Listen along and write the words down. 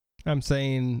I'm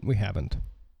saying we haven't.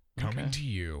 Coming to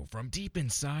you from deep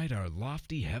inside our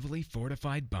lofty, heavily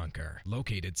fortified bunker,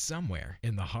 located somewhere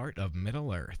in the heart of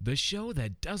Middle Earth, the show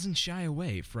that doesn't shy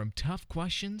away from tough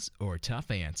questions or tough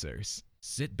answers.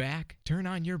 Sit back, turn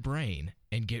on your brain,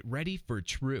 and get ready for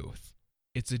truth.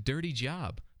 It's a dirty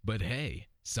job, but hey,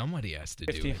 somebody has to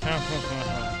do it.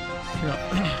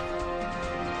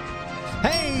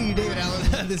 Hey, David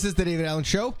Allen. This is the David Allen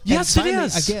Show. Yes, and it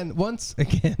finally, is. Once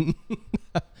again.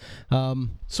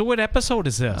 So what episode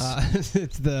is this?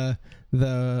 It's the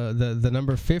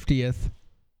number 50th,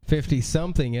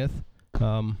 50-somethingth.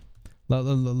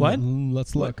 What?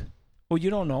 Let's look. Oh, you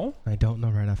don't know? I don't know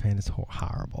right offhand. It's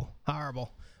horrible.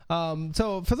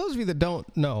 So for those of you that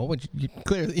don't know, which you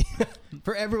clearly,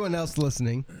 for everyone else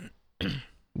listening,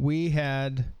 we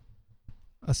had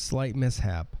a slight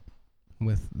mishap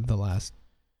with the last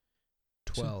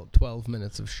 12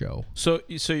 minutes of show. So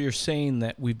you're saying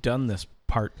that we've done this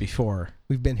part before.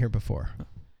 We've been here before.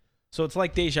 So it's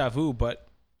like deja vu, but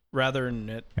rather than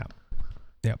it,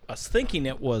 Yep. us thinking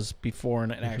it was before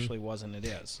and it actually wasn't, it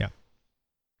is. Yeah.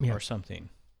 Or something.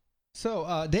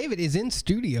 So David is in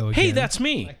studio again. Hey, that's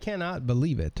me. I cannot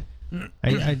believe it.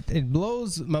 It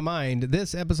blows my mind.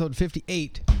 This episode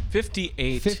 58.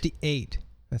 58. 58.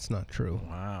 That's not true.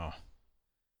 Wow.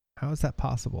 How is that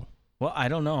possible? Well, I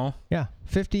don't know. Yeah,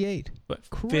 58. But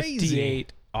Crazy.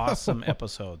 58 awesome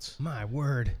episodes. My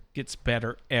word. Gets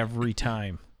better every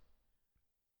time.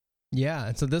 Yeah,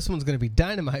 and so this one's going to be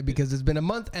dynamite because it's been a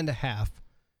month and a half.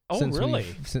 Oh, really?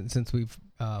 Since we've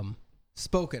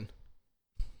spoken.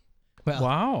 Well,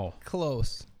 Wow.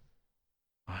 close.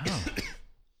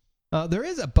 Wow. There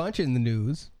is a bunch in the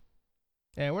news,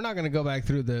 and we're not going to go back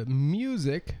through the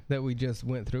music that we just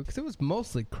went through because it was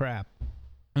mostly crap.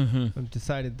 Mm-hmm. I've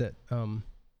decided that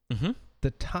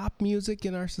the top music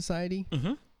in our society,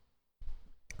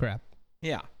 crap.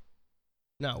 Yeah.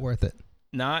 Not worth it.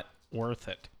 Not worth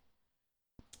it.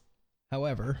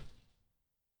 However,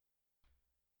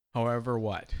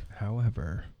 what?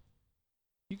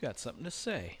 You got something to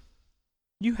say.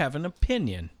 You have an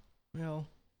opinion. Well,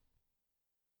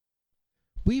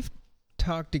 we've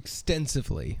talked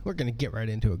extensively. We're going to get right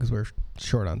into it because we're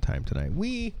short on time tonight.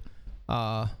 We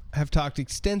have talked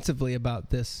extensively about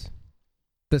this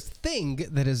thing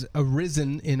that has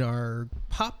arisen in our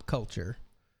pop culture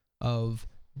of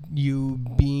you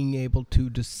being able to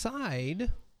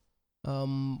decide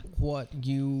what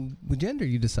gender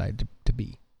you decide to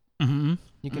be. Mm-hmm.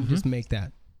 You can just make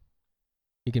that.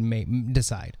 You can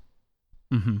decide.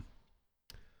 Mm-hmm.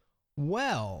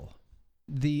 Well,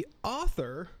 the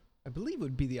author, I believe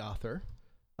would be the author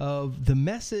of the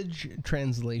Message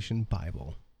Translation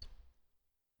Bible.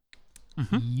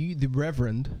 The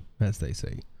Reverend, as they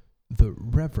say, the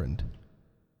Reverend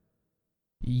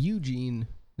Eugene,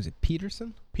 is it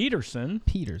Peterson?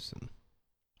 Peterson.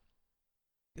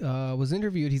 Was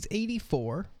interviewed. He's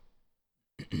 84.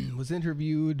 Was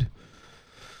interviewed,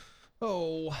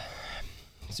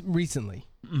 recently.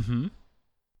 Mm-hmm.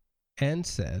 And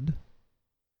said,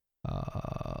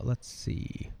 let's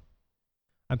see.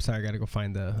 I'm sorry, I gotta go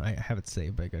find I have it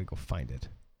saved, but I gotta go find it.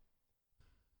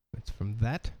 It's from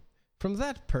that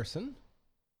person.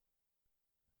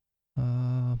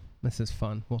 This is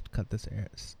fun. We'll cut this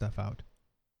stuff out.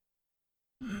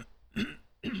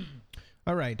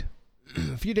 All right.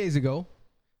 A few days ago,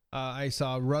 I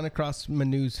saw run across my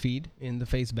news feed in the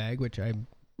face bag, which I'm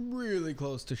really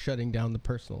close to shutting down the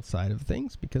personal side of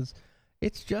things because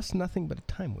it's just nothing but a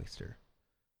time waster.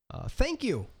 Thank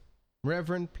you,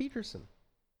 Reverend Peterson,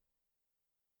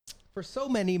 for so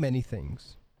many, many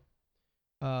things.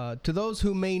 To those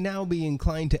who may now be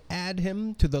inclined to add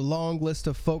him to the long list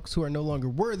of folks who are no longer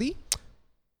worthy,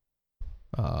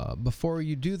 before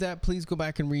you do that, please go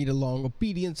back and read Along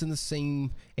Obedience in the same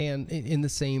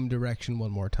direction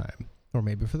one more time, or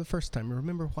maybe for the first time, and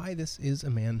remember why this is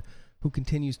a man who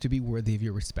continues to be worthy of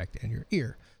your respect and your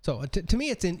ear. So to me,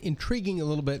 it's intriguing a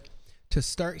little bit to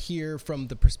start here from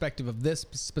the perspective of this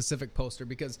specific poster,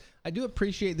 because I do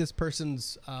appreciate this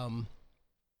person's,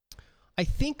 I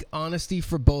think, honesty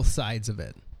for both sides of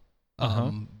it,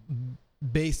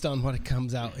 based on what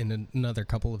comes out in another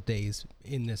couple of days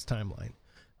in this timeline.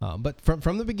 But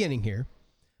from the beginning here,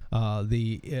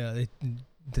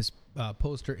 this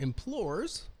poster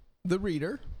implores the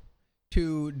reader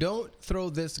to don't throw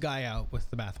this guy out with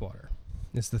the bathwater.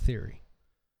 It's the theory.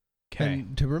 Okay.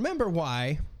 And to remember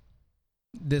why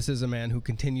this is a man who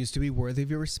continues to be worthy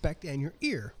of your respect and your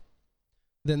ear.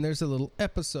 Then there's a little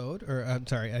episode, or I'm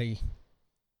sorry,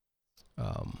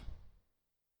 an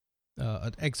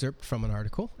excerpt from an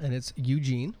article, and it's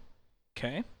Eugene.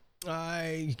 Okay.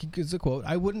 It's a quote,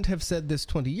 "I wouldn't have said this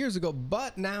 20 years ago,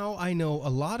 but now I know a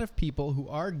lot of people who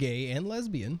are gay and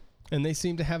lesbian, and they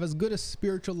seem to have as good a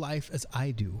spiritual life as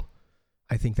I do.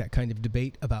 I think that kind of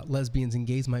debate about lesbians and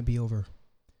gays might be over.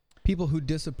 People who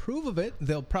disapprove of it,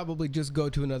 they'll probably just go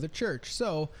to another church.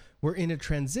 So we're in a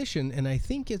transition, and I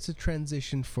think it's a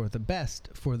transition for the best,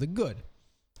 for the good.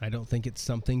 I don't think it's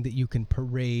something that you can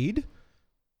parade,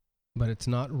 but it's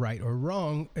not right or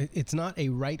wrong. It's not a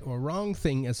right or wrong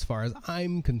thing as far as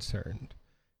I'm concerned."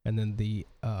 And then the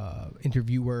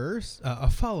interviewers, a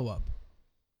follow-up.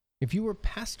 "If you were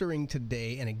pastoring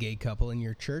today and a gay couple in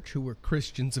your church who were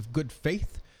Christians of good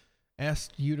faith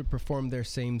asked you to perform their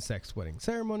same-sex wedding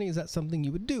ceremony, is that something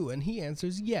you would do?" And he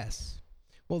answers yes.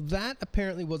 Well, that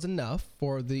apparently was enough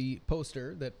for the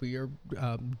poster that we are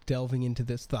delving into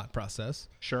this thought process.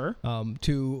 Sure.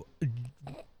 To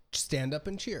stand up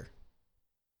and cheer.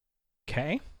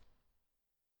 Okay.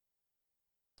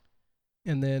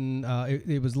 And then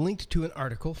it was linked to an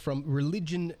article from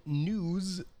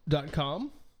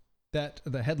religionnews.com that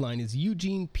the headline is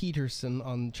 "Eugene Peterson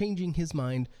on changing his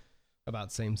mind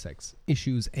about same-sex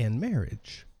issues and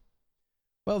marriage."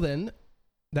 Well then,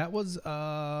 that was,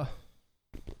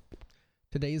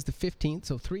 today is the 15th,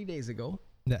 so 3 days ago,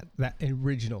 that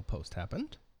original post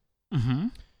happened. Mm-hmm.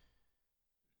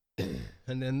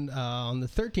 And then on the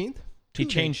 13th, he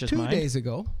changed his mind. 2 days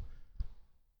ago,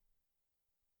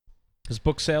 his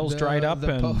book sales dried up.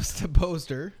 The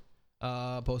poster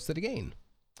posted again.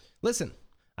 "Listen,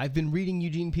 I've been reading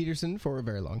Eugene Peterson for a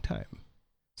very long time.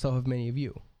 So have many of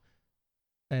you.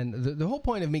 And the whole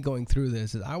point of me going through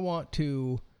this is I want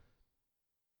to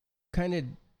kind of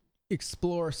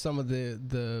explore some of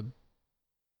the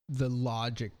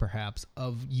logic, perhaps,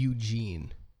 of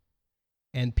Eugene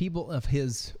and people of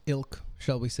his ilk,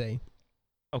 shall we say.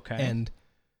 Okay. And,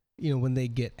 when they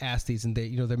get asked these and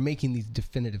they're making these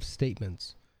definitive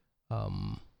statements,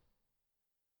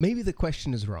 maybe the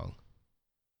question is wrong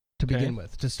to begin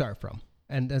with, to start from.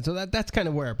 And so that's kind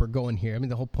of where we're going here. I mean,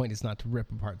 the whole point is not to rip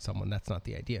apart someone. That's not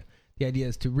the idea. The idea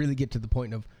is to really get to the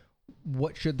point of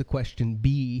what should the question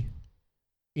be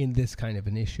in this kind of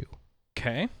an issue.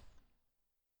 Okay.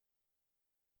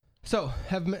 So,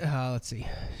 let's see.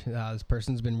 This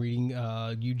person's been reading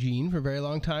Eugene for a very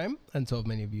long time, and so have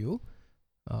many of you.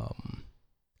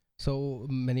 So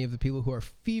many of the people who are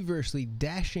feverishly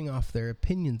dashing off their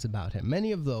opinions about him.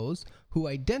 Many of those who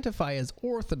identify as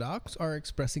Orthodox are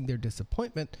expressing their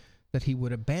disappointment that he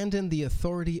would abandon the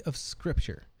authority of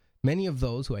Scripture. Many of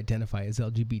those who identify as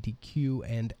LGBTQ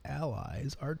and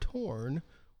allies are torn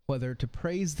whether to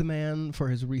praise the man for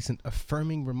his recent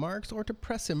affirming remarks or to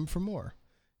press him for more.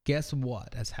 Guess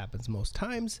what, as happens most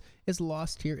times, is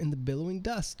lost here in the billowing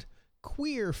dust.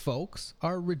 Queer folks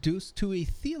are reduced to a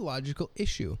theological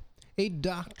issue, a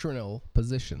doctrinal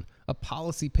position, a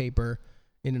policy paper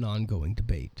in an ongoing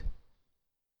debate.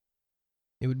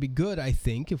 It would be good, I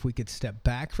think, if we could step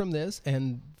back from this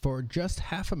and for just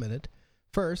half a minute,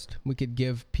 first, we could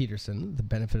give Peterson the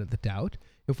benefit of the doubt.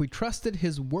 If we trusted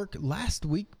his work last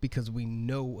week because we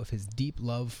know of his deep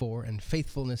love for and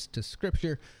faithfulness to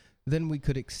Scripture, then we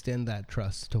could extend that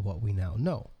trust to what we now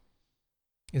know.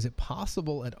 Is it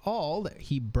possible at all that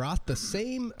he brought the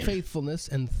same faithfulness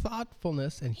and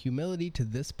thoughtfulness and humility to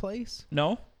this place?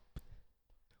 No.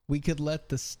 We could let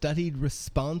the studied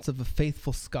response of a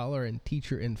faithful scholar and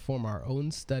teacher inform our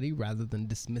own study rather than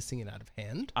dismissing it out of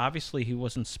hand. Obviously, he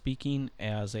wasn't speaking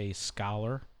as a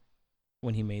scholar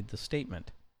when he made the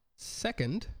statement.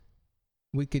 Second,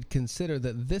 we could consider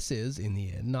that this is, in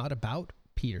the end, not about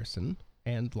Peterson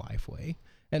and Lifeway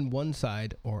and one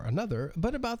side or another,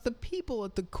 but about the people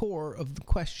at the core of the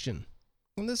question.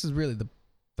 And this is really the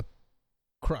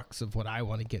crux of what I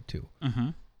want to get to. Mm-hmm.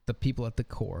 The people at the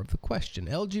core of the question.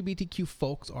 LGBTQ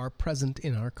folks are present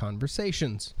in our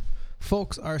conversations.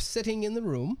 Folks are sitting in the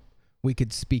room. We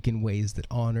could speak in ways that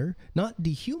honor, not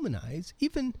dehumanize,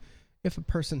 even if a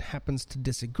person happens to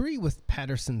disagree with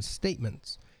Patterson's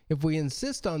statements. If we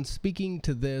insist on speaking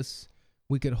to this,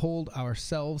 we could hold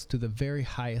ourselves to the very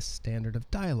highest standard of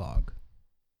dialogue.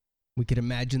 We could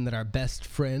imagine that our best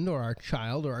friend or our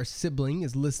child or our sibling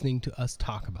is listening to us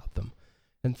talk about them.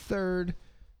 And third,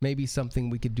 maybe something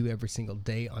we could do every single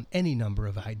day on any number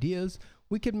of ideas,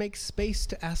 we could make space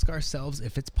to ask ourselves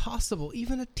if it's possible,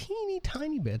 even a teeny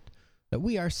tiny bit, that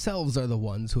we ourselves are the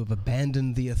ones who have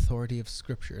abandoned the authority of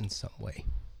Scripture in some way,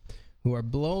 who are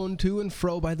blown to and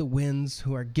fro by the winds,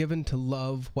 who are given to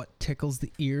love what tickles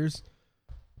the ears.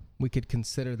 We could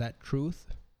consider that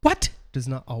truth What? does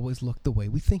not always look the way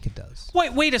we think it does.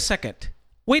 Wait a second.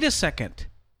 Wait a second.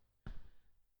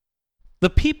 The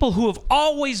people who have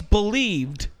always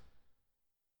believed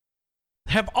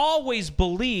have always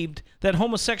believed that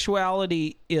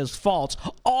homosexuality is false.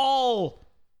 All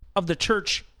of the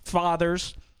church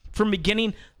fathers from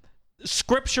beginning,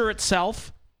 Scripture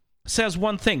itself says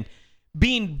one thing: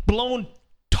 being blown,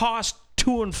 tossed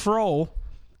to and fro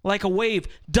like a wave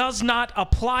does not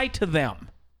apply to them.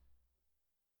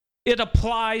 It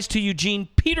applies to Eugene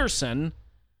Peterson,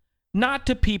 not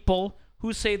to people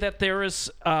who say that there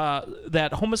is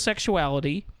that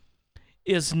homosexuality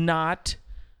is not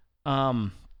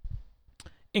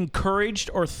encouraged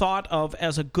or thought of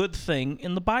as a good thing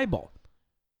in the Bible.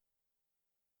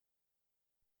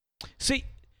 See,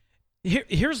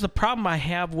 here's the problem I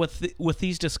have with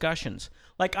these discussions.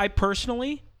 Like, I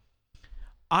personally,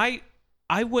 I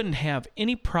wouldn't have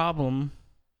any problem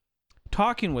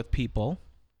talking with people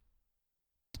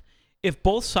if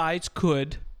both sides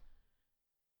could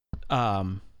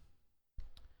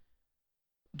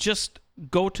just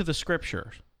go to the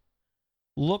Scriptures,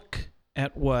 look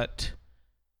at what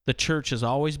the church has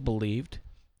always believed,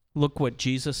 look what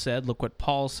Jesus said, look what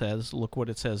Paul says, look what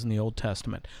it says in the Old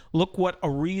Testament, look what a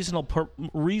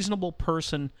reasonable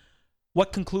person,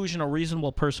 what conclusion a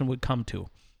reasonable person would come to.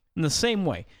 In the same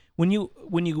way, when you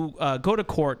go to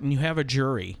court and you have a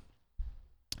jury,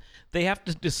 they have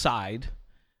to decide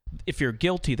if you're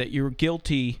guilty, that you're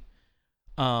guilty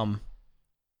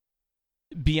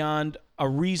beyond a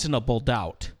reasonable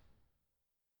doubt.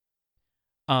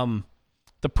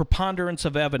 The preponderance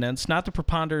of evidence, not the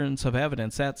preponderance of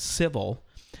evidence, that's civil,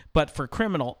 but for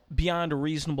criminal, beyond a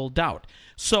reasonable doubt.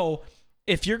 So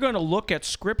if you're going to look at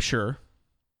Scripture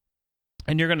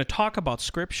and you're going to talk about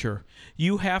Scripture,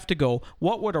 you have to go,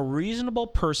 what would a reasonable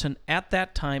person at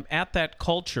that time, at that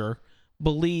culture,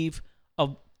 believe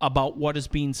about what is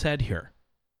being said here?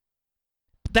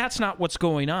 That's not what's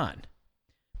going on.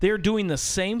 They're doing the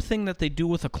same thing that they do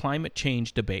with a climate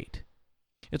change debate.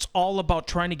 It's all about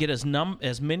trying to get as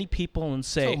many people and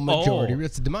say, majority.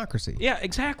 It's a democracy. Yeah,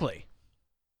 exactly.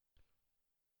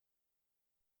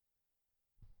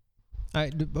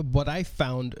 What I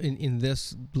found in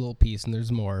this little piece, and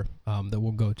there's more that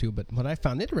we'll go to, but what I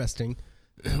found interesting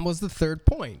was the third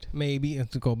point. Maybe,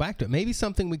 to go back to it, maybe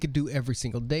something we could do every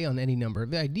single day on any number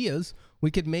of ideas. We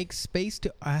could make space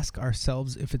to ask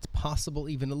ourselves if it's possible,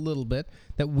 even a little bit,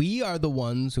 that we are the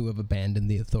ones who have abandoned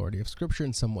the authority of Scripture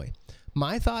in some way.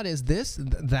 My thought is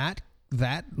that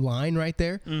line right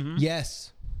there,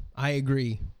 yes, I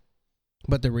agree.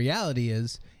 But the reality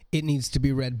is, it needs to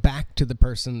be read back to the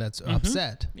person that's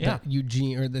upset that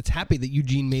Eugene, or that's happy that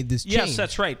Eugene made this change. Yes,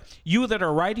 that's right. You that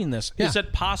are writing this, is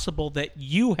it possible that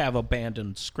you have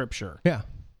abandoned Scripture? Yeah.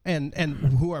 And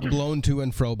who are blown to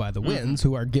and fro by the winds,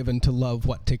 who are given to love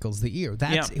what tickles the ear.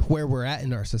 That's where we're at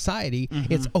in our society.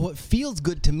 It's, it feels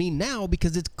good to me now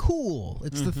because it's cool.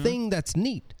 It's the thing that's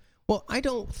neat. Well, I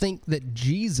don't think that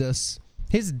Jesus,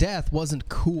 his death wasn't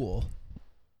cool.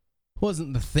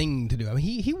 Wasn't the thing to do. I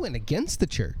mean, he went against the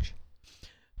church.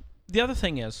 The other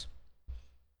thing is,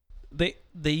 they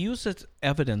use as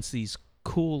evidence these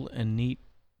cool and neat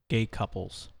gay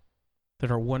couples that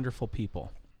are wonderful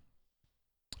people.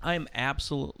 I am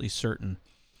absolutely certain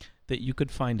that you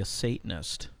could find a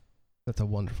Satanist. That's a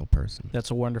wonderful person. That's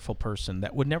a wonderful person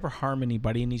that would never harm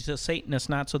anybody. And he's a Satanist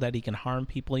not so that he can harm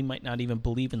people. He might not even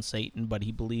believe in Satan, but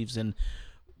he believes in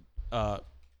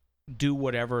do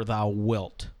whatever thou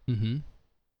wilt.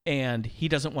 And he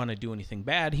doesn't want to do anything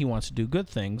bad. He wants to do good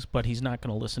things, but he's not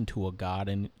going to listen to a God.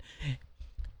 And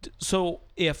so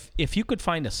if you could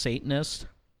find a Satanist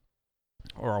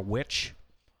or a witch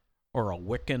or a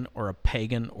Wiccan or a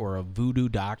pagan or a voodoo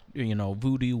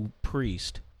voodoo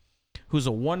priest who's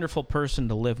a wonderful person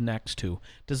to live next to,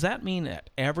 does that mean that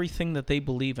everything that they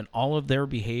believe in, all of their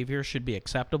behavior should be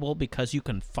acceptable because you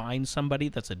can find somebody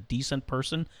that's a decent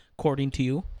person according to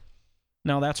you?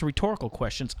 Now, that's a rhetorical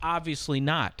question. It's obviously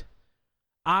not.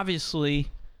 Obviously,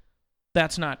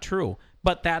 that's not true.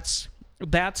 But that's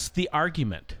the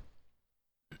argument.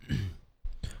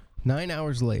 9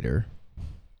 hours later,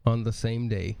 on the same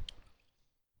day,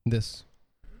 this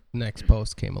next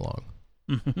post came along.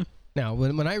 Now,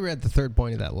 when I read the third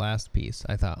point of that last piece,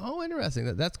 I thought, oh,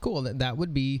 interesting. That's cool. That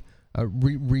would be a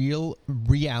real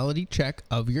reality check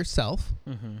of yourself.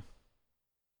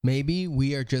 Maybe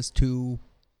we are just too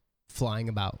flying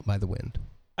about by the wind.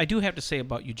 I do have to say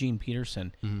about Eugene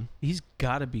Peterson, he's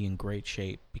got to be in great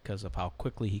shape because of how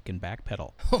quickly he can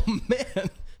backpedal. Oh, man.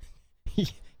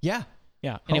 Yeah.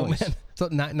 Yeah. Anyways. Oh, man. So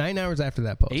 9 hours after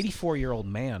that post. 84-year-old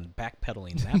man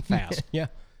backpedaling that fast. Yeah.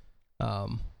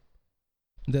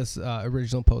 This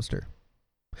original poster.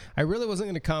 I really wasn't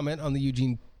going to comment on the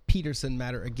Eugene Peterson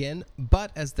matter again,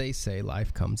 but as they say,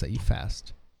 life comes at you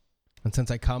fast. And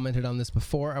since I commented on this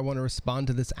before, I want to respond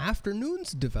to this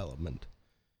afternoon's development.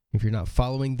 If you're not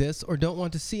following this or don't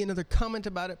want to see another comment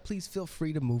about it, please feel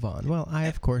free to move on. Well, I,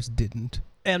 of course, didn't.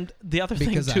 And the other thing,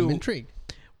 too, because I'm intrigued.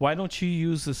 Why don't you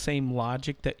use the same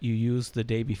logic that you used the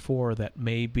day before that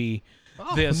maybe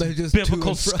this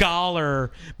biblical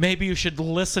scholar, maybe you should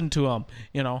listen to him,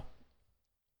 you know?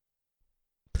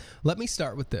 Let me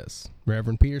start with this.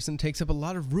 Reverend Peterson takes up a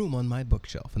lot of room on my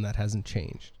bookshelf, and that hasn't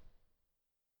changed.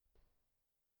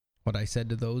 What I said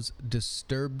to those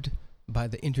disturbed by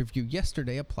the interview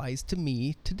yesterday applies to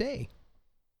me today.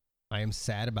 I am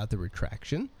sad about the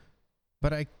retraction,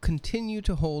 but I continue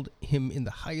to hold him in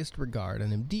the highest regard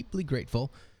and am deeply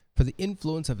grateful for the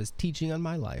influence of his teaching on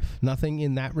my life. Nothing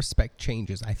in that respect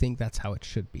changes. I think that's how it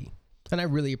should be. And I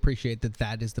really appreciate that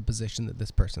that is the position that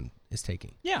this person is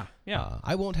taking. Yeah.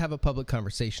 I won't have a public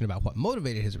conversation about what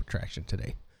motivated his retraction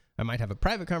today. I might have a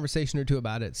private conversation or two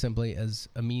about it simply as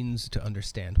a means to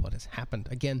understand what has happened.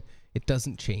 Again, it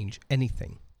doesn't change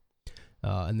anything.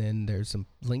 And then there's some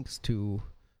links to,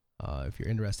 if you're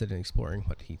interested in exploring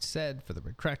what he said for the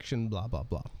retraction, blah, blah,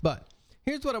 blah. But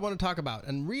here's what I want to talk about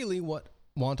and really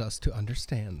want us to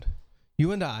understand.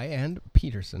 You and I and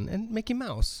Peterson and Mickey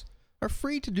Mouse are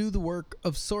free to do the work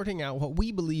of sorting out what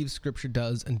we believe Scripture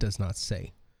does and does not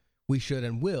say. We should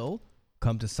and will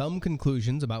come to some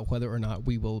conclusions about whether or not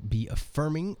we will be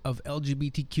affirming of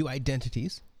LGBTQ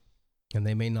identities, and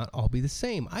they may not all be the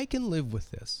same. I can live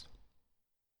with this.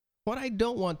 What I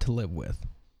don't want to live with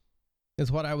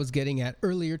is what I was getting at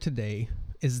earlier today,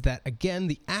 is that, again,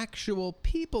 the actual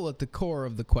people at the core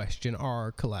of the question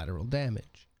are collateral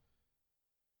damage.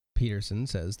 Peterson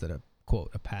says that a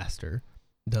pastor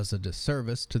does a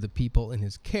disservice to the people in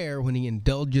his care when he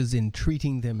indulges in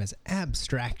treating them as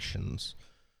abstractions,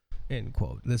 end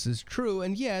quote. This is true,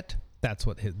 and yet that's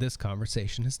what this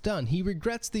conversation has done. He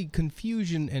regrets the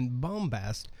confusion and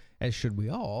bombast, as should we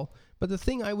all, but the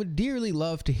thing I would dearly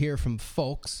love to hear from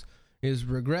folks is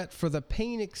regret for the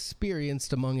pain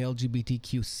experienced among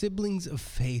LGBTQ siblings of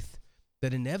faith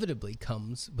that inevitably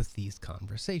comes with these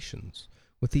conversations,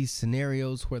 with these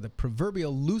scenarios where the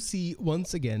proverbial Lucy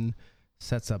once again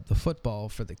sets up the football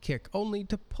for the kick, only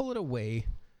to pull it away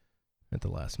at the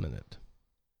last minute.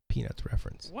 Peanuts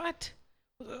reference. What?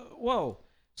 Whoa.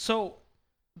 So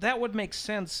that would make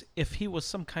sense if he was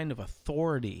some kind of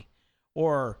authority,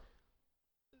 or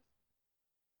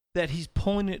that he's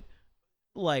pulling it,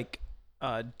 like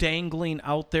dangling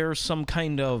out there some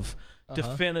kind of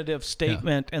definitive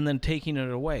statement and then taking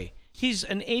it away. He's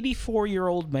an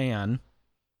 84-year-old man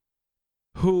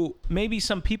who maybe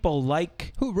some people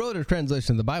like, who wrote a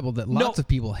translation of the Bible that lots of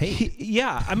people hate.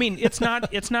 I mean, it's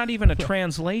not even a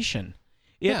translation.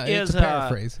 It's a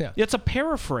paraphrase. It's a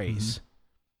paraphrase.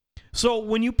 Mm-hmm. So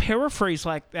when you paraphrase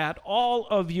like that, all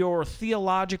of your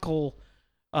theological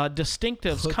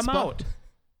distinctives come out.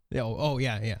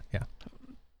 Yeah.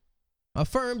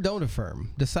 Affirm, don't affirm.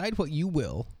 Decide what you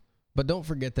will, but don't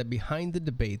forget that behind the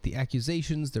debate, the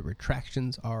accusations, the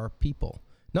retractions are people.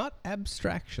 Not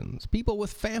abstractions. People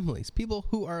with families, people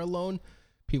who are alone,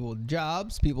 people with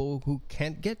jobs, people who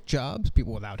can't get jobs,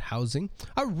 people without housing.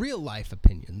 Our real-life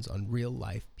opinions on real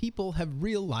life. People have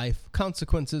real-life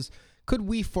consequences. Could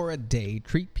we for a day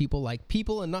treat people like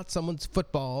people and not someone's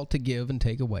football to give and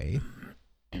take away?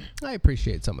 I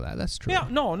appreciate some of that. That's true. Yeah,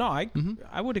 no,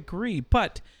 I would agree.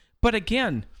 But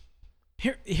again,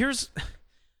 here's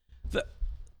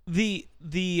the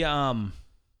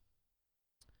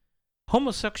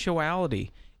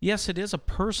homosexuality, yes, it is a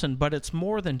person, but it's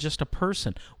more than just a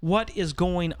person. What is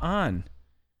going on?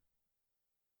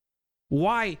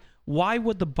 Why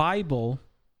would the Bible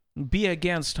be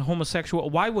against homosexual?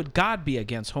 Why would God be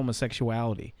against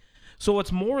homosexuality? So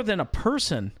it's more than a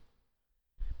person.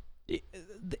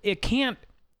 It can't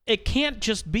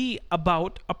just be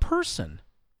about a person.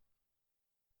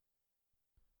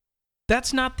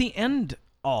 That's not the end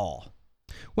all.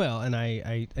 Well, and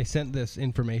I sent this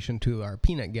information to our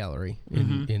peanut gallery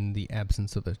in the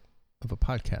absence of a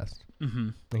podcast,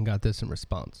 and got this in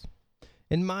response.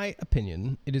 In my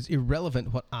opinion, it is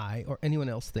irrelevant what I or anyone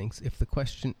else thinks if the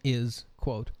question is,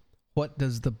 quote, what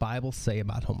does the Bible say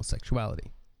about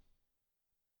homosexuality?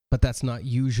 But that's not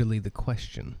usually the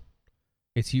question.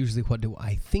 It's usually, what do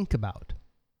I think about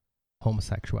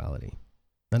homosexuality?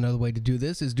 Another way to do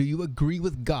this is, do you agree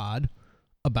with God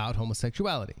about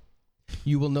homosexuality?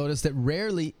 You will notice that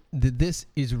this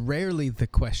is rarely the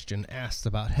question asked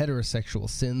about heterosexual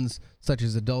sins such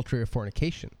as adultery or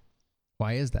fornication.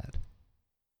 Why is that?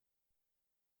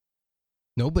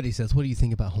 Nobody says, what do you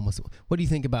think about what do you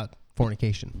think about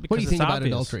fornication? Because what do you think about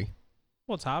obvious. adultery?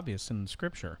 Well, it's obvious in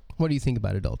Scripture. What do you think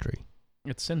about adultery?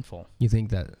 It's sinful. You think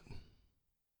that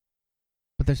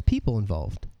But there's people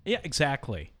involved. Yeah,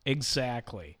 exactly.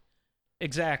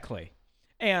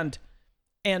 And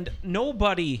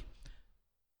nobody,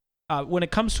 when it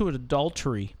comes to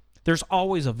adultery, there's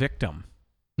always a victim.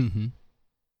 Mm-hmm.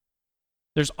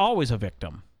 There's always a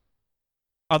victim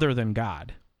other than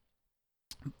God.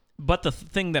 But the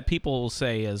thing that people will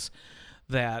say is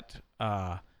that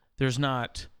there's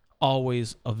not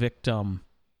always a victim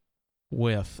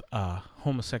with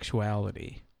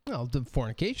homosexuality. Well, the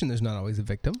fornication, there's not always a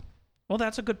victim. Well,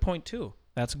 that's a good point, too.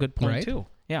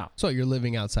 Yeah. So you're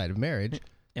living outside of marriage.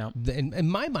 Yeah. In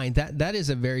my mind, that is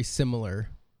a very similar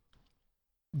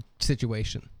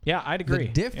situation. Yeah, I'd agree.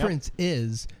 The difference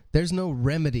is there's no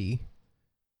remedy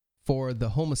for the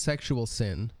homosexual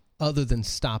sin other than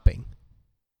stopping.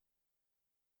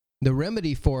 The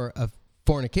remedy for a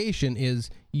fornication is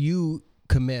you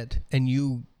commit and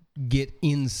you get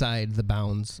inside the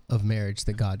bounds of marriage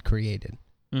that God created.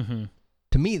 Mm-hmm.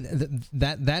 To me,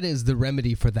 that is the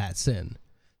remedy for that sin.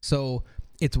 So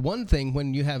it's one thing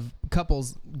when you have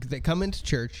couples that come into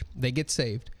church, they get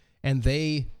saved, and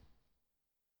they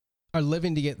are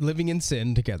living in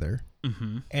sin together,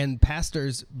 mm-hmm. and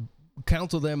pastors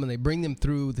counsel them and they bring them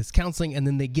through this counseling, and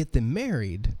then they get them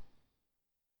married.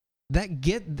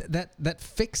 That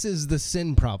fixes the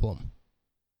sin problem.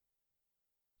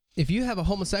 If you have a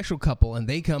homosexual couple and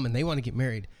they come and they want to get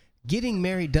married, getting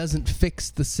married doesn't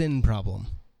fix the sin problem.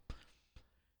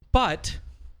 But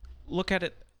look at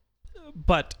it.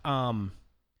 But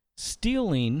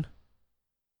stealing,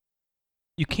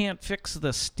 you can't fix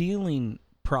the stealing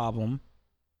problem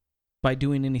by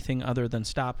doing anything other than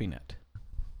stopping it.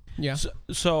 Yeah.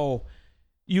 So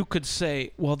you could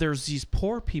say, well, there's these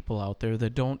poor people out there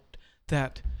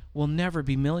that will never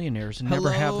be millionaires and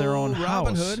never have their own house.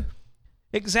 Robin Hood.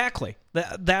 Exactly.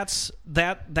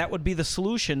 That would be the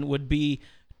solution, would be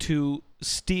to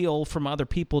steal from other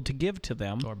people to give to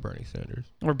them. Or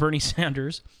Bernie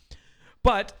Sanders.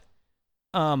 But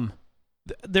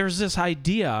there's this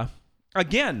idea,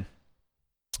 again,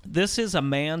 this is a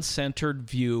man-centered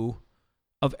view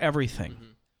of everything.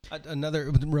 Mm-hmm.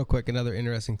 Another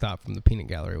interesting thought from the peanut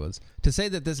gallery was to say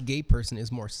that this gay person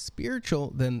is more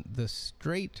spiritual than the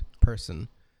straight person,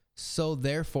 so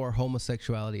therefore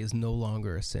homosexuality is no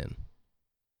longer a sin.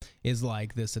 Is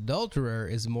like this adulterer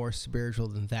is more spiritual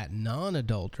than that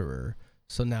non-adulterer,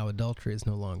 so now adultery is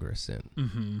no longer a sin.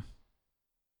 Mm-hmm.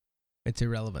 It's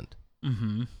irrelevant.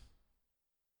 Mm-hmm.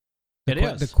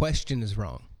 The question is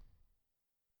wrong.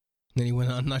 Then he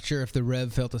went on, not sure if the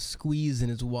Rev felt a squeeze in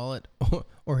his wallet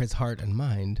or his heart and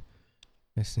mind.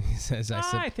 He says,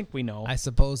 I think we know. I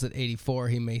suppose at 84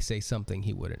 he may say something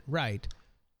he wouldn't write.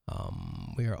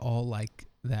 We are all like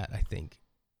that, I think.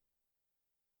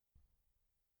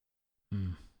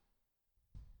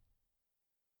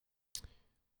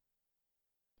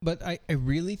 But I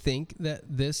really think that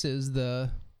this is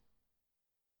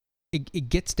it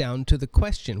gets down to the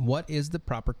question. What is the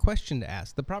proper question to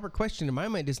ask? The proper question in my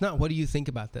mind is not, what do you think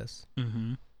about this?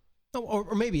 Mm-hmm.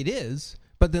 Or maybe it is,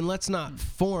 but then let's not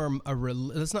form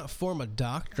a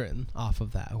doctrine off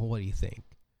of that. Well, what do you think?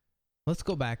 Let's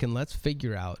go back and let's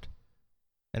figure out.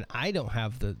 And I don't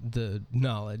have the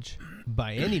knowledge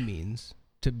by any means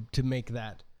to make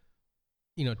that,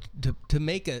 to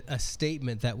make a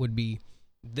statement that would be,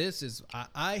 this is,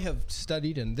 I have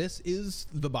studied and this is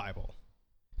the Bible.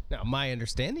 Now, my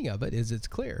understanding of it is it's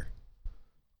clear.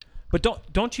 But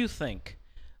don't you think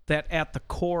that at the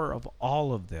core of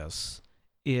all of this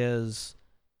is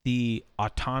the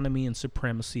autonomy and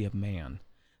supremacy of man,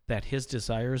 that his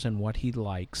desires and what he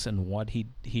likes and what he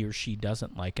or she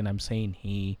doesn't like, and I'm saying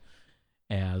he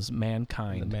as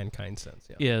mankind, in the mankind sense,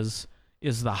 yeah,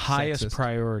 is the highest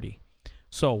priority.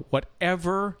 So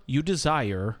whatever you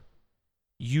desire,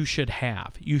 you should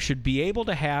have. You should be able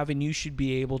to have, and you should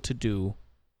be able to do.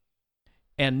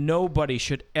 And nobody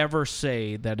should ever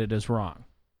say that it is wrong.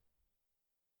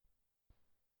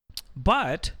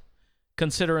 But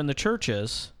consider in the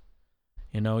churches,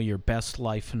 your Best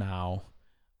Life Now,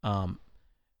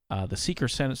 the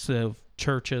seeker-sensitive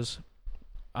churches.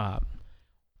 I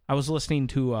was listening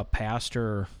to a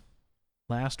pastor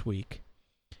last week,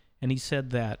 and he said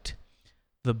that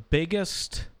the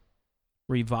biggest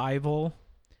revival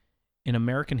in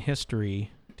American history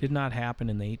did not happen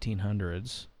in the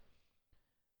 1800s.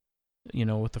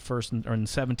 With the first, or in the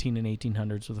 17 and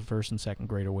 1800s with the first and second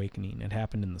Great Awakening. It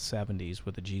happened in the 70s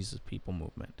with the Jesus People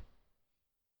movement.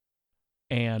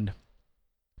 And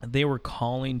they were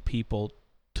calling people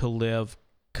to live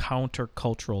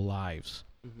countercultural lives,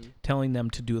 telling them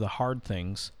to do the hard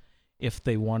things if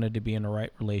they wanted to be in a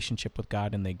right relationship with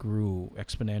God, and they grew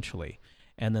exponentially.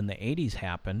 And then the 80s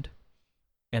happened,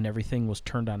 and everything was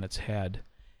turned on its head,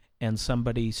 and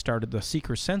somebody started the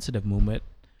seeker-sensitive movement,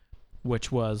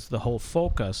 which was the whole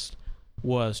focus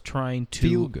was trying to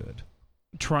feel good,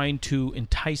 trying to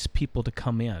entice people to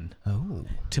come in,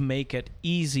 to make it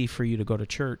easy for you to go to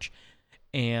church.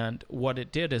 And what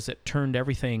it did is it turned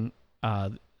everything.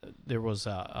 There was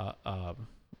a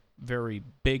very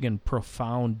big and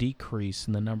profound decrease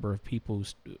in the number of people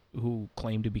who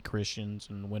claimed to be Christians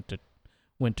and went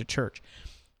to church.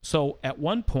 So at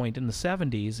one point in the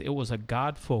 70s, it was a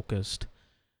God-focused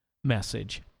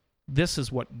message. This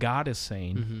is what God is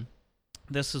saying. Mm-hmm.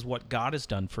 This is what God has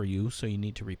done for you, so you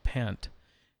need to repent.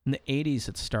 In the 80s,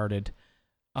 it started,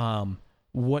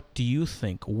 what do you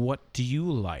think? What do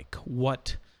you like?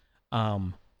 What,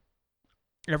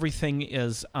 everything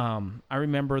is, I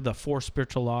remember the 4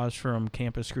 spiritual laws from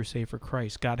Campus Crusade for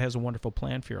Christ. God has a wonderful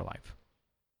plan for your life.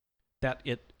 That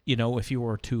if you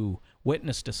were to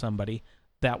witness to somebody,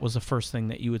 that was the first thing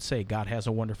that you would say. God has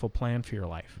a wonderful plan for your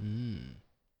life. Mm.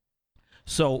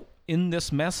 So in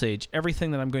this message, everything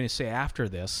that I'm going to say after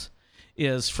this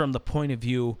is from the point of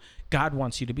view, God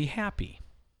wants you to be happy.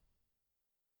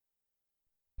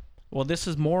 Well, this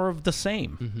is more of the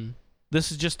same. Mm-hmm.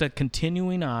 This is just a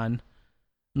continuing on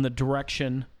in the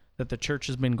direction that the church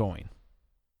has been going.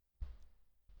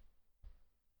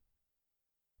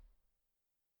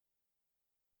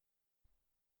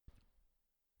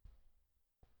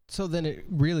 So then it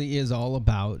really is all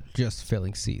about just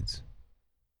filling seeds.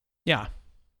 Yeah.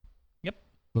 Yep.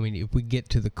 I mean, if we get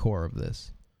to the core of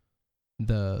this,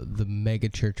 the mega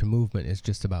church movement is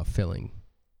just about filling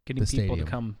Getting the people stadium. to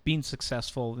come, being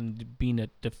successful, and being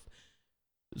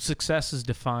success is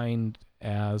defined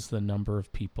as the number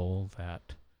of people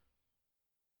that.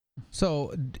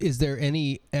 So, is there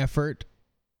any effort?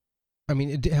 I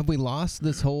mean, have we lost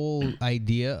this whole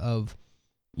idea of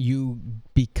you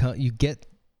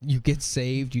get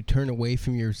saved, you turn away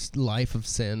from your life of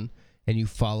sin, and you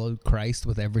follow Christ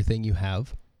with everything you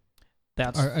have?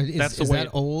 Is that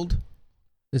old?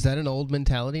 Is that an old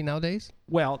mentality nowadays?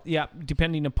 Well, yeah,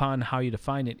 depending upon how you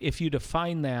define it. If you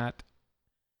define that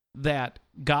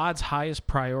God's highest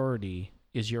priority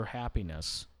is your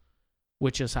happiness,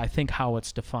 which is, I think, how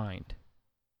it's defined.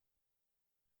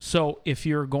 So if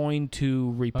you're going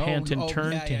to repent and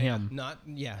turn to Him. Not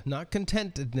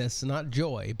contentedness, not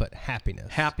joy, but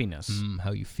happiness. Happiness.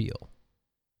 How you feel.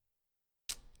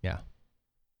 Yeah.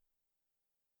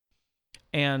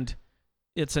 And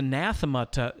it's anathema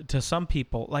to some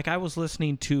people. Like I was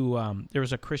listening to, there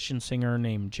was a Christian singer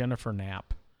named Jennifer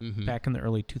Knapp back in the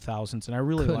early 2000s, and I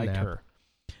really liked her.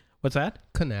 What's that?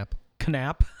 Knapp.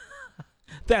 Knapp.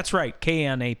 That's right,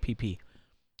 Knapp.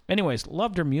 Anyways,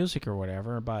 loved her music or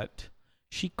whatever, but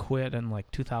she quit in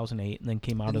like 2008 and then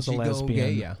came out as a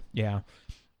lesbian. Gay, yeah.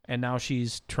 And now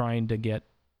she's trying to get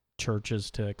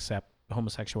churches to accept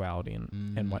homosexuality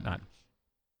and whatnot.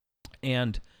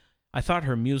 And I thought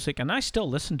her music, and I still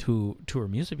listen to her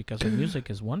music because her music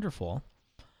is wonderful.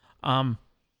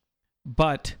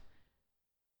 But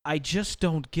I just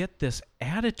don't get this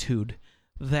attitude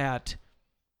that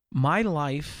my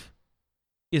life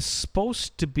is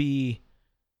supposed to be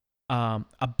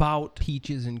about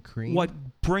peaches and cream.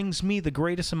 What brings me the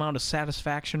greatest amount of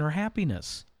satisfaction or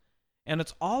happiness. And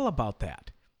it's all about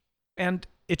that. And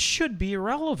it should be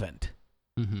irrelevant.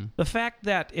 Mm-hmm. The fact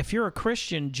that if you're a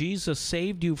Christian, Jesus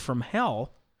saved you from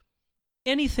hell,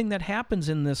 anything that happens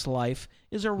in this life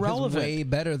is irrelevant. It's way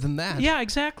better than that. Yeah,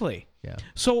 exactly. Yeah.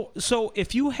 So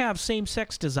if you have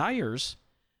same-sex desires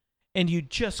and you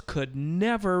just could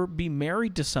never be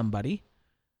married to somebody,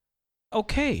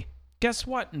 okay, guess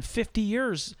what? In 50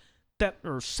 years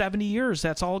or 70 years,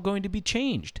 that's all going to be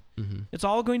changed. Mm-hmm. It's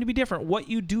all going to be different. What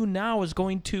you do now is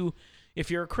going to, if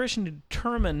you're a Christian,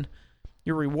 determine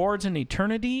your rewards in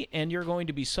eternity, and you're going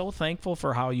to be so thankful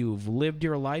for how you've lived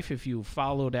your life if you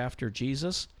followed after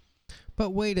Jesus.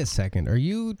 But wait a second. Are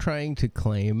you trying to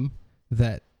claim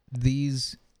that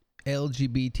these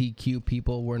LGBTQ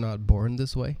people were not born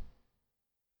this way?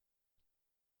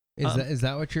 Is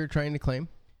that what you're trying to claim?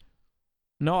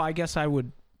 No, I guess I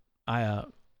would. I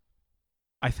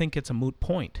think it's a moot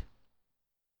point.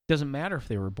 Doesn't matter if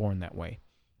they were born that way,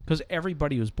 because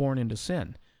everybody was born into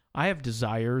sin. I have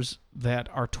desires that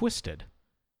are twisted,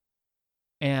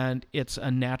 and it's a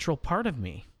natural part of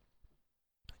me.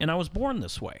 And I was born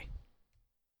this way.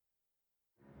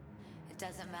 It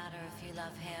doesn't matter if you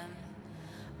love him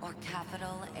or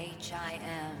capital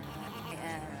H-I-M.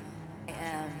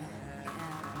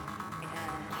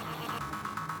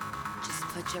 Just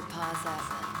put your paws up,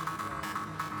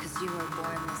 'cause you were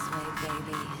born this way,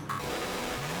 baby.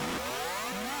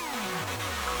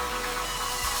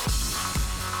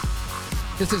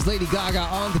 This is Lady Gaga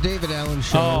on the David Allen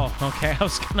Show. Oh, okay. I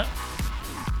was gonna.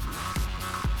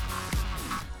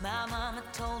 My mama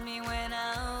told me when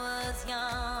I was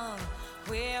young,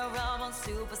 we're all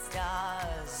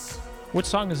superstars. Which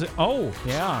song is it? Oh,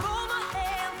 yeah. Roll my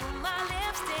hair, put my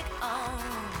lipstick on,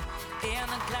 in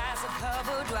a glass of her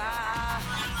boudoir.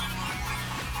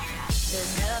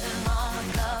 There's nothing wrong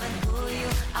with loving who you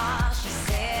are, she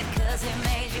said, 'cause it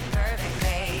made you perfect,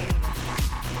 babe.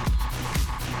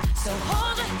 So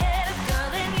hold your head up,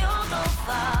 girl, and you'll go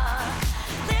far.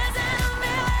 Listen to me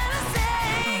when I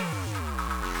say,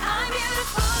 I'm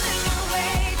beautiful in my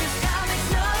way, just gotta make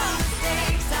no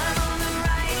mistakes. I'm on the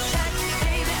right track,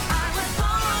 baby, I was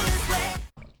born this way.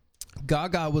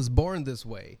 Gaga was born this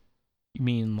way. You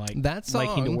mean like That song,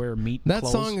 liking to wear meat that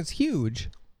clothes? song is huge.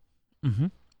 Mm-hmm.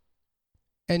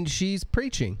 And she's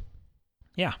preaching.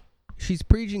 Yeah. She's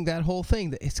preaching that whole thing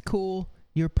that it's cool.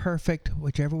 You're perfect.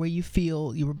 Whichever way you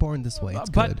feel, you were born this way. It's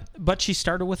good. But she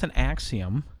started with an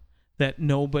axiom that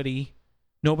nobody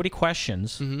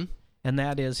questions, Mm-hmm. and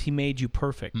that is he made you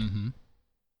perfect. Mm-hmm.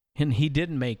 And he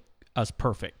didn't make us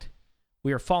perfect.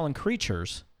 We are fallen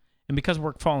creatures, and because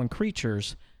we're fallen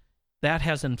creatures, that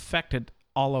has infected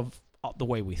all of the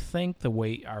way we think, the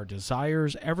way our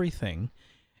desires, everything.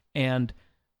 And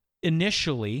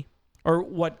initially, or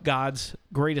what God's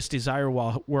greatest desire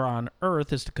while we're on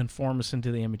earth is to conform us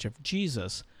into the image of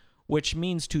Jesus, which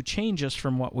means to change us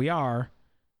from what we are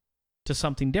to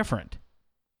something different.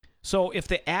 So if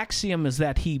the axiom is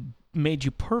that he made you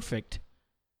perfect,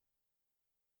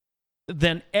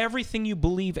 then everything you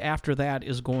believe after that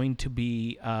is going to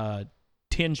be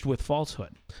tinged with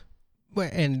falsehood.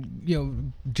 Well,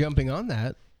 and, jumping on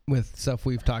that with stuff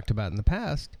we've talked about in the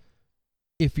past,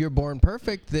 if you're born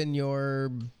perfect, then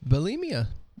your bulimia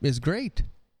is great.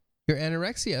 Your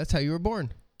anorexia, that's how you were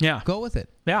born. Yeah. Go with it.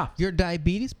 Yeah. Your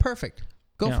diabetes, perfect.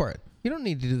 Go Yeah. for it. You don't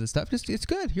need to do this stuff. It's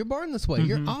good. You're born this way. Mm-hmm.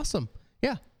 You're awesome.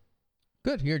 Yeah.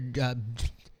 Good. Your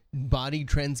body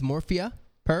transmorphia,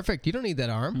 perfect. You don't need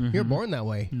that arm. Mm-hmm. You're born that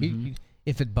way. Mm-hmm.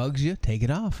 If it bugs you, take it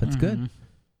off. It's good.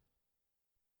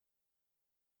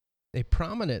 A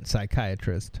prominent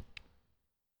psychiatrist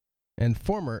and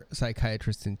former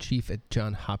psychiatrist-in-chief at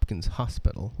Johns Hopkins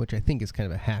Hospital, which I think is kind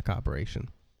of a hack operation.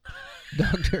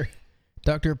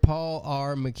 Dr. Paul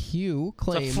R. McHugh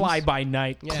claims... It's a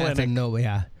fly-by-night clinic.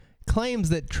 Claims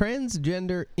that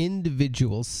transgender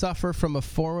individuals suffer from a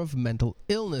form of mental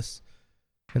illness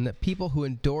and that people who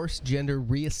endorse gender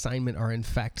reassignment are in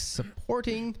fact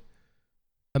supporting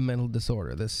a mental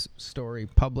disorder. This story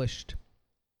published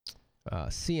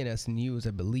CNS News,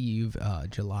 I believe,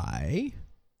 July...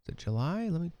 Is it July?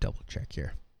 Let me double check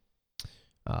here.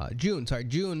 June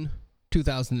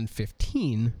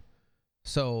 2015.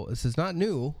 So this is not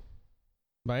new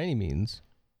by any means.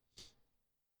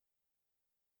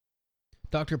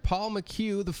 Dr. Paul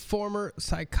McHugh, the former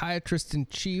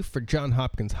psychiatrist-in-chief for Johns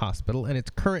Hopkins Hospital and its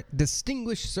current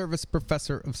Distinguished Service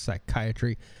Professor of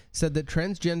Psychiatry, said that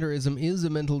transgenderism is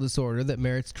a mental disorder that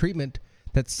merits treatment,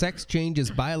 that sex change is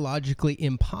biologically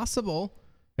impossible,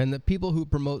 and that people who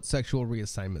promote sexual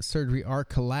reassignment surgery are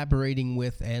collaborating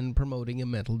with and promoting a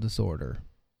mental disorder.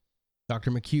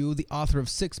 Dr. McHugh, the author of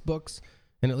 6 books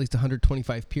and at least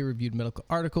 125 peer-reviewed medical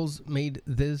articles, made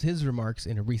his remarks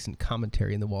in a recent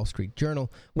commentary in the Wall Street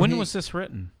Journal. When was this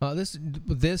written?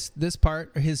 This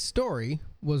part, his story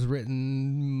was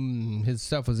written, his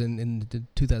stuff was in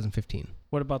 2015.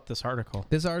 What about this article?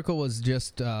 This article was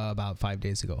just about 5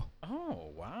 days ago.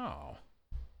 Oh, wow.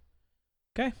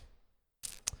 Okay.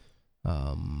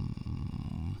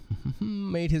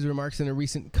 Made his remarks in a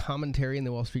recent commentary in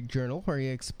the Wall Street Journal where he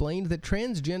explained that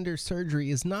transgender surgery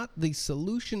is not the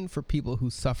solution for people who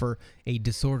suffer a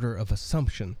disorder of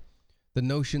assumption. The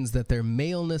notions that their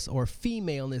maleness or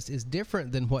femaleness is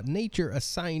different than what nature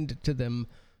assigned to them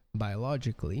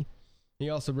biologically. He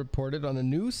also reported on a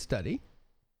new study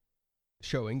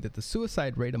showing that the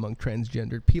suicide rate among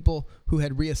transgendered people who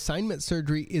had reassignment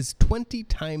surgery is 20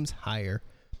 times higher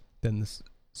than the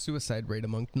suicide rate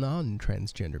among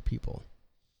non-transgender people.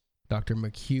 Dr.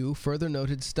 McHugh further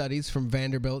noted studies from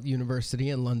Vanderbilt University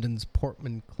and London's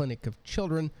Portman Clinic of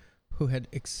Children who had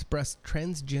expressed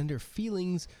transgender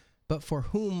feelings, but for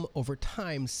whom, over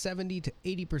time, 70 to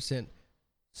 80%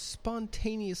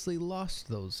 spontaneously lost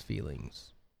those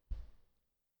feelings.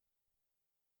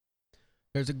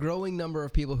 There's a growing number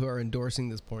of people who are endorsing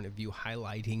this point of view,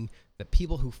 highlighting that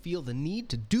people who feel the need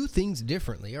to do things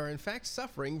differently are in fact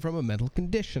suffering from a mental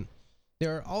condition.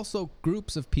 There are also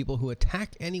groups of people who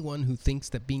attack anyone who thinks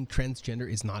that being transgender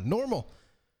is not normal.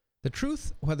 The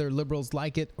truth, whether liberals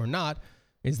like it or not,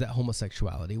 is that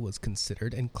homosexuality was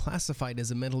considered and classified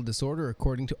as a mental disorder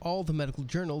according to all the medical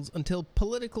journals until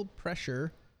political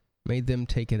pressure made them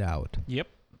take it out. Yep.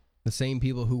 The same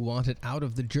people who want it out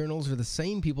of the journals are the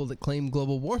same people that claim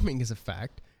global warming is a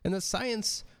fact and that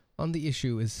science on the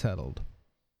issue is settled.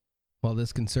 While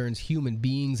this concerns human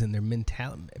beings and their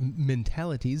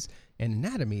mentalities and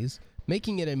anatomies,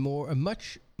 making it a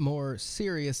much more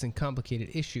serious and complicated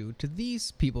issue, to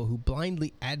these people who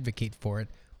blindly advocate for it,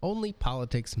 only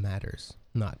politics matters,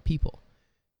 not people.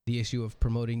 The issue of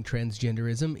promoting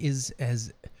transgenderism is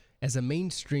as a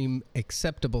mainstream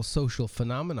acceptable social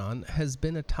phenomenon has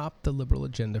been atop the liberal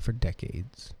agenda for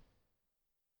decades.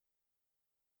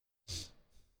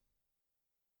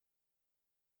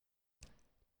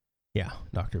 Yeah,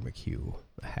 Dr. McHugh,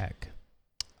 the hack.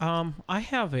 I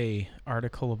have a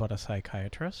article about a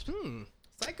psychiatrist.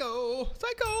 Psycho!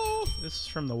 This is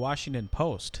from the Washington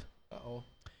Post. Uh-oh.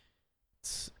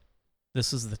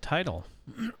 This is the title.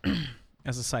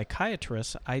 As a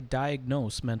psychiatrist, I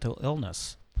diagnose mental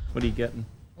illness. What are you getting?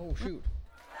 Oh, shoot.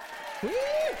 Woo!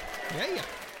 Yeah.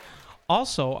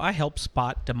 Also, I help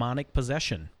spot demonic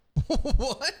possession.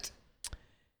 What?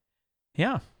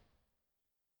 Yeah.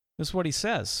 This is what he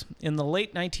says. In the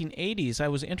late 1980s, I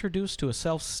was introduced to a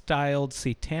self-styled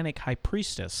satanic high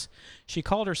priestess. She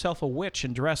called herself a witch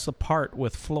and dressed the part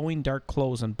with flowing dark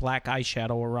clothes and black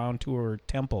eyeshadow around to her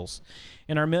temples.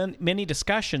 In our many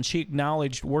discussions, she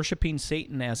acknowledged worshiping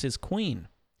Satan as his queen.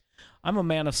 I'm a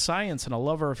man of science and a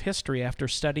lover of history. After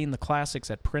studying the classics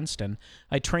at Princeton,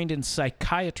 I trained in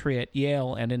psychiatry at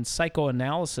Yale and in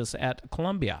psychoanalysis at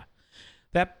Columbia.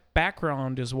 That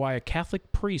background is why a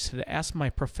Catholic priest had asked my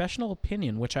professional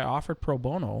opinion, which I offered pro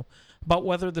bono, about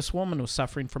whether this woman was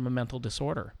suffering from a mental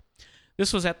disorder.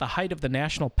 This was at the height of the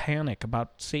national panic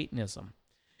about Satanism.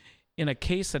 In a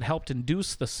case that helped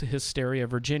induce the hysteria,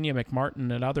 Virginia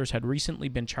McMartin and others had recently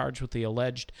been charged with the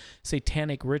alleged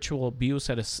satanic ritual abuse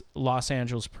at a Los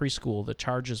Angeles preschool. The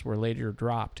charges were later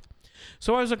dropped.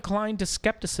 So I was inclined to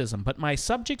skepticism, but my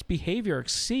subject's behavior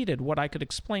exceeded what I could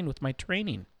explain with my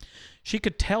training. She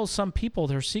could tell some people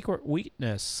their secret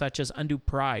weakness, such as undue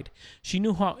pride. She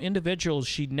knew how individuals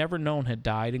she'd never known had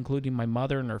died, including my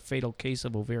mother in her fatal case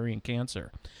of ovarian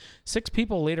cancer. 6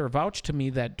 people later vouched to me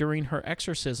that during her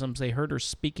exorcisms they heard her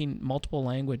speaking multiple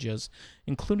languages,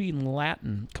 including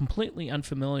Latin, completely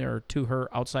unfamiliar to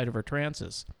her outside of her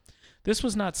trances. This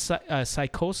was not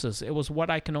psychosis. It was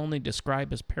what I can only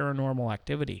describe as paranormal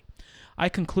activity. I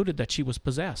concluded that she was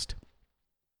possessed.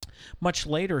 Much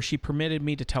later, she permitted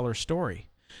me to tell her story.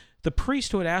 The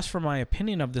priest who had asked for my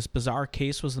opinion of this bizarre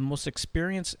case was the most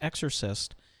experienced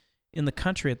exorcist in the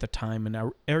country at the time,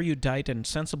 an erudite and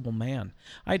sensible man.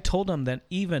 I had told him that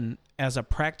even as a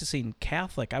practicing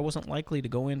Catholic, I wasn't likely to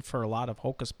go in for a lot of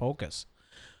hocus pocus.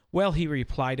 Well, he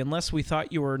replied, unless we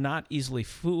thought you were not easily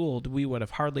fooled, we would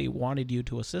have hardly wanted you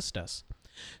to assist us.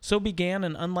 So began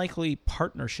an unlikely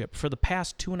partnership. For the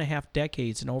past 2.5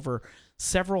 decades and over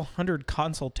several hundred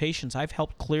consultations, I've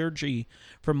helped clergy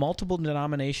from multiple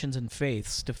denominations and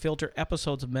faiths to filter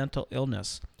episodes of mental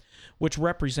illness, which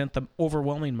represent the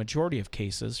overwhelming majority of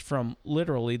cases, from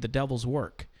literally the devil's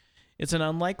work. It's an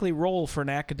unlikely role for an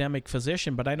academic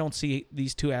physician, but I don't see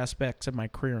these two aspects of my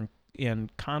career in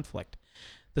conflict.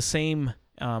 The same,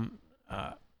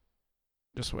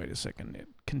 just wait a second, it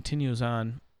continues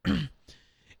on.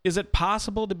 Is it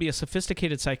possible to be a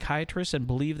sophisticated psychiatrist and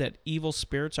believe that evil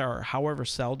spirits are, however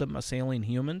seldom, assailing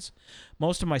humans?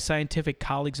 Most of my scientific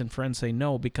colleagues and friends say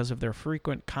no because of their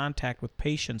frequent contact with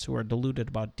patients who are deluded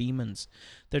about demons,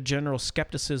 their general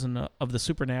skepticism of the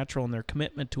supernatural, and their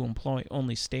commitment to employ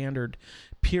only standard,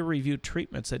 peer-reviewed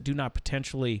treatments that do not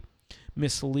potentially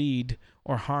mislead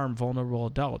or harm vulnerable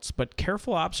adults. But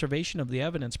careful observation of the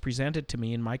evidence presented to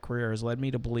me in my career has led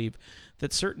me to believe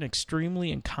that certain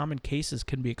extremely uncommon cases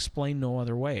can be explained no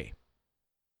other way.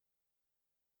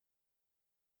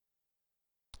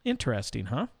 Interesting,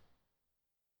 huh?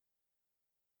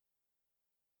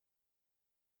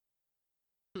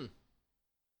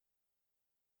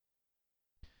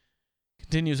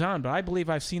 Continues on, but I believe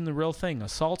I've seen the real thing.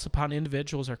 Assaults upon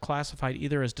individuals are classified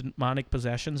either as demonic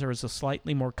possessions or as a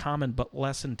slightly more common but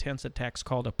less intense attacks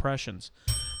called oppressions.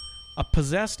 A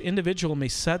possessed individual may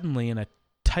suddenly, in a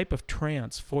type of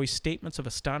trance, voice statements of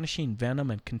astonishing venom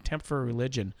and contempt for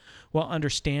religion while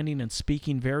understanding and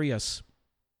speaking various...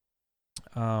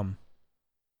 Oh,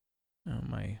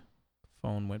 my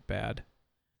phone went bad.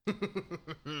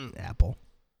 Apple.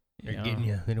 They're Yeah. getting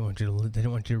you. They don't want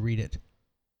you to read it.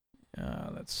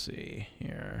 Let's see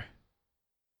here.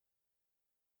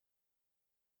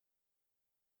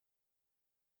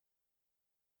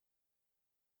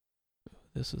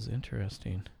 This is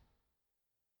interesting.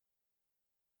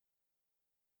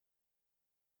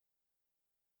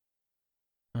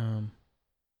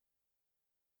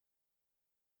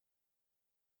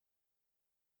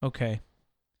 Okay.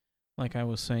 Like I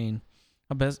was saying,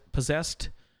 a possessed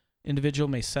individual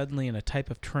may suddenly, in a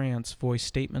type of trance, voice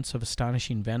statements of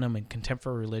astonishing venom and contempt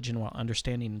for religion while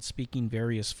understanding and speaking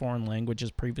various foreign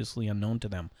languages previously unknown to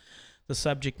them. The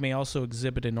subject may also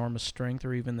exhibit enormous strength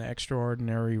or even the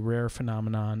extraordinary rare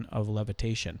phenomenon of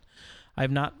levitation. I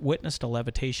have not witnessed a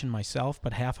levitation myself,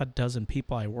 but half a dozen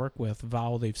people I work with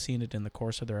vow they've seen it in the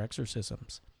course of their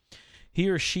exorcisms. He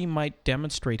or she might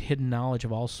demonstrate hidden knowledge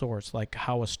of all sorts, like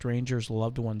how a stranger's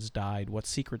loved ones died, what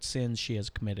secret sins she has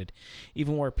committed,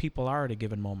 even where people are at a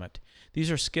given moment.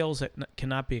 These are skills that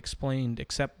cannot be explained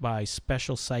except by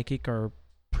special psychic or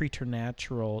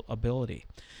preternatural ability.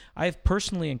 I have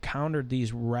personally encountered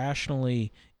these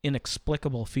rationally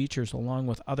inexplicable features along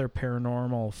with other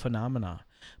paranormal phenomena.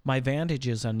 My vantage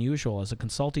is unusual. As a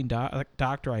consulting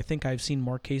doctor, I think I've seen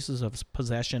more cases of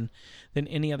possession than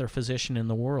any other physician in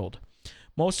the world.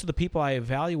 Most of the people I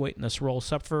evaluate in this role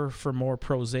suffer from more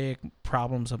prosaic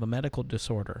problems of a medical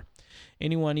disorder.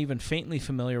 Anyone even faintly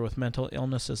familiar with mental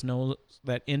illnesses knows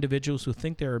that individuals who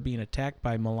think they are being attacked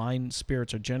by malign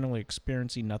spirits are generally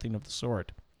experiencing nothing of the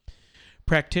sort.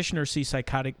 Practitioners see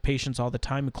psychotic patients all the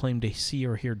time who claim to see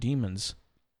or hear demons.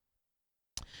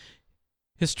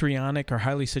 Histrionic or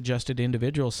highly suggested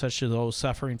individuals, such as those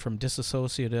suffering from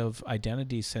dissociative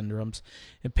identity syndromes,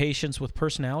 and patients with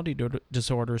personality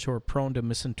disorders who are prone to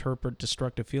misinterpret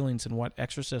destructive feelings in what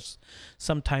exorcists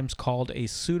sometimes called a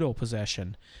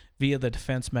pseudo-possession via the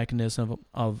defense mechanism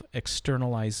of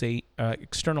externalizing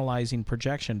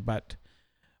projection. But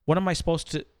what am I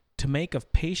supposed to make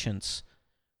of patients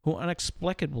who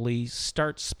inexplicably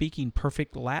start speaking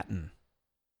perfect Latin?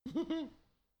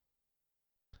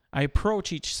 I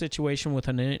approach each situation with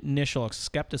an initial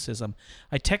skepticism.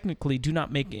 I technically do not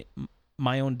make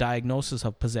my own diagnosis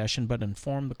of possession, but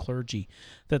inform the clergy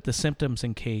that the symptoms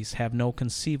in case have no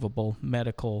conceivable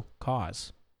medical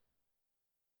cause.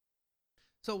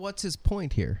 So what's his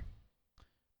point here?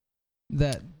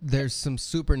 That there's some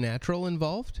supernatural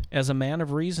involved? As a man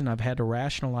of reason, I've had to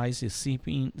rationalize the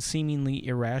seemingly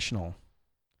irrational.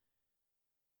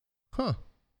 Huh.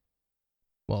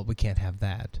 Well, we can't have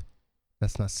that.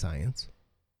 That's not science.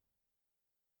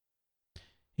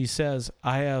 He says,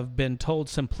 I have been told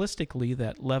simplistically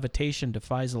that levitation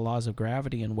defies the laws of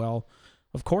gravity, and well,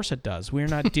 of course it does. We're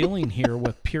not dealing here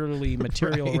with purely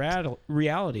material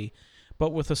reality,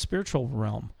 but with a spiritual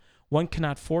realm. One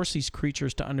cannot force these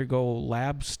creatures to undergo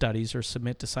lab studies or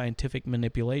submit to scientific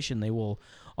manipulation. They will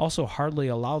also hardly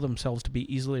allow themselves to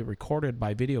be easily recorded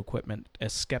by video equipment,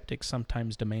 as skeptics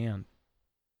sometimes demand.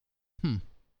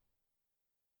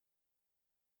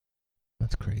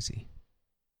 That's crazy.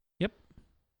 Yep.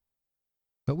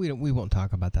 But we won't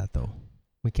talk about that though.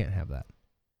 We can't have that.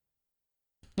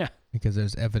 Yeah. Because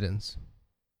there's evidence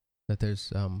that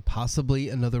there's possibly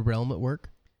another realm at work.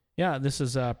 Yeah, this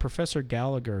is Professor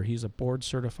Gallagher. He's a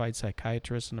board-certified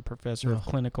psychiatrist and a professor of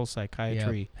clinical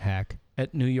psychiatry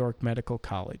at New York Medical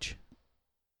College.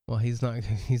 Well, he's not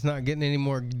getting any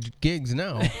more gigs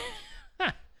now.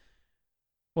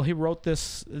 Well, he wrote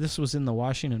this. This was in the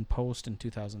Washington Post in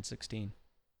 2016.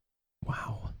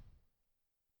 Wow.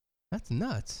 That's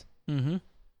nuts. Mm-hmm.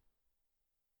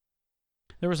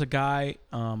 There was a guy,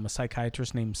 a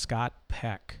psychiatrist named Scott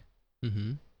Peck.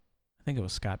 Mm-hmm. I think it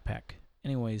was Scott Peck.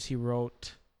 Anyways, he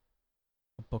wrote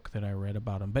a book that I read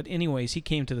about him. But anyways, he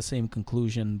came to the same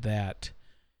conclusion that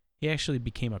he actually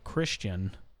became a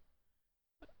Christian,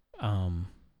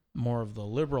 more of the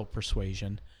liberal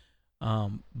persuasion.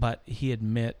 But he had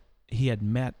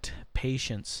met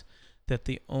patients that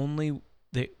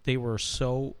they were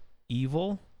so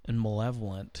evil and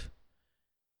malevolent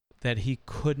that he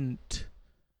couldn't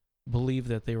believe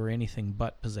that they were anything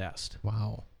but possessed.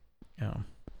 Wow. Yeah.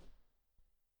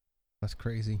 That's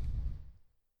crazy.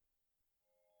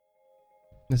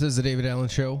 This is the David Allen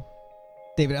Show.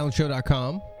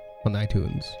 DavidAllenShow.com on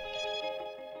iTunes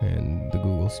and the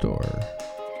Google Store.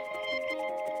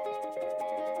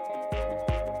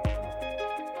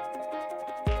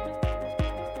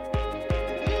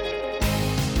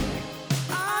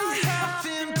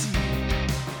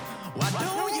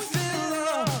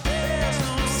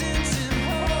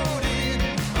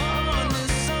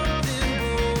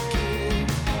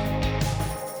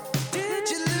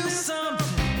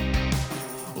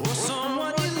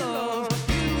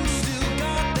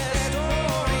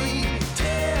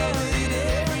 Tell it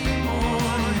every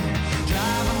morning.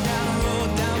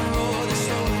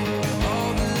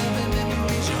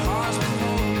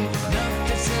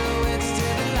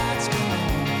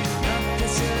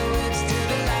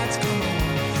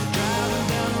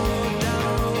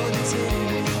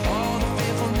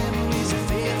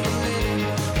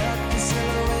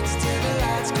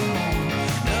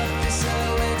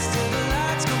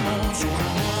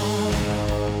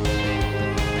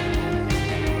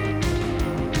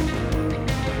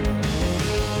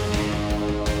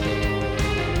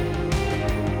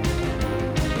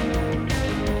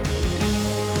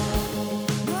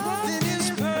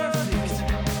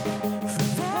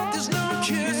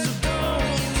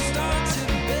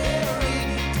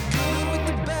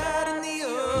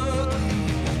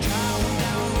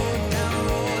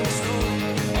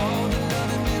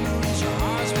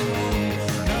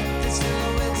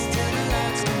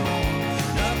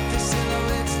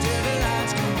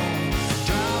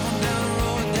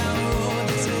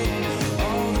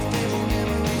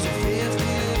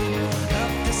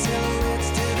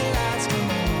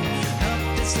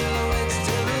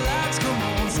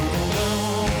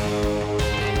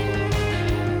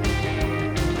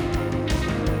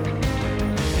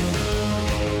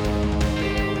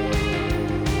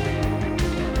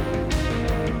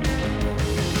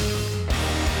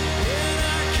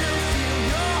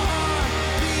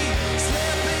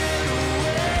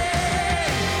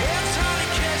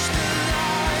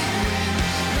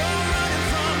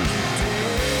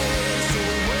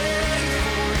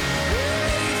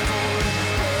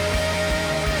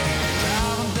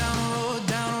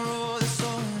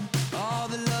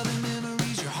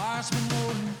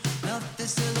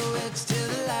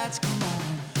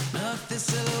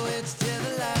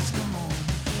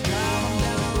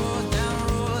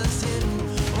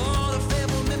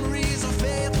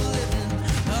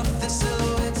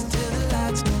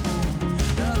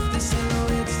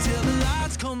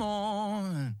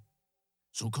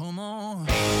 So come on.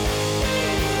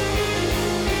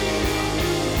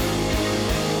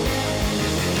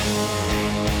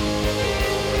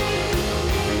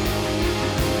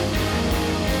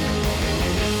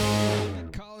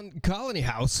 Colony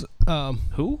House.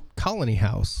 Who? Colony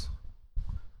House.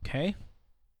 Okay.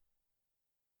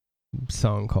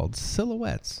 Song called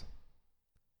Silhouettes.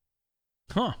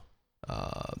 Huh.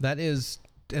 That is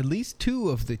at least two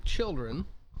of the children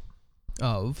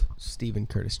of Stephen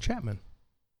Curtis Chapman.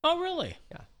 Oh, really?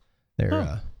 Yeah.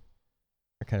 They're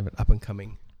kind of an up and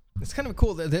coming. It's kind of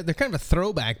cool. They're kind of a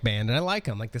throwback band, and I like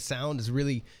them. Like the sound is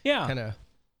really kind of.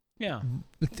 Yeah.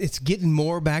 It's getting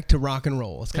more back to rock and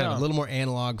roll. It's kind of Yeah. a little more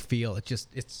analog feel. It's just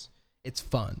it's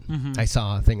fun. Mm-hmm. I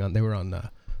saw a thing they were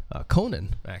on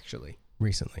Conan actually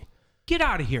recently. Get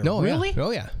out of here. No, really? Yeah.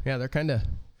 Oh yeah. Yeah, they're kind of.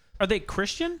 Are they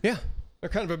Christian? Yeah. They're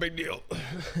kind of a big deal.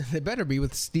 They better be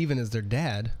with Steven as their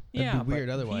dad. That'd be weird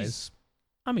otherwise.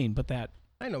 But that.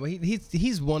 I know, but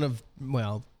he's one of,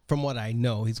 well, from what I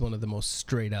know, he's one of the most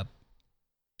straight up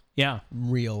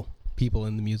real people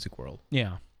in the music world.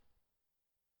 Yeah.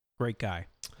 Great guy.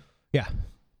 Yeah.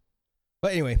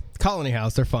 But anyway, Colony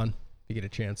House, they're fun if you get a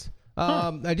chance.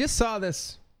 I just saw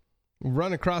this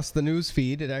run across the news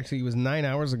feed. It actually was 9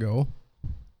 hours ago.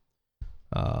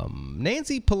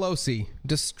 Nancy Pelosi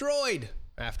destroyed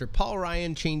after Paul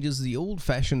Ryan changes the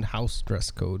old-fashioned House dress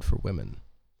code for women.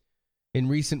 In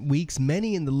recent weeks,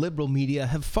 many in the liberal media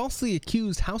have falsely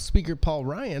accused House Speaker Paul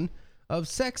Ryan of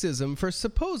sexism for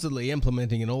supposedly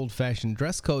implementing an old-fashioned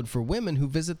dress code for women who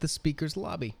visit the Speaker's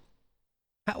lobby.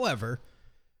 However,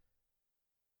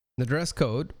 the dress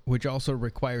code, which also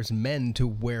requires men to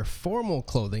wear formal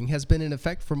clothing, has been in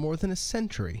effect for more than a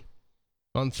century.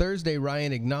 On Thursday,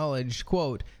 Ryan acknowledged,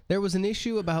 quote, "There was an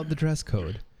issue about the dress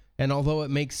code, and although it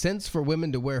makes sense for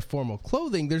women to wear formal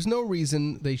clothing, there's no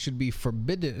reason they should be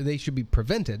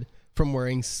prevented from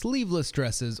wearing sleeveless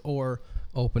dresses or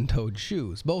open-toed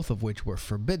shoes, both of which were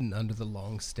forbidden under the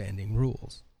long-standing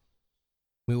rules.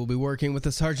 We will be working with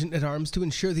the Sergeant-at-Arms to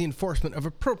ensure the enforcement of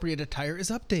appropriate attire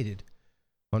is updated."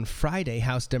 On Friday,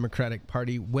 House Democratic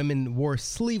Party women wore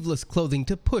sleeveless clothing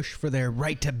to push for their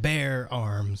right to bear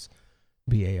arms,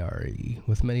 B-A-R-E,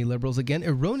 with many liberals again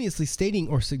erroneously stating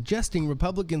or suggesting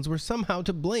Republicans were somehow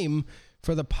to blame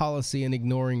for the policy and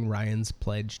ignoring Ryan's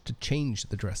pledge to change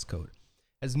the dress code.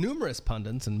 As numerous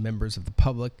pundits and members of the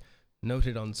public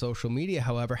noted on social media,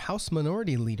 however, House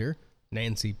Minority Leader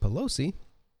Nancy Pelosi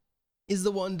is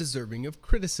the one deserving of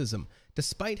criticism,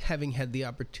 despite having had the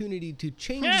opportunity to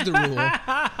change the rule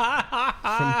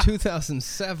from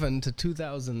 2007 to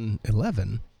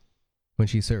 2011, when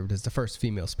she served as the first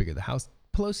female Speaker of the House.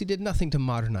 Pelosi did nothing to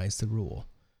modernize the rule.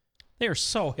 They're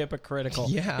so hypocritical.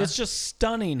 Yeah. It's just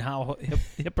stunning how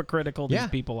hypocritical these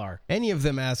people are. Any of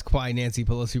them ask why Nancy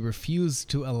Pelosi refused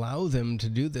to allow them to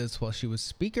do this while she was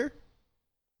Speaker?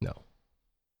 No.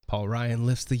 Paul Ryan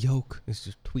lifts the yoke. It's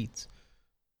just tweets.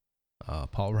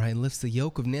 Paul Ryan lifts the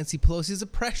yoke of Nancy Pelosi's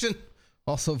oppression.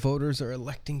 Also, voters are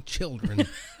electing children.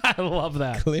 I love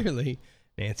that. Clearly,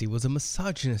 Nancy was a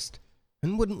misogynist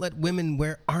and wouldn't let women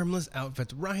wear armless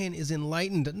outfits. Ryan is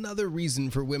enlightened. Another reason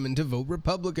for women to vote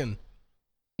Republican.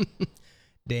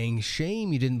 Dang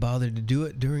shame you didn't bother to do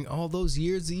it during all those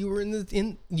years that you were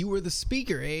you were the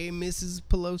Speaker, eh, Mrs.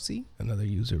 Pelosi? Another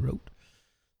user wrote.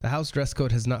 The House dress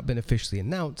code has not been officially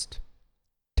announced,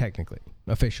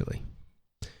 officially.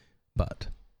 But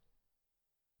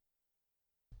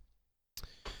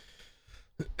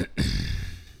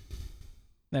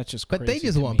that's just crazy. But they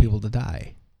just want people to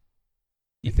die.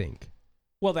 You think?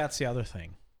 Well, that's the other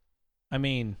thing. I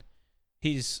mean,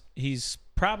 he's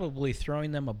probably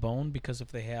throwing them a bone because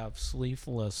if they have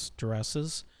sleeveless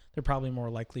dresses, they're probably more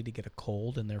likely to get a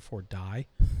cold and therefore die.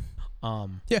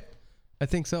 Yeah, I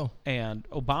think so. And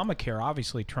Obamacare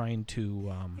obviously trying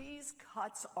to... These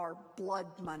cuts are blood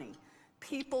money.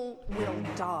 People will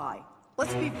die.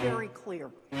 Let's be very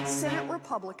clear. Senate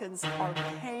Republicans are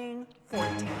paying for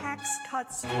tax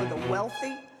cuts for the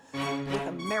wealthy with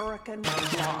American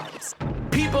lives.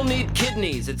 People need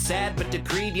kidneys, it's sad but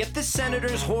decreed, yet the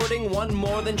senator's hoarding one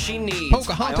more than she needs.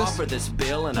 Pocahontas. I offer this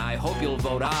bill and I hope you'll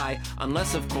vote aye,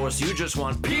 unless of course you just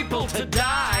want people to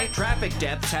die. Traffic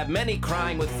deaths have many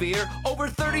crying with fear, over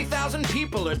 30,000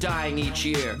 people are dying each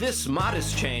year. This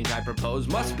modest change I propose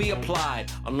must be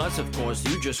applied, unless of course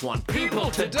you just want people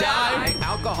to die.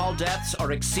 Alcohol deaths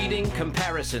are exceeding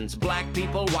comparisons. Black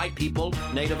people, white people,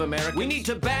 Native Americans. We need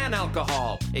to ban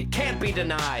alcohol, it can't be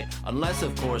denied, unless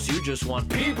of course you just want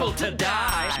people to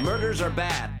die. Murders are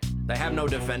bad, they have no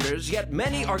defenders, yet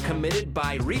many are committed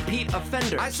by repeat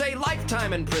offenders. I say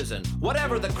lifetime in prison,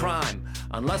 whatever the crime.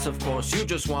 Unless, of course, you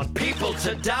just want people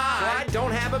to die. So I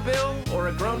don't have a bill or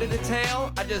a groan to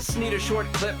detail. I just need a short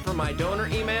clip from my donor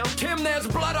email. Tim, there's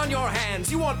blood on your hands.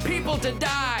 You want people to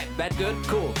die. That good?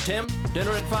 Cool. Tim,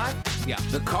 dinner at 5? Yeah.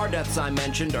 The car deaths I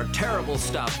mentioned are terrible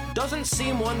stuff. Doesn't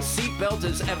seem one seatbelt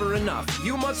is ever enough.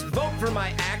 You must vote for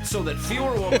my act so that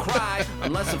fewer will cry.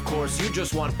 Unless, of course, you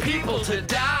just want people to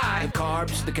die. The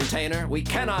carbs, the container, we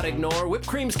cannot ignore. Whipped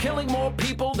cream's killing more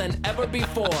people than ever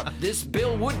before. This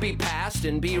bill would be passed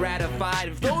and be ratified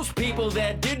if those people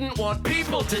there didn't want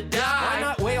people to die. Why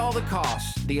not weigh all the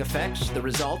costs, the effects, the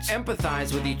results,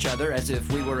 empathize with each other as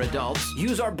if we were adults,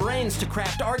 use our brains to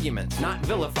craft arguments, not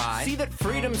vilify, see that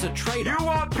freedom's a trade-off. You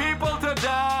want people to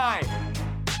die!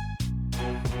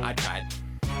 I tried.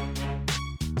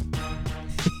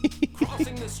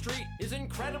 Crossing the street is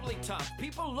incredibly tough.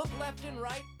 People look left and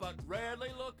right, but rarely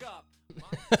look up.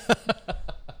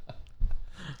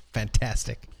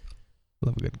 Fantastic.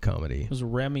 Love a good comedy. It was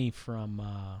Remy from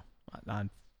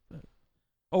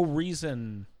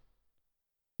Reason.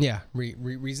 Yeah,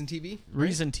 Reason TV? Right?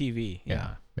 Reason TV.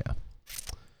 Yeah.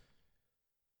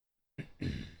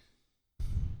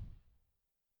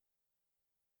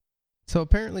 So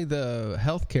apparently the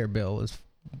healthcare bill is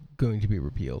going to be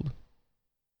repealed.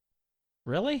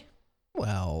 Really?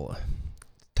 Well,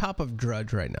 top of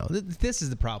drudge right now. This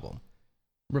is the problem.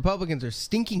 Republicans are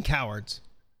stinking cowards.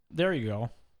 There you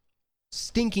go.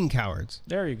 Stinking cowards.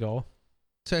 There you go.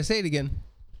 So I say it again.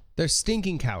 They're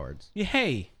stinking cowards. Yeah,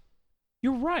 hey,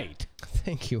 you're right.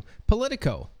 Thank you.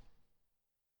 Politico.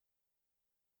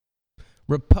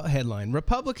 Headline.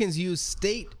 Republicans use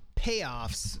state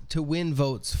payoffs to win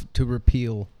votes to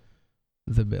repeal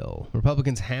the bill.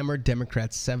 Republicans hammered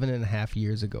Democrats 7.5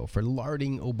 years ago for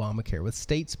larding Obamacare with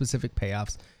state-specific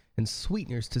payoffs and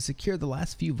sweeteners to secure the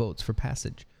last few votes for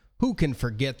passage. Who can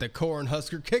forget the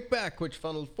Cornhusker kickback, which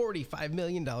funneled $45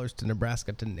 million to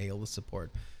Nebraska to nail the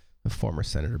support of former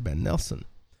Senator Ben Nelson?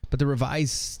 But the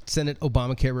revised Senate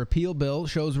Obamacare repeal bill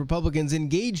shows Republicans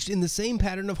engaged in the same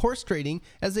pattern of horse trading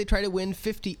as they try to win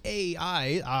 50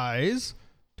 ayes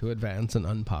to advance an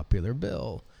unpopular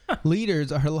bill.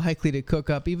 Leaders are likely to cook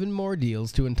up even more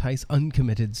deals to entice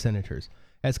uncommitted senators.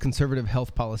 As conservative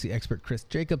health policy expert Chris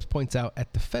Jacobs points out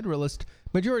at The Federalist,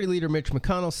 Majority Leader Mitch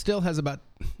McConnell still has about,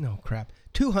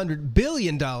 $200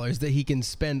 billion that he can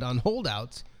spend on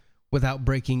holdouts without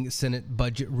breaking Senate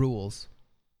budget rules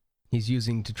he's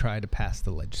using to try to pass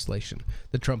the legislation.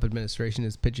 The Trump administration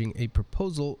is pitching a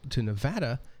proposal to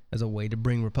Nevada as a way to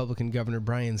bring Republican Governor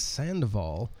Brian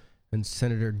Sandoval and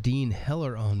Senator Dean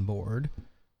Heller on board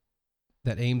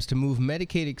that aims to move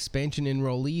Medicaid expansion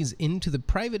enrollees into the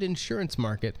private insurance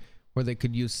market where they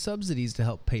could use subsidies to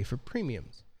help pay for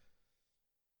premiums.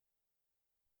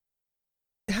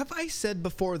 Have I said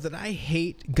before that I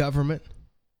hate government?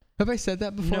 Have I said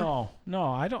that before? No,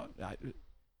 I don't.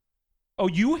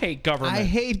 You hate government. I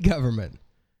hate government.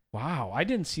 Wow, I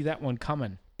didn't see that one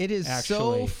coming. It is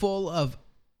so full of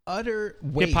utter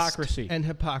waste hypocrisy. And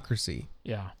hypocrisy.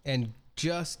 Yeah. And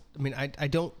I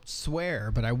don't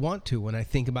swear, but I want to when I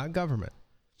think about government.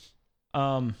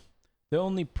 The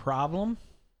only problem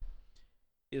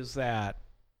is that,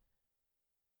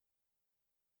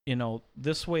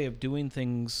 this way of doing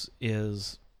things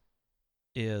is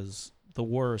the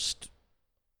worst,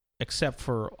 except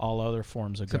for all other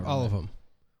forms of government. All of them.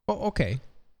 Well, okay.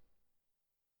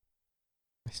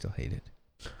 I still hate it.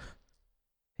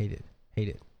 Hate it. Hate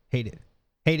it. Hate it.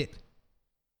 Hate it.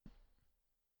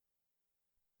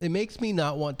 It makes me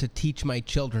not want to teach my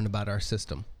children about our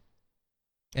system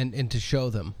and to show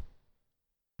them.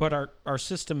 But our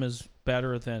system is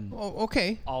better than all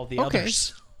the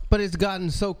others. But it's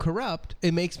gotten so corrupt,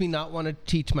 it makes me not want to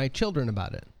teach my children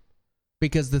about it.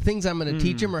 Because the things I'm going to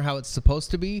teach them are how it's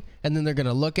supposed to be, and then they're going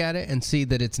to look at it and see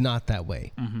that it's not that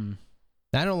way. Mm-hmm.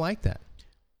 I don't like that.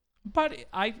 But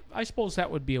I suppose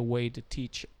that would be a way to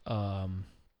teach,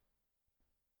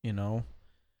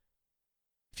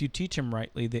 if you teach them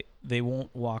rightly, they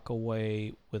won't walk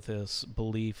away with this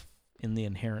belief in the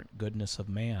inherent goodness of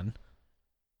man.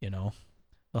 They'll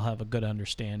have a good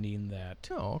understanding that.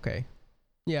 Oh, okay.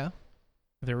 Yeah.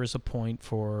 There is a point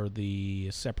for the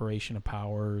separation of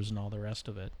powers and all the rest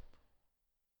of it.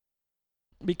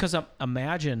 Because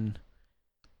imagine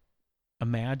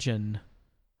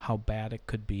how bad it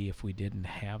could be if we didn't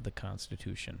have the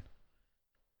Constitution.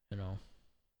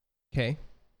 Okay.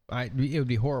 It would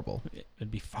be horrible.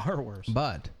 It'd be far worse.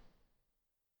 But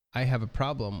I have a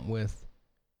problem with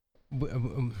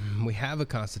we have a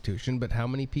Constitution, but how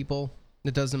many people?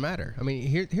 It doesn't matter. I mean,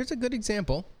 here's a good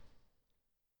example.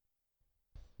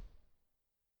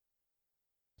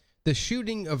 The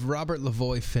shooting of Robert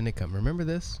Lavoy Finicum. Remember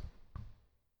this?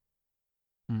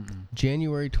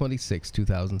 January 26,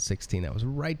 2016. That was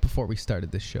right before we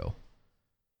started this show.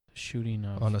 The shooting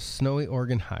of... On a snowy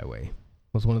Oregon highway.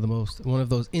 Was one of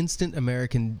those instant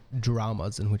American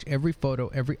dramas in which every photo,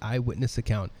 every eyewitness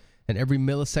account, and every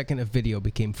millisecond of video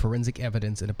became forensic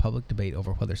evidence in a public debate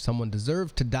over whether someone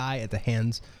deserved to die at the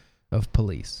hands of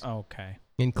police. Okay.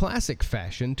 In classic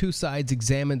fashion, two sides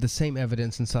examined the same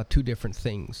evidence and saw two different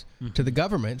things. To the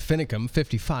government, Finicum,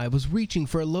 55, was reaching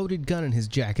for a loaded gun in his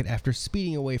jacket after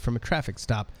speeding away from a traffic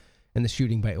stop, and the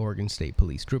shooting by Oregon State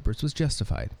Police troopers was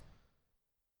justified.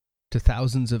 To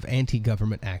thousands of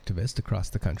anti-government activists across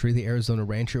the country, the Arizona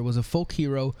rancher was a folk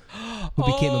hero who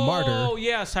became a martyr. Oh,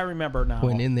 yes, I remember now.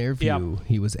 When in their view,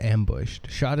 he was ambushed,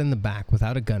 shot in the back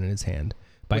without a gun in his hand,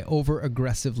 by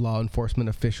over-aggressive law enforcement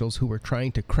officials who were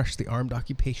trying to crush the armed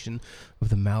occupation of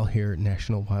the Malheur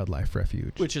National Wildlife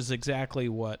Refuge. Which is exactly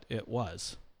what it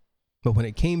was. But when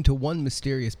it came to one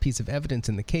mysterious piece of evidence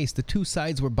in the case, the two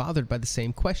sides were bothered by the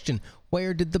same question.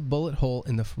 Where did the bullet hole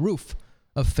in the roof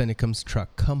of Finicum's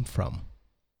truck come from?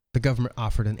 The government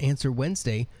offered an answer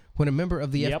Wednesday when a member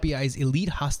of the FBI's elite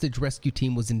hostage rescue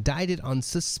team was indicted on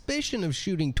suspicion of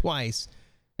shooting twice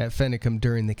at Finicum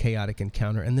during the chaotic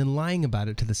encounter and then lying about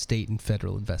it to the state and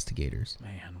federal investigators.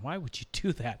 Man, why would you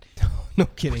do that? No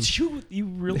kidding. Would you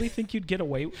really think you'd get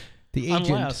away with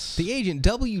the agent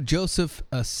W. Joseph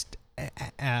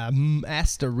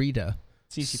Astarita,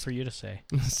 it's easy for you to say,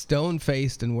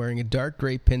 stone-faced and wearing a dark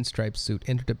gray pinstripe suit,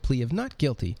 entered a plea of not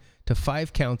guilty to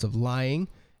 5 counts of lying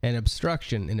and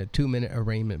obstruction in a 2-minute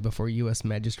arraignment before U.S.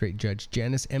 Magistrate Judge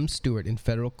Janice M. Stewart in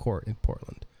federal court in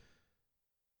Portland.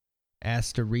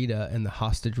 Astarita and the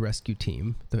hostage rescue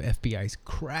team, the FBI's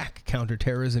crack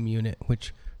counterterrorism unit,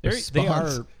 which they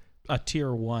are a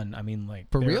tier 1. I mean,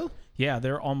 like, for real? Yeah,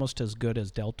 they're almost as good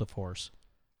as Delta Force.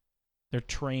 They're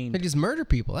trained. They just murder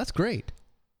people. That's great.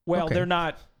 Well, they're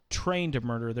not trained to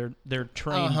murder. They're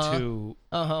trained to.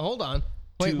 Hold on.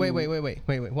 Wait.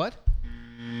 What?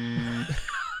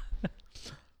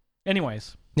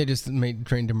 Anyways, they just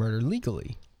trained to murder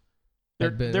legally.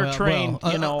 They're trained,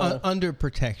 under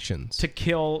protections to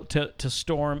kill, to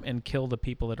storm and kill the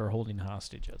people that are holding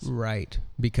hostages. Right,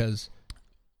 because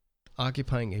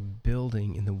occupying a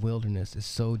building in the wilderness is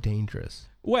so dangerous.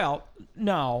 Well,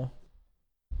 no,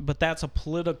 but that's a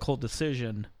political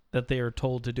decision that they are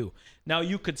told to do. Now,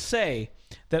 you could say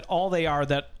that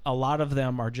that a lot of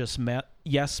them are just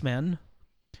yes men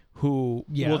who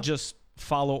will just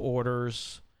follow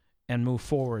orders and move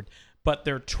forward, but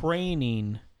their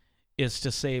training is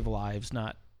to save lives,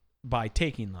 not by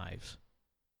taking lives.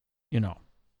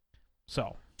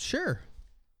 So. Sure.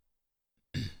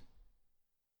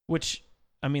 Which,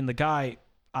 I mean, the guy,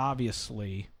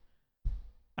 obviously,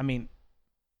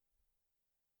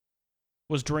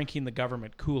 was drinking the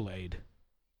government Kool-Aid.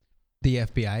 The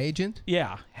FBI agent?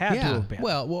 Yeah, had to have been.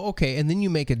 Well, okay, and then you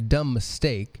make a dumb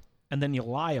mistake. And then you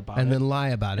lie about it. And then lie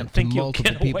about it to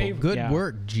multiple people. Good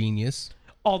work, genius.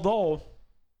 Although...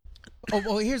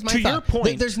 Oh, here's my thought. To your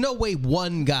point, there's no way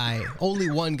only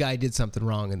one guy did something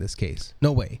wrong in this case.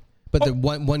 No way. But the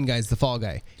one guy's the fall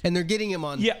guy. And they're getting him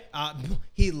on... Yeah.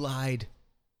 He lied.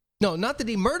 No, not that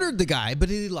he murdered the guy, but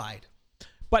he lied.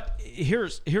 But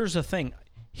here's the thing.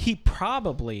 He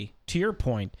probably, to your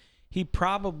point,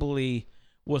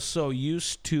 was so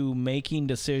used to making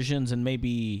decisions and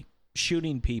maybe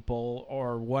shooting people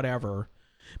or whatever,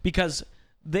 because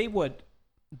they would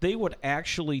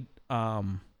actually...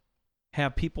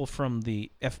 have people from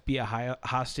the FBI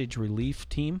hostage relief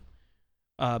team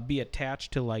be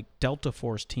attached to like Delta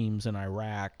Force teams in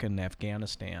Iraq and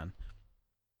Afghanistan.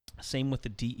 Same with the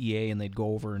DEA, and they'd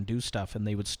go over and do stuff, and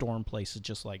they would storm places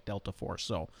just like Delta Force.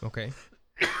 So okay,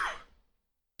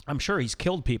 I'm sure he's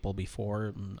killed people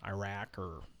before in Iraq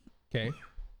or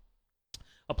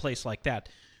a place like that.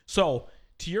 So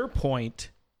to your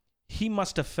point, he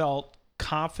must have felt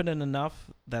confident enough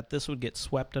that this would get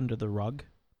swept under the rug,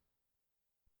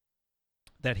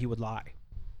 that he would lie.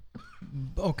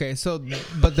 Okay, so,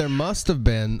 but there must have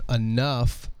been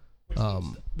enough.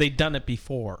 They'd done it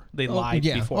before. They lied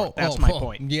before. That's my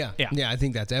point. Yeah, I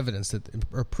think that's evidence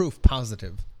or proof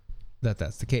positive that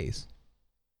that's the case.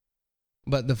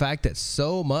 But the fact that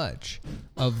so much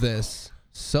of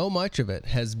it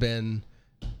has been,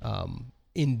 not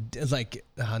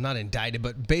indicted,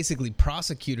 but basically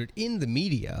prosecuted in the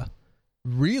media,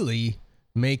 really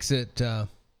makes it.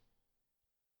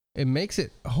 It makes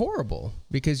it horrible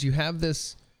because you have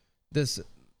this.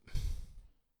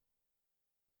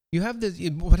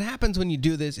 What happens when you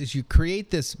do this is you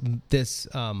create this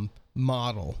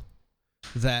model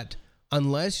that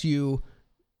unless you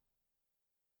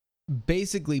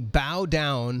basically bow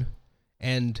down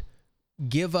and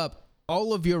give up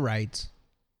all of your rights,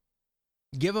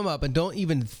 give them up, and don't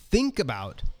even think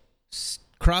about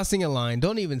crossing a line.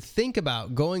 Don't even think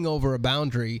about going over a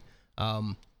boundary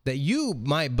that you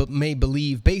may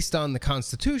believe based on the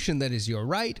Constitution that is your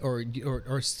right, or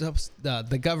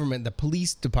the government, the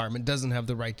police department doesn't have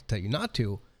the right to tell you not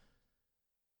to.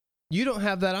 You don't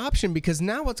have that option, because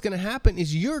now what's going to happen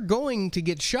is you're going to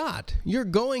get shot. You're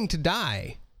going to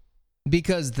die,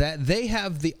 because that they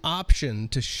have the option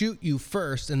to shoot you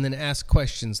first and then ask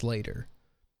questions later.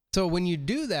 So when you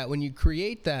do that, when you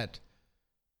create that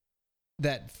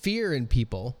fear in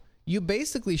people, you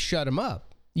basically shut them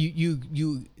up.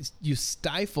 You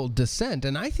stifle dissent,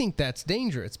 and I think that's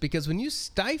dangerous, because when you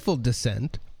stifle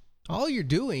dissent, all you're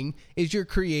doing is you're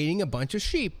creating a bunch of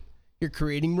sheep. You're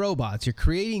creating robots. You're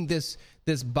creating this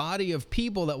body of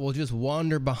people that will just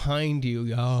wander behind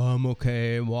you. Oh, I'm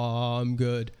okay. Well, I'm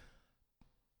good.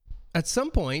 At some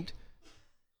point,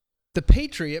 the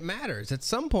patriot matters. At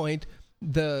some point,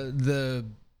 breaking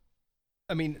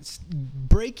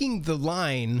the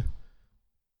line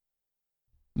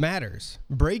matters.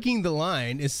 Breaking the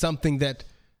line is something that,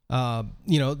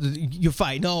 you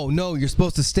fight. No, you're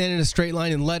supposed to stand in a straight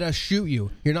line and let us shoot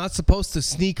you. You're not supposed to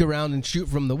sneak around and shoot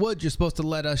from the woods. You're supposed to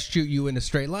let us shoot you in a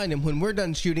straight line. And when we're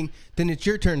done shooting, then it's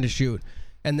your turn to shoot.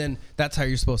 And then that's how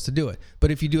you're supposed to do it.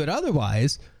 But if you do it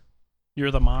otherwise,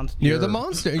 you're the monster. You're the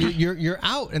monster. You're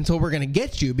out until we're going to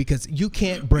get you, because you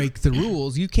can't break the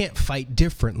rules. You can't fight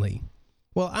differently.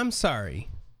 Well, I'm sorry.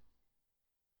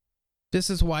 This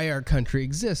is why our country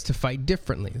exists, to fight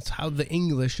differently. It's how the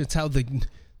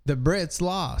Brits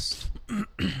lost.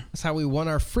 That's how we won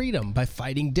our freedom, by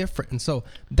fighting different. And so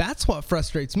that's what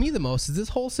frustrates me the most, is this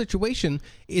whole situation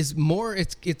is more,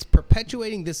 it's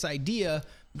perpetuating this idea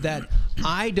that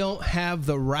I don't have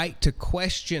the right to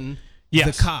question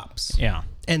the cops. Yeah.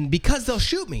 And because they'll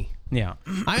shoot me. Yeah.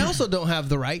 I also don't have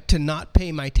the right to not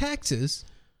pay my taxes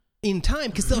in time,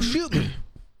 because they'll shoot me.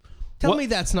 Tell me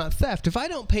that's not theft. If I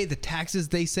don't pay the taxes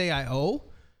they say I owe,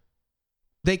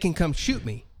 they can come shoot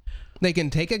me. They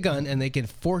can take a gun and they can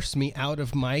force me out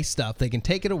of my stuff. They can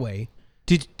take it away.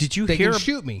 Did you hear? They can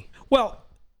shoot me. Well,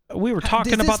 we were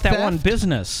talking about that one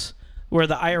business where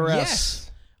the IRS.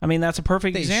 Yes. I mean, that's a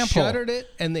perfect example. They shuttered it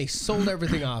and they sold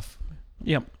everything off.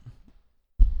 Yep.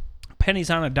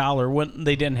 Pennies on a dollar when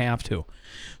they didn't have to.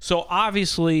 So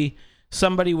obviously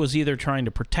somebody was either trying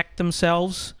to protect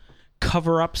themselves,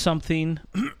 cover up something,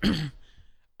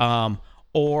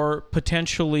 or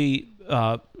potentially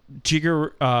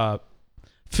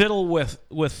fiddle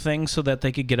with things so that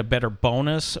they could get a better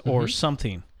bonus or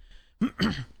something.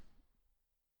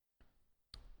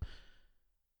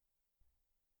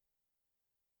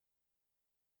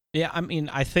 Yeah, I mean,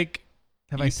 I think...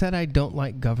 Have I said I don't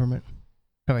like government?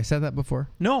 Have I said that before?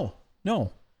 No.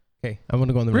 Okay, I want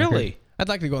to go on the record. Really? I'd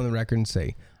like to go on the record and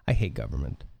say I hate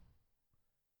government.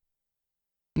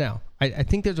 Now, I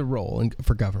think there's a role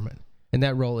for government, and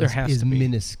that role is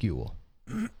minuscule.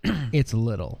 It's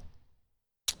little.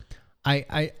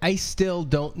 I still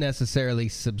don't necessarily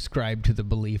subscribe to the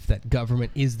belief that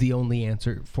government is the only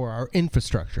answer for our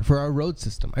infrastructure, for our road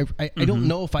system. I don't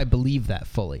know if I believe that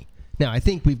fully. Now, I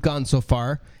think we've gone so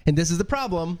far, and this is the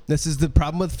problem. This is the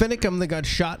problem with Finicum that got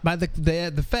shot by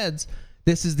the feds.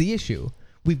 This is the issue.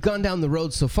 We've gone down the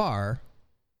road so far,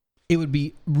 it would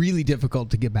be really difficult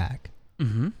to get back.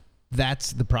 Mm-hmm.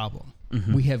 That's the problem.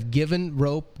 Mm-hmm. We have given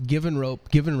rope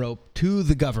to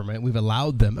the government. We've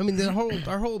allowed them. I mean,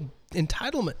 our whole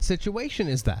entitlement situation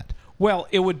is that. Well,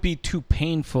 it would be too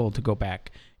painful to go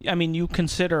back. I mean, look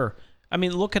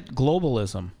at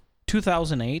globalism.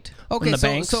 2008.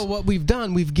 Okay, so what we've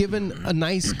done, we've given a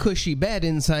nice cushy bed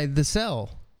inside the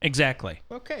cell. Exactly.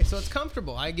 Okay, so it's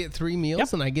comfortable. I get 3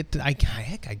 meals, and I get I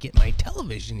get my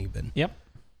television even. Yep.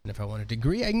 And if I want a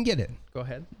degree, I can get it. Go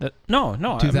ahead. No.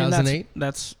 2008. I mean,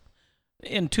 that's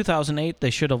in 2008. They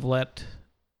should have let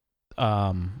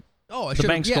the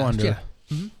banks go under. Yeah.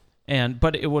 Mm-hmm.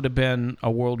 But it would have been a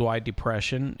worldwide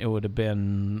depression. It would have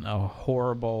been a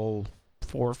horrible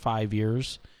 4 or 5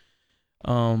 years.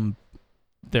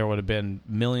 There would have been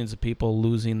millions of people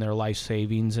losing their life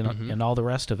savings and all the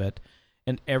rest of it.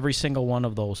 And every single one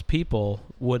of those people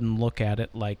wouldn't look at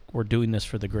it like we're doing this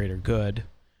for the greater good,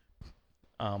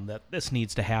 that this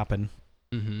needs to happen.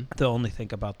 Mm-hmm. They'll only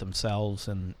think about themselves,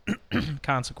 and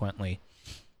consequently,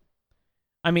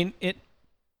 I mean, it's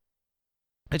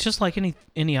just like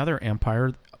any other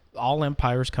empire. All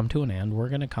empires come to an end. We're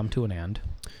going to come to an end.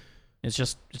 It's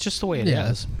just the way it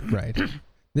is. Right.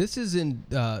 This is in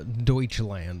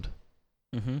Deutschland.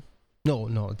 Mm-hmm.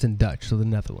 No, it's in Dutch, so the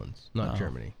Netherlands, not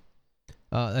Germany.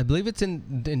 I believe it's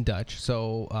in Dutch,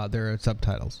 so there are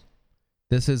subtitles.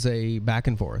 This is a back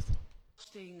and forth.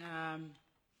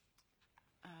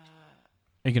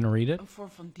 Are you going to read it?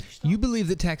 You believe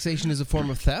that taxation is a form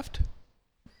of theft?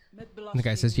 The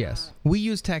guy says yes. We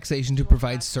use taxation to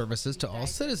provide services to all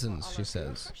citizens, she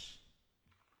says.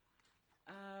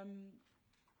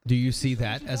 Do you see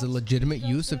that as a legitimate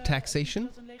use of taxation?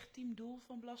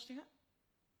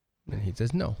 And he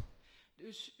says no.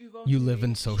 You live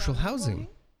in social housing.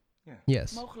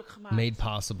 Yes. Made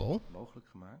possible.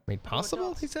 Made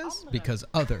possible, he says? Because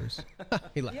others.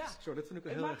 He laughs.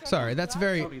 Sorry, that's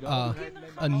very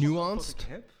nuanced.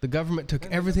 The government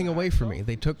took everything away from me.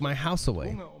 They took my house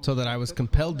away so that I was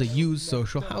compelled to use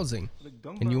social housing.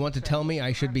 And you want to tell me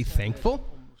I should be thankful?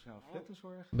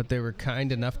 But they were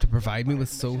kind enough to provide you with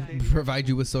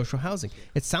social housing.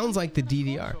 It sounds like the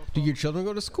DDR. Do your children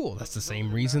go to school? That's the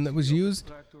same reason that was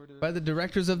used by the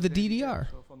directors of the DDR.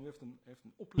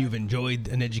 You've enjoyed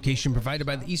an education provided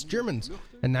by the East Germans,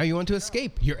 and now you want to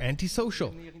escape. You're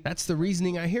antisocial. That's the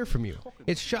reasoning I hear from you.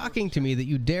 It's shocking to me that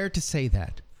you dare to say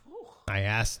that. I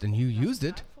asked, and you used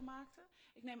it.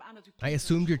 I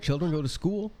assumed your children go to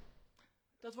school.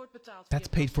 That's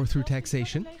paid for through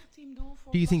taxation.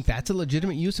 Do you think that's a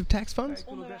legitimate use of tax funds?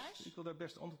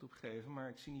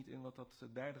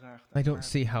 I don't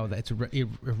see how that's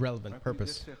irrelevant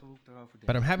purpose,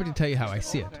 but I'm happy to tell you how I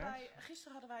see it.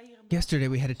 Yesterday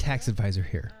we had a tax advisor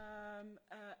here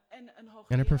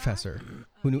and a professor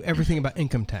who knew everything about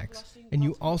income tax, and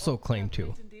you also claim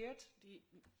to,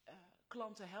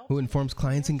 who informs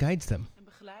clients and guides them.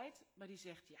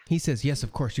 He says, yes,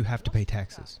 of course, you have to pay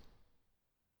taxes.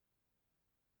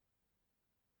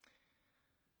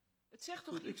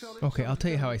 Okay, I'll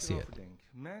tell you how I see it.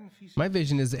 My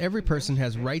vision is that every person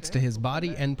has rights to his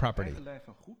body and property.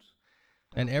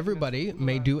 And everybody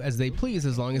may do as they please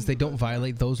as long as they don't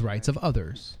violate those rights of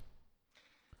others.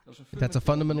 That's a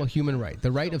fundamental human right,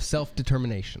 the right of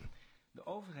self-determination.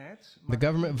 The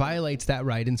government violates that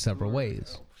right in several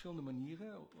ways,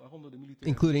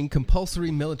 including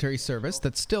compulsory military service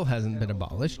that still hasn't been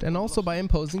abolished, and also by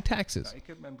imposing taxes.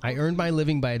 I earned my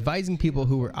living by advising people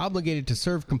who were obligated to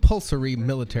serve compulsory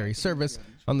military service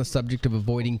on the subject of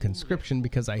avoiding conscription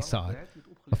because I saw it,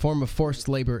 a form of forced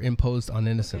labor imposed on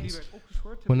innocents.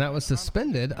 When that was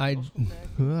suspended,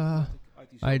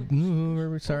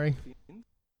 sorry.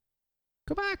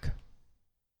 Go back.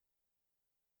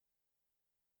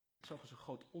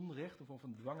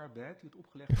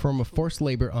 A form of forced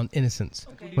labor on innocents.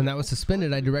 When that was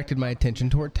suspended, I directed my attention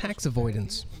toward tax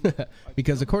avoidance.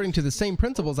 Because according to the same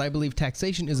principles, I believe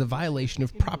taxation is a violation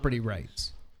of property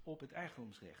rights.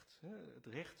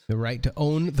 The right to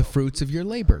own the fruits of your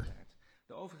labor.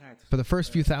 For the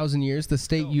first few thousand years, the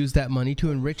state used that money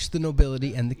to enrich the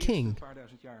nobility and the king.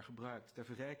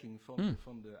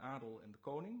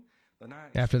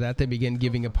 After that, they began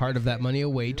giving a part of that money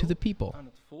away to the people.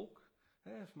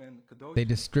 They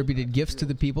distributed gifts to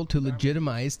the people to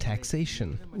legitimize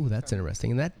taxation. Ooh, that's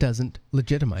interesting. And that doesn't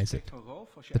legitimize it.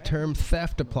 The term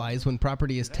theft applies when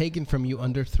property is taken from you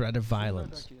under threat of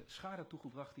violence.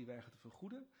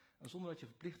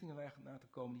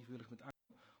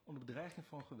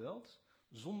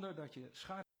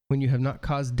 When you have not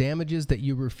caused damages that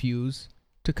you refuse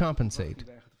to compensate.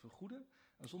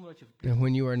 And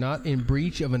when you are not in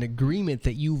breach of an agreement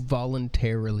that you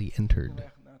voluntarily entered.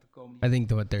 I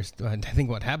think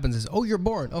what happens is, oh, you're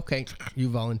born. Okay, you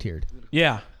volunteered.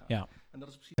 Yeah.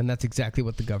 And that's exactly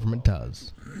what the government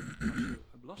does.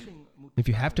 If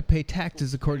you have to pay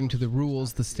taxes according to the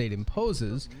rules the state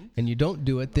imposes, and you don't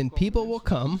do it, then people will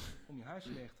come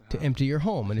to empty your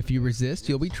home. And if you resist,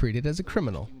 you'll be treated as a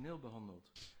criminal.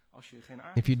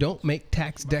 If you don't make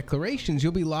tax declarations,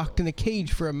 you'll be locked in a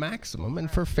cage for a maximum, and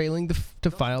for failing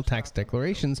to file tax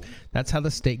declarations, that's how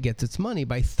the state gets its money,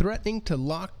 by threatening to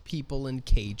lock people in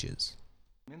cages.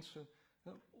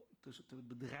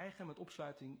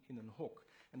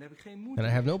 And I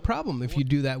have no problem if you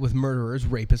do that with murderers,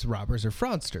 rapists, robbers, or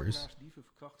fraudsters.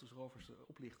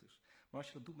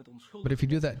 But if you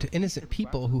do that to innocent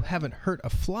people who haven't hurt a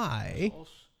fly,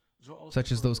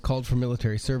 such as those called for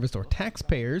military service or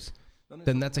taxpayers,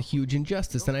 then that's a huge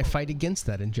injustice, and I fight against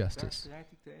that injustice.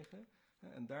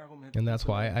 And that's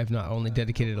why I've not only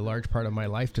dedicated a large part of my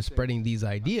life to spreading these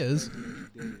ideas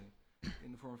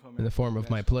in the form of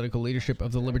my political leadership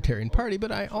of the Libertarian Party,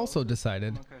 but I also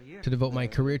decided to devote my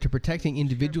career to protecting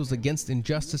individuals against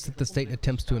injustice that the state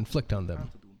attempts to inflict on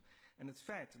them.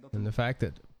 And the fact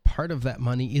that part of that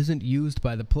money isn't used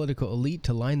by the political elite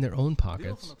to line their own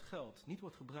pockets,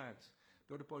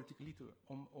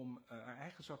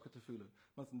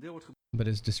 but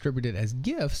is distributed as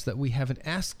gifts that we haven't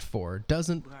asked for,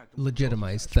 doesn't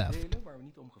legitimize theft.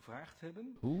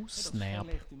 Ooh, snap.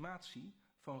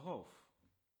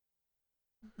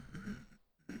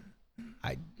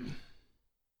 I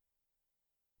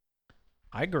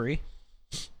agree.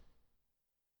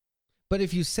 But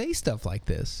if you say stuff like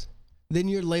this, then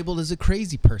you're labeled as a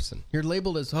crazy person. You're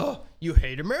labeled as, oh, you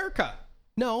hate America.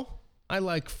 No, I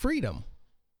like freedom.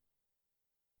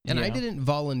 And I Yeah. didn't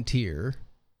volunteer.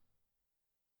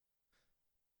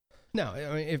 No,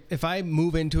 I mean, if I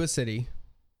move into a city,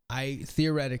 I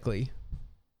theoretically,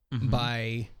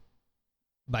 by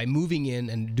moving in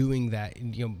and doing that,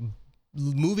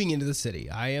 moving into the city,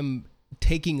 I am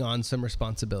taking on some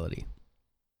responsibility.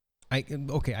 I can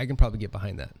probably get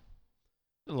behind that.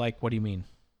 Like, what do you mean?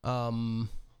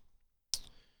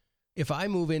 If I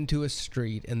move into a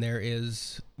street and there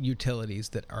is utilities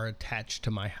that are attached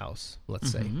to my house, let's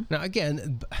say. Now,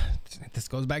 again, this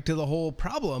goes back to the whole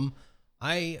problem.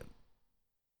 I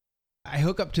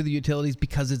hook up to the utilities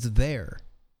because it's there.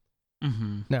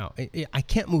 Now, I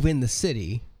can't move in the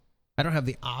city. I don't have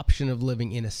the option of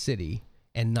living in a city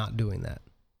and not doing that.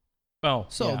 Oh,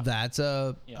 So yeah. that's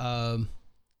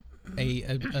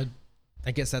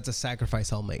I guess that's a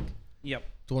sacrifice I'll make. Yep.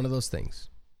 It's one of those things.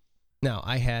 Now,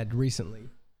 I had recently,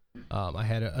 I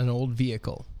had an old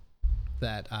vehicle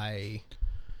that I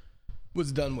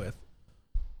was done with.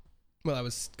 Well, I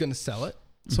was going to sell it,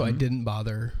 so I didn't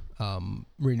bother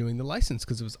renewing the license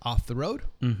because it was off the road,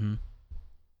 and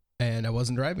I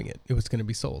wasn't driving it. It was going to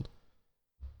be sold.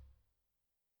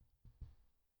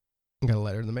 I got a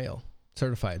letter in the mail,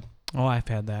 certified Oh, I've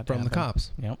had that from the happen.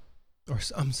 cops. Yep. Or,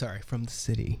 I'm sorry, from the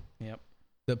city. Yep.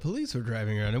 The police were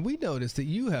driving around, and we noticed that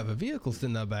you have a vehicle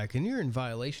sitting out back, and you're in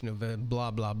violation of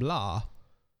blah, blah, blah.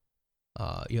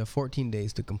 You have 14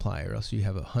 days to comply, or else you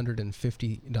have a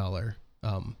 $150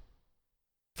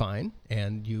 fine,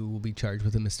 and you will be charged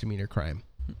with a misdemeanor crime.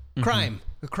 Crime!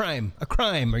 A crime! A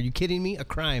crime! Are you kidding me? A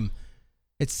crime.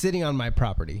 It's sitting on my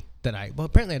property that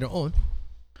apparently I don't own.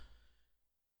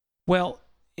 Well,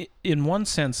 in one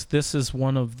sense, this is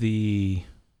one of the...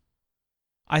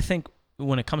 I think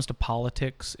when it comes to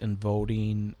politics and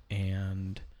voting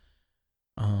and,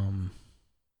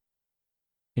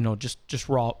 just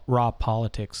raw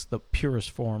politics, the purest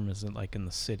form isn't like in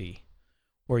the city,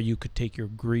 where you could take your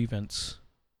grievance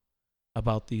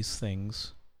about these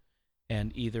things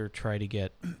and either try to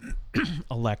get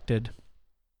elected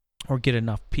or get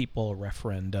enough people, a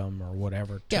referendum or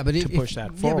whatever, to push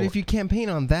that forward. Yeah, but if you campaign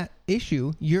on that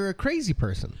issue, you're a crazy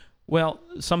person. Well,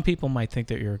 some people might think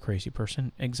that you're a crazy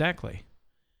person. Exactly.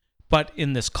 But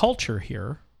in this culture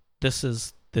here, this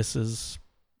is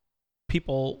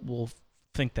people will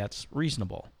think that's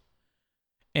reasonable.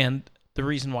 And the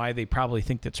reason why they probably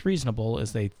think that's reasonable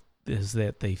is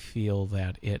that they feel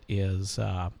that it is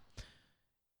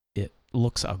it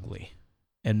looks ugly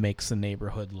and makes the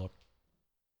neighborhood look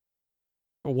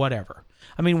or whatever.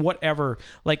 I mean, whatever.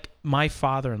 Like, my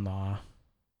father-in-law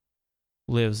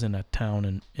lives in a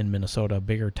town in Minnesota, a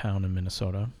bigger town in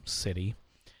Minnesota city,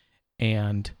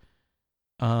 and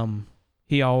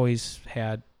he always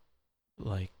had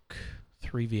like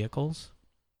 3 vehicles.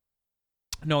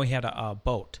 No, he had a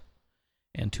boat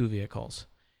and 2 vehicles,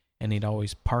 and he'd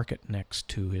always park it next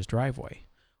to his driveway.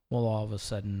 Well, all of a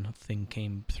sudden, a thing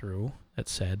came through that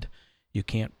said you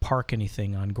can't park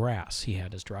anything on grass. He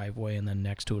had his driveway, and then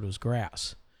next to it was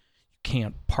grass. You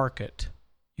can't park it.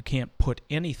 You can't put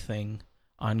anything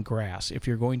on grass. If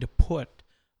you're going to put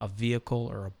a vehicle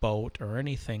or a boat or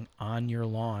anything on your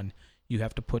lawn, you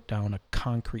have to put down a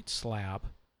concrete slab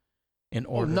in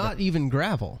order. Not even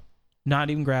gravel. Not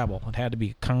even gravel. It had to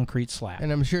be a concrete slab.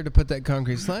 And I'm sure to put that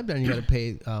concrete slab down, you got to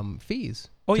pay fees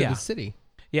to the city.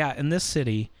 Yeah, in this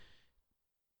city,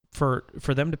 for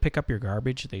them to pick up your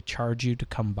garbage, they charge you to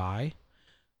come by,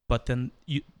 but then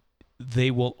they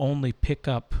will only pick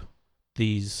up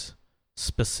these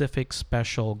specific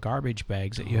special garbage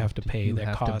bags that you have to pay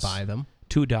that cost to buy them.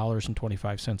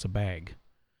 $2.25 a bag.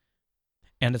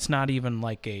 And it's not even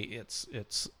like it's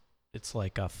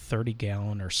like a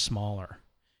 30-gallon or smaller.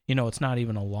 It's not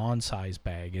even a lawn size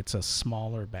bag. It's a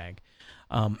smaller bag.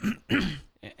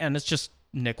 And it's just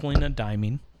nickeling and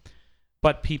diming.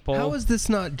 But people... How is this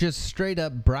not just straight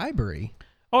up bribery?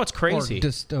 Oh, it's crazy. Or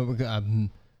just...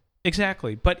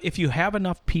 Exactly. But if you have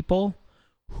enough people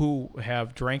who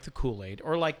have drank the Kool-Aid,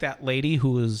 or like that lady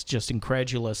who is just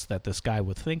incredulous that this guy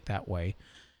would think that way.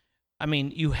 I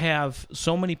mean, you have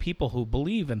so many people who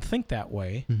believe and think that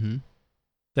way. Mm-hmm.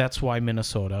 That's why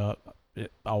Minnesota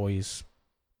always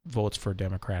votes for a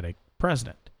Democratic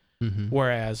president. Mm-hmm.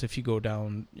 Whereas if you go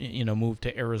down, move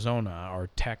to Arizona or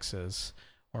Texas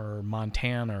or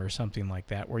Montana or something like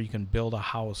that, where you can build a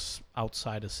house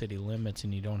outside of city limits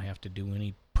and you don't have to do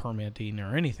any permitting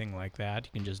or anything like that,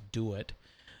 you can just do it.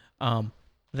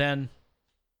 Then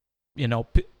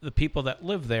the people that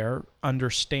live there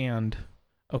understand,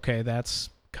 okay, that's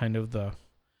kind of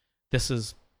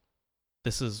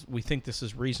we think this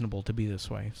is reasonable to be this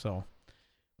way. So,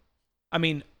 I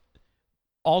mean,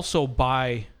 also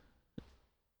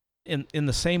in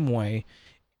the same way,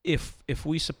 if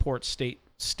we support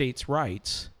states'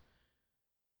 rights,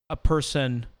 a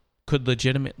person could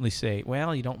legitimately say,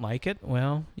 well, you don't like it?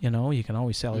 Well, you can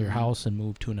always sell your house and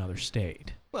move to another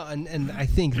state. Well, and I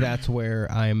think that's where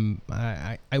I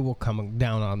will come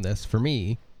down on this for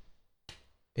me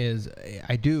is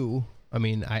I've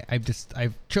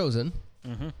chosen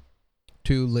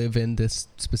to live in this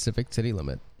specific city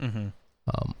limit. Mm-hmm.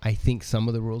 I think some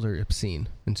of the rules are obscene,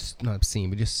 and not obscene,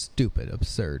 but just stupid,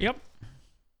 absurd. Yep.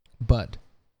 But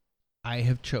I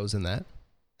have chosen that,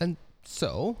 and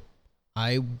so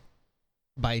I,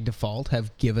 by default,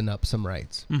 have given up some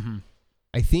rights. Mm-hmm.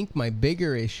 I think my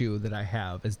bigger issue that I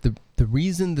have is the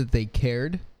reason that they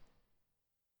cared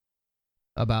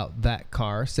about that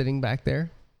car sitting back there,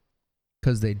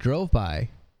 because they drove by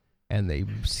and they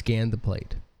scanned the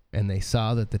plate and they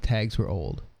saw that the tags were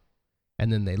old,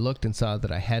 and then they looked and saw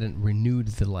that I hadn't renewed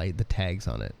the tags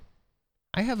on it.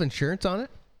 I have insurance on it.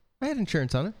 I had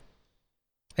insurance on it.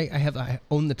 I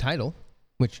own the title,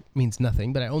 which means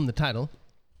nothing, but I own the title.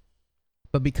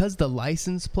 But because the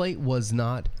license plate was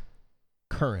not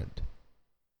current,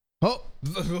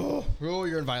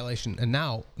 you're in violation. And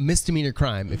now, misdemeanor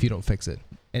crime if you don't fix it.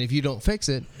 And if you don't fix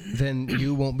it, then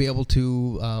you won't be able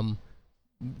to,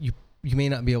 you may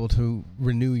not be able to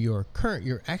renew your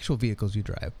actual vehicles you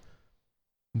drive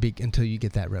until you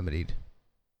get that remedied.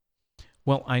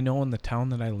 Well, I know in the town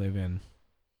that I live in,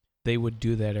 they would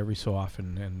do that every so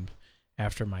often. And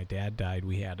after my dad died,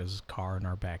 we had his car in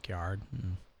our backyard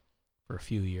for a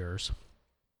few years.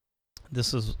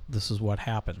 This is what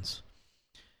happens.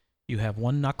 You have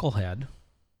one knucklehead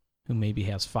who maybe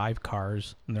has 5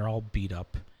 cars, and they're all beat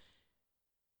up,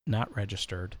 not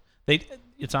registered.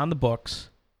 It's on the books.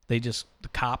 The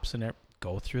cops and it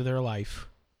go through their life,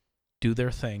 do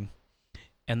their thing,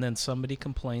 and then somebody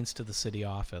complains to the city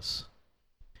office.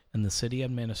 And the city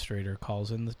administrator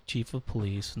calls in the chief of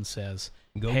police and says,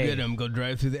 Go get him. Go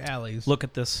drive through the alleys. Look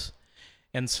at this.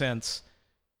 And since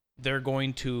they're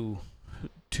going to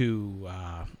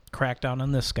crack down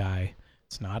on this guy,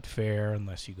 it's not fair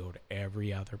unless you go to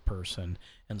every other person.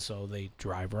 And so they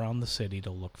drive around the city to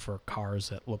look for cars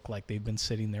that look like they've been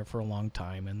sitting there for a long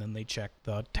time. And then they check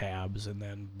the tabs and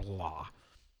then blah.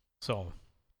 So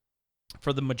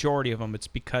for the majority of them, it's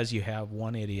because you have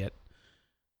one idiot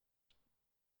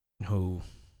who,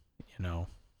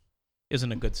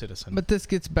 isn't a good citizen. But this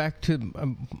gets back to,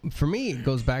 for me, it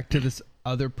goes back to this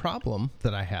other problem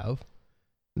that I have,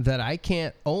 that I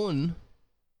can't own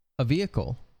a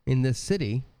vehicle in this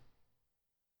city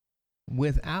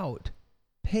without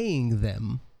paying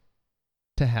them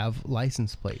to have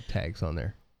license plate tags on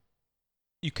there.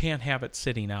 You can't have it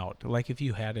sitting out. Like if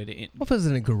you had it in... Well, if it was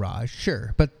in a garage,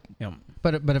 sure. But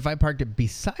if I parked it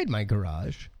beside my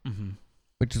garage,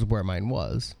 which is where mine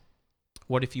was...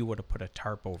 What if you would have put a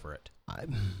tarp over it?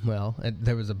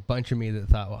 There was a bunch of me that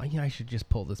thought, I should just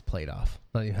pull this plate off.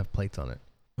 Not even have plates on it.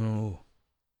 Oh.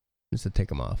 Just to take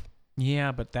them off.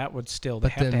 Yeah, but that would still... They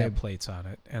have to have plates on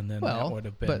it, and then that would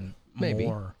have been maybe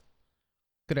more...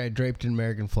 Could I have draped an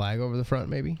American flag over the front,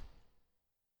 maybe?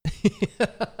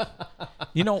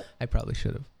 I probably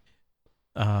should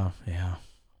have. Yeah.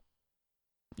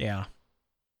 Yeah.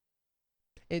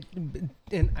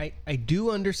 I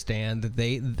do understand that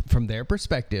they, from their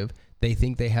perspective, they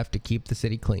think they have to keep the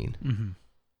city clean.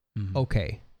 Mm-hmm.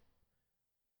 Okay.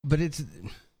 But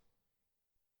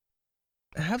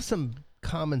have some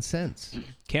common sense.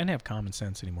 Can't have common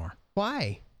sense anymore.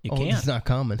 Why? You can't. It's not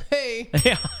common. Hey!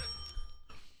 Yeah.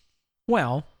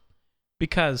 Well,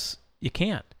 because you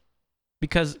can't.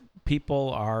 Because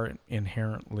people are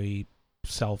inherently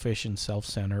selfish and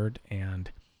self-centered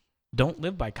and don't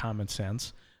live by common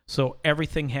sense. So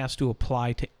everything has to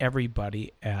apply to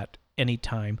everybody at any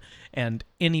time. And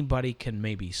anybody can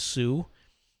maybe sue.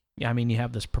 I mean, you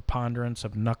have this preponderance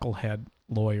of knucklehead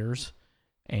lawyers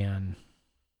and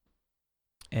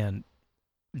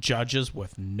judges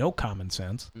with no common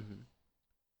sense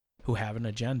who have an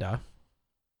agenda.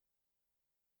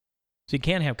 So you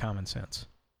can't have common sense.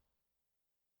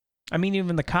 I mean,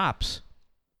 even the cops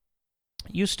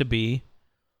used to be,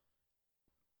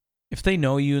 if they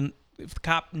know you, if the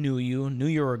cop knew you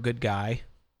were a good guy,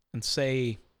 and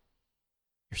say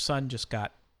your son just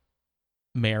got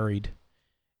married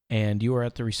and you were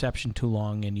at the reception too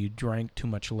long and you drank too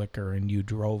much liquor and you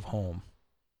drove home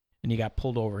and you got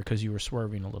pulled over because you were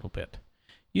swerving a little bit.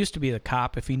 Used to be the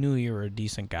cop, if he knew you were a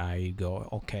decent guy, he'd go,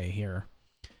 okay,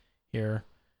 here,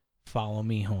 follow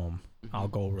me home. I'll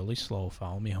go really slow.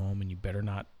 Follow me home, and you better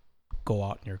not go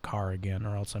out in your car again,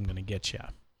 or else I'm going to get you.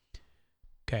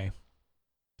 Okay.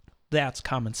 That's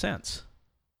common sense.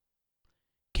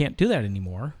 Can't do that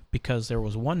anymore because there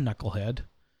was one knucklehead,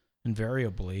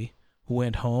 invariably, who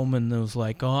went home and was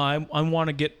like, "Oh,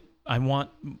 I want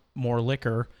more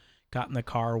liquor." Got in the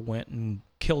car, went and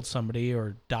killed somebody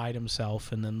or died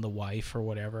himself, and then the wife or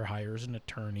whatever hires an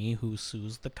attorney who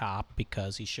sues the cop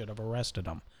because he should have arrested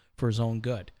him for his own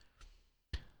good.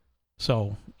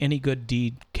 So any good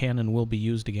deed can and will be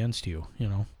used against you, you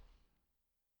know.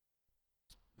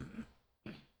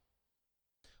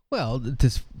 Well,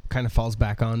 this kind of falls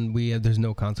back on there's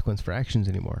no consequence for actions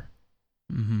anymore.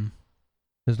 Mm-hmm.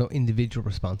 There's no individual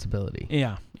responsibility.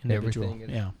 Yeah, individual. Everything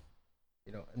is, Yeah.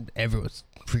 You know, everyone's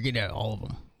forget out all of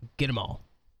them. Get them all,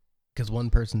 because one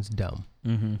person's dumb.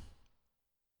 Mm-hmm.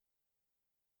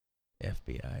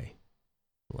 FBI,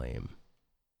 lame.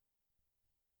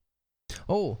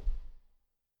 Oh,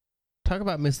 talk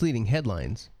about misleading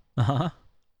headlines. Uh-huh.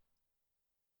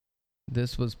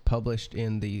 This was published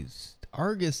in the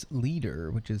Argus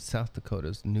Leader, which is South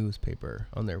Dakota's newspaper,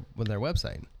 on their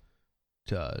website,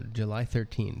 July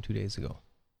 13, 2 days ago.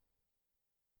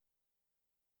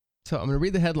 So I'm going to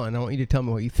read the headline. I want you to tell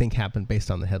me what you think happened based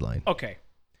on the headline. Okay.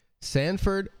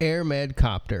 Sanford Air Med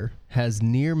copter has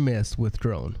near miss with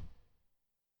drone.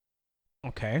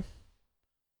 Okay.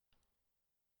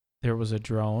 There was a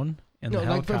drone and No, the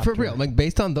like helicopter. for real, like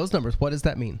based on those numbers, what does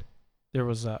that mean? There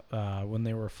was a when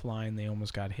they were flying, they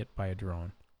almost got hit by a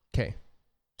drone. Okay,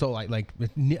 so like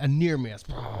a near miss.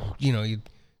 You know,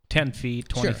 10 feet,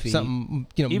 20 sure, feet, something.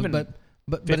 You know, even but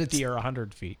 50 it's or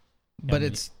 100 feet. but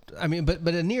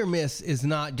a near miss is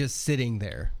not just sitting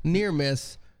there. Near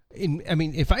miss.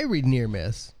 If I read near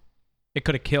miss, It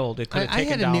could have killed. It could have I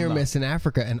taken had a down near the- miss in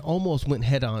Africa and almost went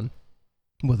head on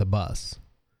with a bus.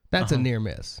 That's a Uh-huh. near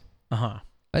miss. Uh-huh.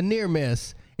 A near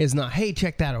miss is not, hey,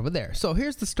 check that over there. So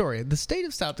here's the story. The state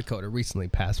of South Dakota recently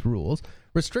passed rules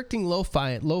restricting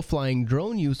low-flying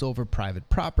drone use over private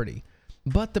property.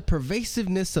 But the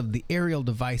pervasiveness of the aerial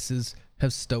devices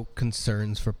have stoked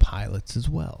concerns for pilots as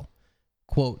well.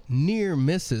 Quote, near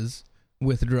misses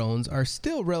with drones are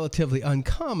still relatively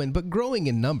uncommon, but growing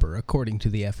in number, according to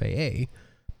the FAA,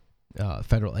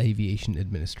 Federal Aviation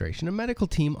Administration. A medical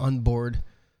team on board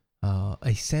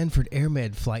a Sanford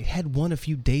AirMed flight had one a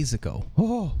few days ago.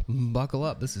 Oh, buckle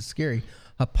up. This is scary.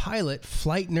 A pilot,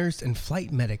 flight nurse, and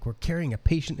flight medic were carrying a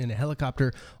patient in a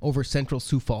helicopter over central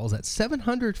Sioux Falls at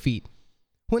 700 feet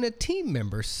when a team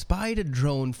member spied a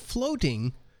drone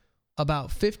floating about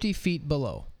 50 feet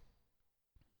below,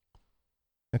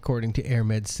 according to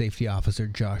AirMed's safety officer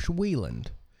Josh Wheeland.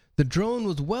 The drone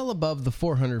was well above the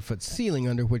 400-foot ceiling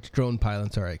under which drone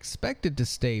pilots are expected to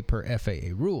stay per FAA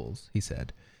rules, he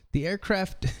said. The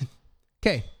aircraft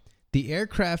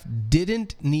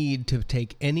didn't need to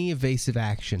take any evasive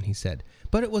action, he said,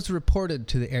 but it was reported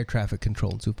to the air traffic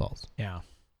control in Sioux Falls. Yeah.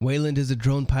 Wayland is a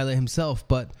drone pilot himself,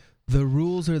 but the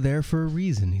rules are there for a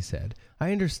reason, he said.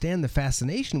 I understand the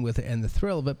fascination with it and the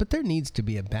thrill of it, but there needs to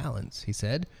be a balance, he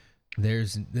said.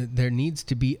 There needs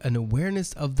to be an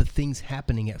awareness of the things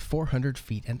happening at 400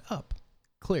 feet and up,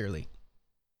 clearly.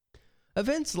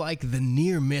 Events like the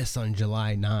near miss on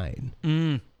July 9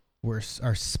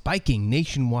 are spiking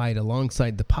nationwide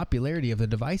alongside the popularity of the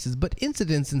devices, but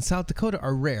incidents in South Dakota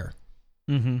are rare.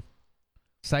 Mm-hmm.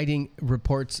 Citing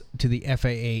reports to the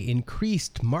FAA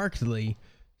increased markedly,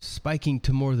 spiking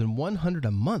to more than 100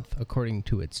 a month, according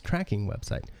to its tracking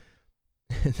website.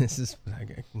 This is,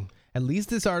 at least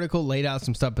this article laid out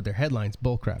some stuff, but their headline's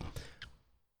bullcrap.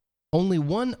 Only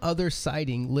one other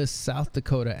sighting lists South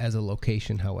Dakota as a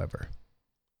location, however.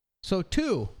 So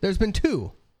there's been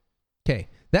two. Okay,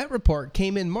 that report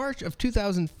came in March of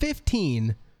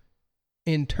 2015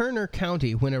 in Turner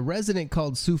County when a resident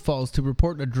called Sioux Falls to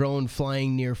report a drone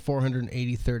flying near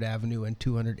 483rd Avenue and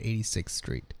 286th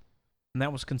Street. And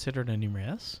that was considered a near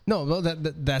miss? No, well,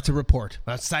 that's a report.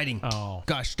 A sighting. Oh.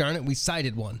 Gosh darn it, we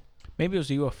sighted one. Maybe it was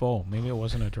a UFO. Maybe it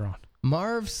wasn't a drone.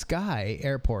 Marv Sky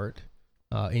Airport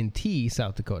in T,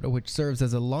 South Dakota, which serves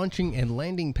as a launching and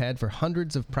landing pad for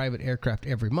hundreds of private aircraft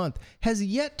every month, has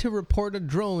yet to report a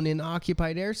drone in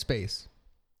occupied airspace.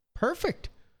 Perfect.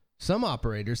 Some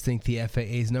operators think the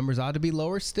FAA's numbers ought to be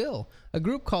lower still. A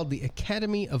group called the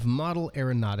Academy of Model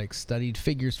Aeronautics studied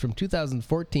figures from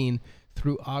 2014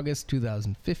 through August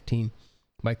 2015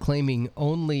 by claimed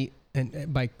only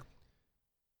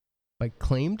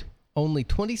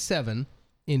 27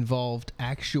 involved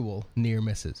actual near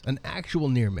misses. An actual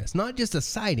near miss, not just a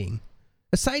sighting.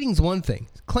 A sighting's one thing.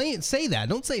 Say that.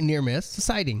 Don't say near miss. It's a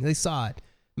sighting. They saw it.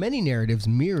 Many narratives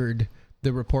mirrored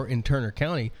the report in Turner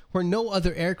County, where no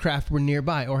other aircraft were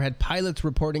nearby or had pilots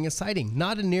reporting a sighting.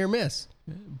 Not a near miss.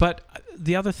 But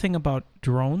the other thing about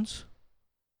drones,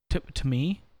 to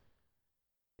me,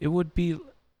 it would be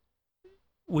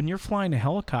when you're flying a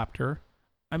helicopter,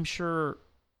 I'm sure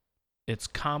it's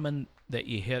common that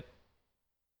you hit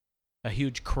a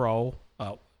huge crow,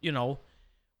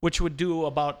 which would do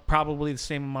about probably the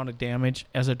same amount of damage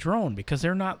as a drone, because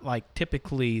they're not like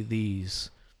typically these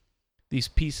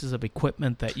pieces of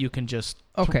equipment that you can just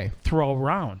throw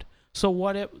around. So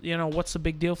what's the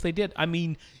big deal if they did? I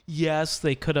mean, yes,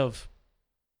 they could have,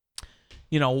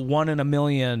 1 in a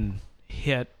million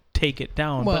hit, take it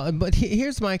down. Well, but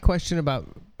here's my question about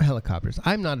helicopters.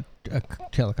 I'm not a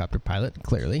helicopter pilot,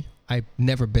 clearly. I've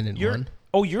never been in one.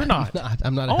 Oh, you're not?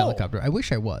 I'm not a helicopter. I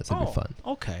wish I was. It'd be fun.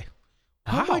 Okay.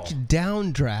 How much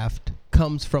downdraft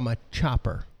comes from a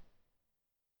chopper?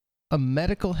 A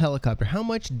medical helicopter. How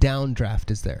much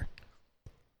downdraft is there?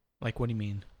 Like, what do you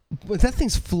mean? That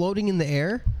thing's floating in the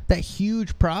air, that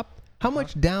huge prop. How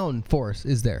much down force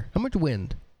is there? How much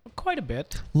wind? Quite a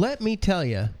bit. Let me tell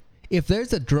you, if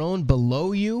there's a drone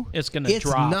below you, it's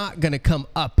drop. Not going to come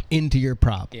up into your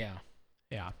prop.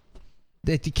 Yeah.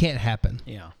 That can't happen.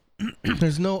 Yeah.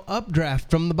 There's no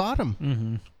updraft from the bottom.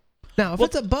 Mm-hmm. Now, if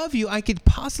it's above you, I could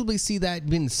possibly see that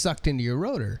being sucked into your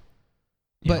rotor.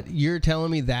 But you're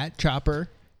telling me that chopper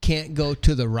can't go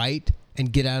to the right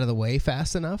and get out of the way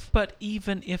fast enough? But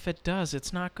even if it does,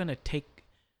 it's not going to take...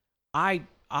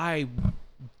 I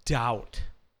doubt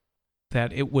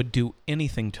that it would do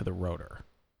anything to the rotor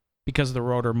because the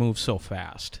rotor moves so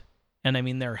fast. And, I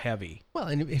mean, they're heavy. Well,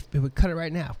 and if it would cut it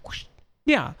right now. Whoosh,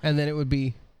 yeah. And then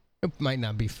it might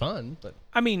not be fun, but...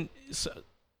 I mean,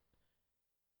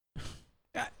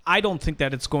 I don't think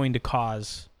that it's going to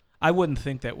cause... I wouldn't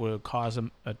think that would cause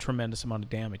a tremendous amount of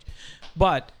damage.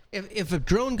 But... If a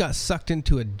drone got sucked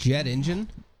into a jet engine,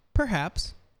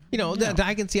 perhaps.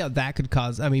 I can see how that could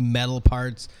cause... I mean, metal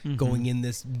parts going in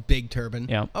this big turbine.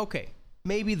 Yeah. Okay.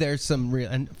 Maybe there's some real...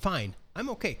 And fine. I'm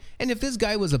okay. And if this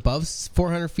guy was above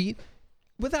 400 feet,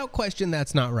 without question,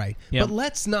 that's not right. Yeah. But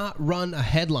let's not run a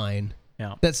headline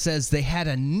Yeah. that says they had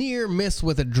a near miss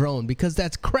with a drone, because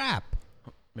that's crap.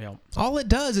 Yeah. All it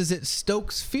does is it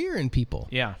stokes fear in people.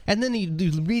 Yeah. And then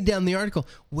you read down the article,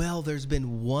 well, there's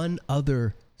been one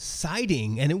other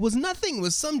sighting, and it was nothing. It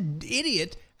was some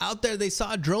idiot out there. They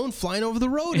saw a drone flying over the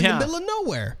road in the middle of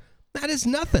nowhere. That is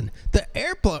nothing. The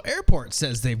airport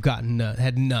says they've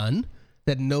had none.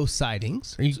 That no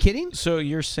sightings. Are you kidding? So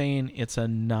you're saying it's a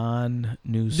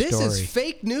non-news story? This is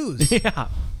fake news. Yeah.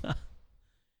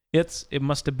 It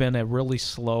must have been a really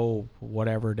slow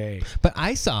whatever day. But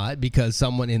I saw it because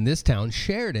someone in this town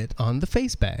shared it on the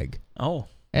face bag. Oh.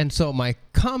 And so my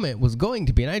comment was going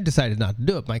to be, and I decided not to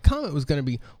do it, my comment was going to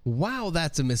be, wow,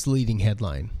 that's a misleading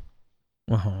headline.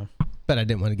 Uh-huh. But I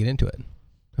didn't want to get into it.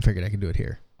 I figured I could do it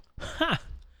here.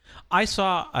 I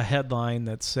saw a headline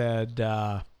that said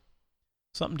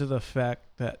something to the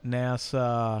effect that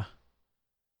NASA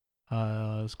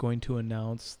is going to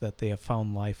announce that they have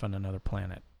found life on another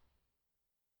planet.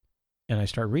 And I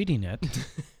start reading it.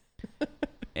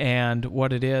 And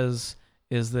what it is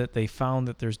that they found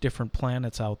that there's different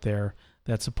planets out there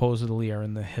that supposedly are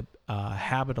in the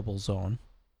habitable zone.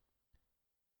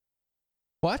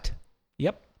 What?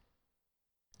 Yep.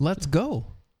 Let's go.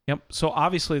 Yep. So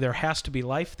obviously there has to be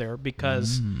life there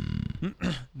because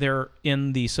they're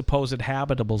in the supposed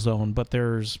habitable zone, but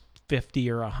there's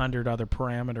 50 or 100 other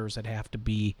parameters that have to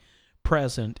be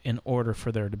present in order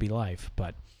for there to be life.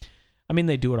 But, I mean,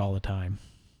 they do it all the time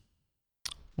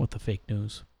with the fake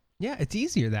news. Yeah, it's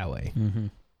easier that way. Mm-hmm.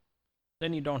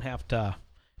 Then you don't have to...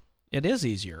 It is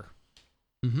easier.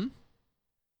 Mm-hmm.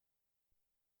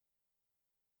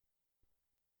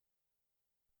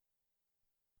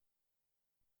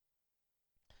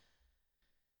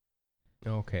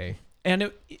 Okay.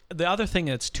 And the other thing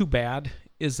that's too bad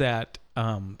is that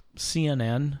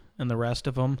CNN and the rest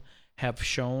of them have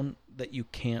shown that you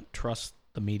can't trust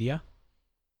the media.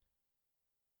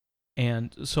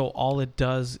 And so all it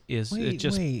does is it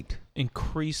just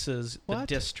increases the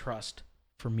distrust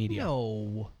for media.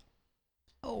 No.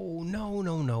 Oh,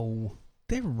 no.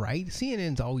 They're right.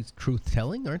 CNN's always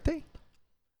truth-telling, aren't they?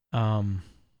 I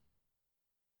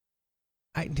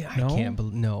can't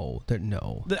believe... No, they're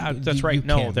no. That's right.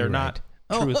 No, they're not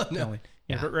truth-telling. No.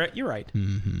 Yeah, but you're right.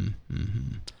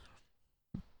 Mm-hmm.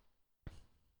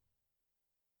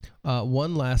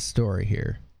 One last story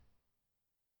here.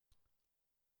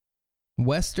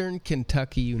 Western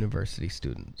Kentucky University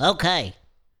students. Okay.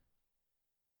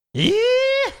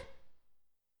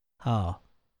 Oh.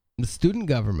 The student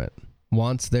government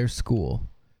wants their school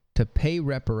to pay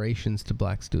reparations to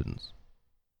black students.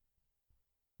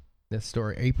 This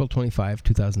story, April 25,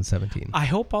 2017. I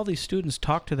hope all these students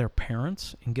talk to their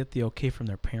parents and get the okay from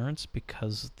their parents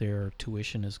because their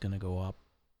tuition is going to go up,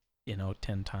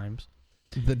 10 times.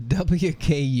 The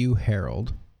WKU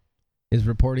Herald is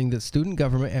reporting that student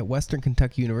government at Western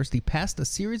Kentucky University passed a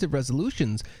series of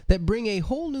resolutions that bring a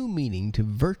whole new meaning to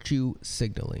virtue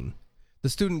signaling. The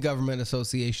Student Government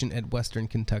Association at Western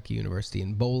Kentucky University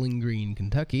in Bowling Green,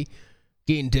 Kentucky,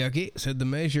 said the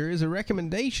measure is a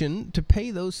recommendation to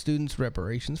pay those students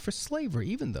reparations for slavery,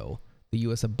 even though the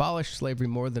U.S. abolished slavery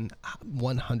more than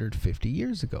 150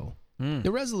 years ago.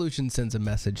 The resolution sends a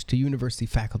message to university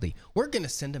faculty. We're going to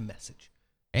send a message.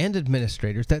 And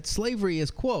administrators that slavery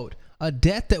is, quote, a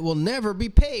debt that will never be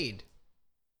paid.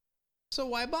 So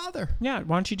why bother? Yeah,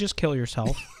 why don't you just kill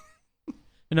yourself?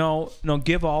 No,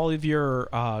 give all of your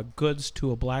goods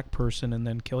to a black person and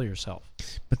then kill yourself.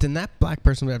 But then that black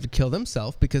person would have to kill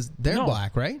themselves because they're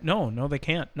black, right? No, they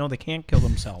can't. No, they can't kill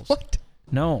themselves. What?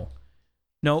 No,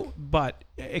 but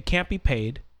it can't be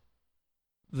paid.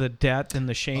 The debt and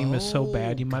the shame is so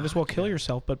bad, you might as well kill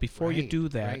yourself. But before you do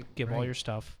that, give all your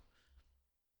stuff.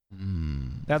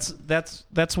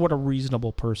 That's what a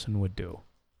reasonable person would do.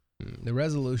 The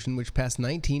resolution, which passed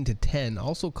 19-10,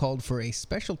 also called for a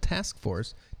special task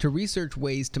force to research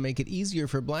ways to make it easier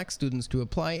for black students to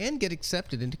apply and get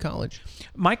accepted into college.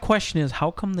 My question is, how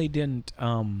come they didn't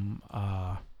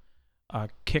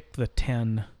kick the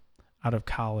 10 out of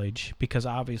college? Because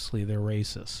obviously they're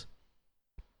racist.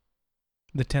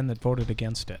 The 10 that voted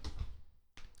against it.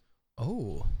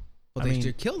 Oh. Well, they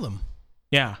should kill them.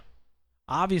 Yeah.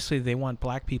 Obviously, they want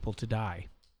black people to die.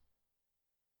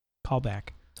 Call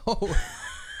back. Oh.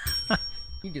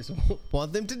 You just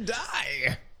want them to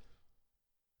die.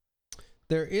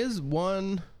 There is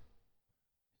one.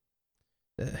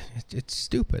 It's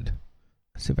stupid.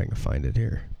 Let's see if I can find it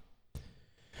here.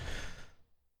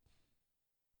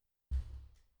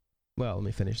 Well, let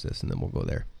me finish this and then we'll go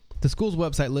there. The school's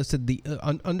website listed the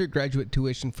undergraduate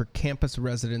tuition for campus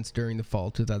residents during the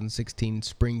fall 2016,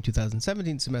 spring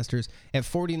 2017 semesters at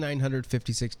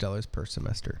 $4,956 per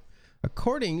semester.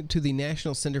 According to the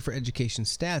National Center for Education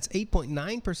Stats,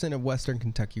 8.9% of Western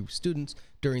Kentucky students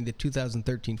during the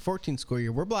 2013-14 school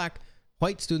year were black.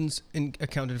 White students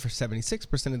accounted for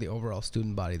 76% of the overall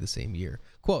student body the same year.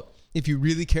 Quote, if you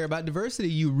really care about diversity,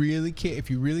 if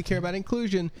you really care about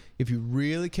inclusion, if you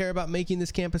really care about making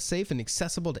this campus safe and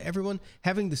accessible to everyone,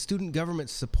 having the student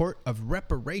government's support of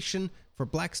reparation for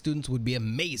black students would be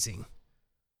amazing.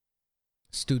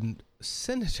 Student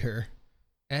Senator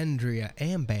Andrea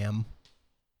Ambam,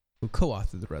 who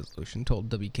co-authored the resolution, told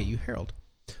WKU Herald.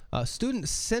 Student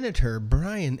Senator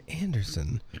Brian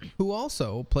Anderson, who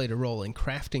also played a role in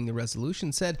crafting the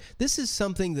resolution, said, this is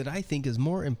something that I think is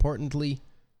more importantly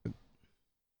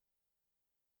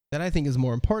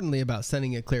about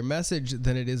sending a clear message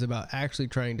than it is about actually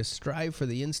trying to strive for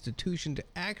the institution to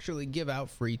actually give out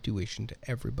free tuition to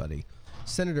everybody.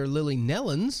 Senator Lily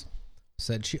Nellens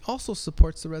said she also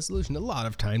supports the resolution. A lot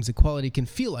of times equality can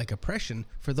feel like oppression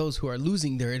for those who are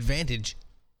losing their advantage.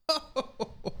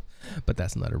 But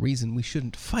that's not a reason we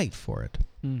shouldn't fight for it.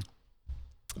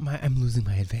 I'm losing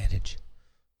my advantage.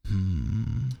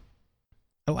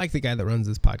 I like the guy that runs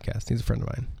this podcast. He's a friend of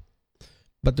mine.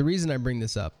 But the reason I bring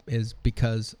this up is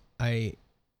because I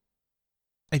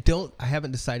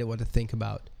haven't decided what to think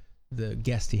about the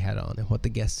guest he had on and what the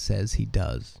guest says he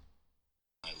does.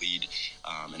 I lead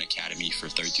an academy for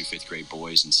 3rd through 5th grade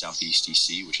boys in Southeast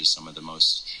DC, which is some of the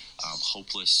most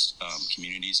hopeless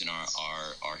communities in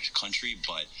our country,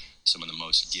 but some of the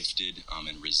most gifted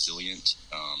and resilient.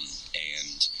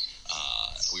 And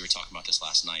we were talking about this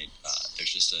last night.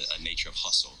 There's just a nature of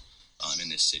hustle in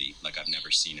this city like I've never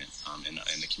seen it.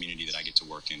 And the community that I get to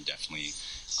work in definitely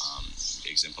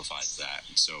exemplifies that.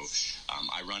 And so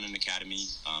I run an academy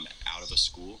out of a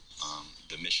school.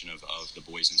 The mission of the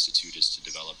Boys Institute is to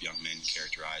develop young men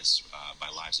characterized by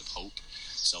lives of hope,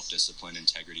 self-discipline,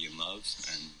 integrity, and love.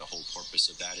 And the whole purpose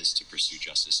of that is to pursue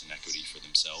justice and equity for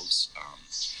themselves.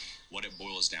 What it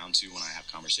boils down to when I have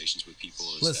conversations with people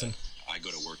is that I go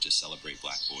to work to celebrate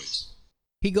black boys.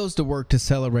 He goes to work to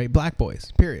celebrate black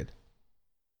boys, period.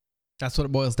 That's what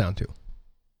it boils down to.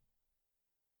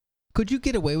 Could you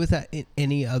get away with that in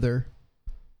any other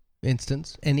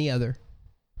instance? Any other?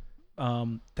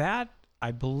 That,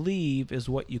 I believe, is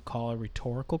what you call a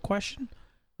rhetorical question,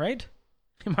 right?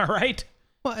 Am I right?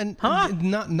 Well, and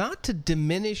not to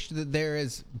diminish that there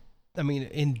is,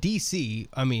 in D.C.,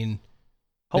 holy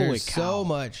there's cow. So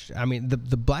much.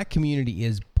 The black community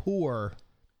is poor,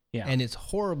 and it's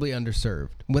horribly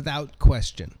underserved, without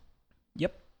question.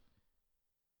 Yep.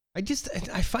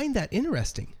 I find that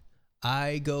interesting.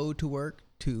 I go to work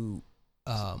to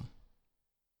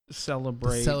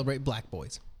celebrate black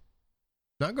boys,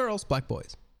 not girls, black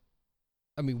boys.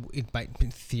 I mean, it might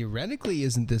theoretically,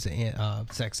 isn't this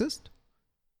sexist?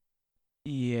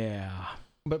 Yeah.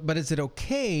 But is it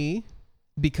okay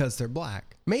because they're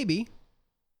black? Maybe.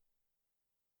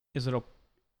 Is it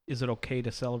okay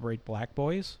to celebrate black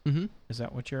boys? Mm-hmm. Is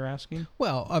that what you're asking?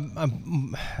 Well,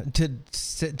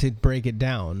 to break it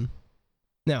down.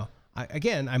 Now,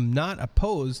 I'm not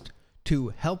opposed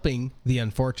to helping the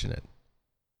unfortunate.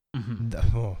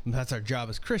 Mm-hmm. That's our job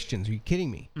as Christians. Are you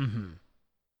kidding me? Mm-hmm.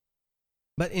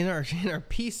 But in our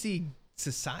PC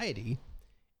society,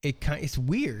 it's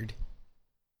weird.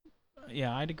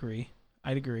 Yeah, I'd agree.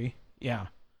 Yeah.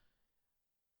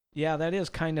 Yeah, that is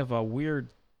kind of a weird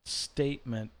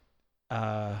statement.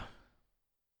 And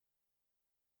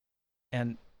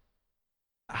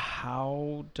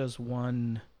how does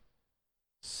one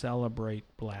celebrate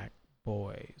black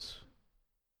boys?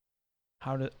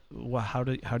 How do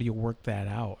you work that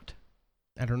out?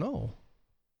 I don't know.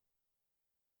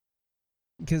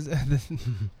 Because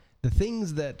the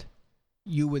things that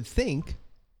you would think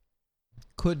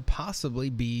could possibly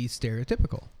be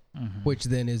stereotypical, which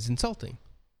then is insulting.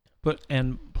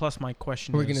 And plus my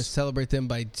question We're is... going to celebrate them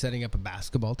by setting up a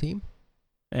basketball team?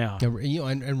 Yeah.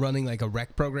 And running like a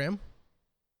rec program?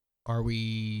 Are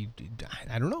we...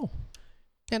 I don't know.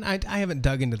 And I haven't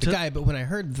dug into the guy, but when I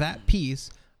heard that piece,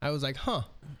 I was like, huh.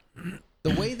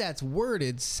 The way that's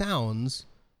worded sounds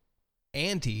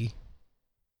anti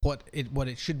what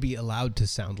it should be allowed to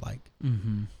sound like.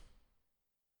 Mm-hmm.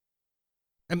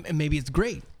 And maybe it's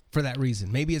great for that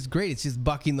reason. Maybe it's great. It's just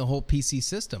bucking the whole PC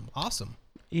system. Awesome.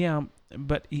 Yeah,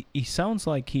 but he sounds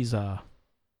like he's a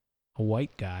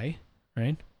white guy,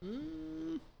 right?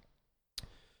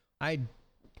 I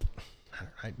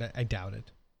doubt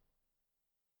it.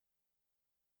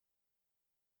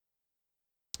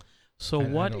 So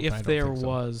what if there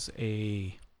was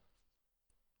a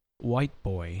white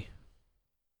boy,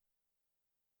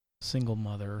 single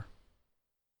mother?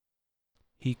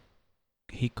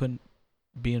 He couldn't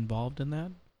be involved in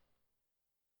that?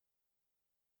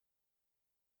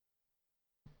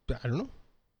 I don't know.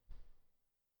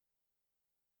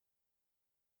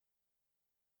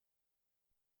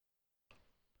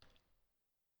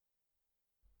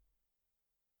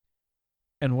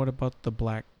 And what about the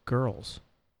black girls?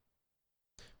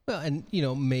 Well, and,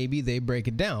 maybe they break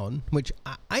it down, which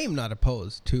I am not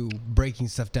opposed to breaking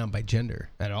stuff down by gender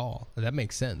at all. That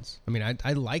makes sense. I mean,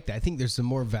 I like that. I think there's some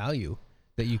more value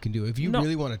that you can do. If you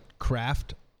really want to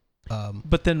craft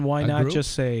but then why not group?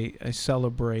 Just say, I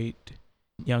celebrate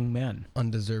young men.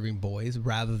 Undeserving boys,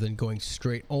 rather than going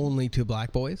straight only to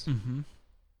black boys? Mm-hmm.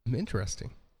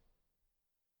 Interesting.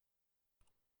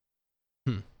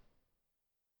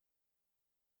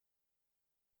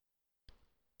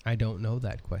 I don't know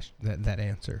that question, that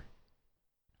answer.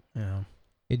 Yeah.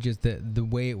 It just the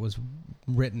way it was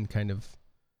written kind of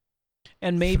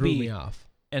threw me off.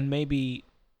 And maybe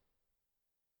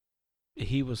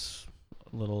he was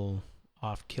a little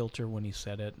off kilter when he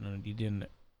said it, and he didn't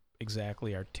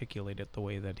exactly articulate it the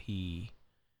way that he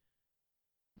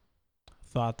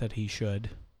thought that he should.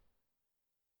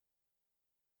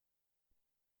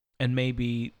 And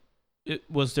maybe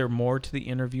was there more to the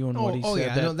interview and what he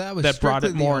said that brought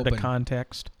it more into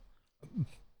context?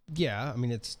 Yeah, I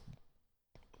mean it's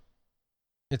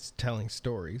telling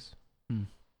stories.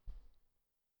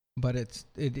 But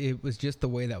it was just the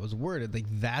way that was worded. Like,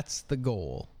 that's the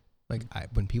goal. Like,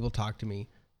 when people talk to me,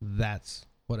 that's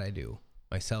what I do.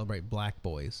 I celebrate black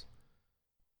boys.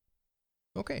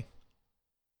 Okay.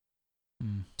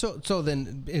 So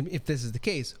then, if this is the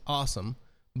case, awesome.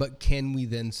 But can we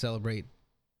then celebrate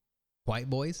white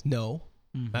boys? No.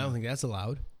 I don't think that's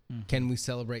allowed. Can we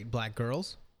celebrate black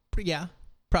girls? Yeah,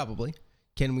 probably.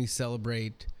 Can we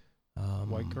celebrate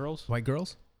white girls? White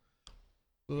girls?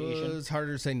 It's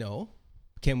harder to say no.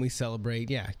 Can we celebrate?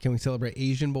 Yeah. Can we celebrate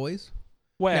Asian boys?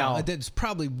 Well, now, that's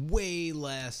probably way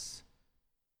less.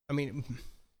 I mean,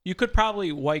 you could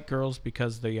probably white girls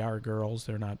because they are girls;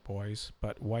 they're not boys.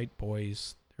 But white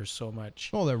boys, there's so much.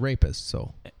 Oh, they're rapists,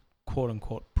 so quote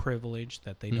unquote privilege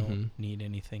that they don't need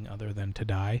anything other than to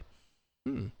die.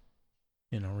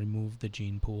 Remove the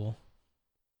gene pool.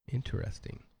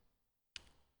 Interesting.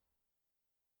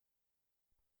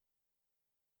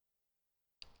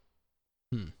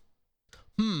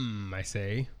 I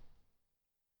say.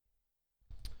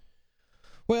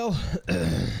 Well,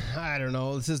 I don't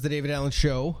know. This is the David Allen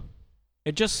Show.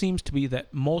 It just seems to be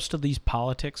that most of these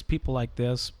politics, people like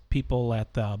this, people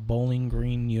at the Bowling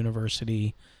Green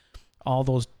University, all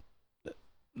those,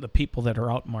 the people that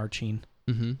are out marching,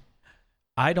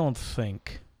 I don't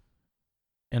think,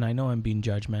 and I know I'm being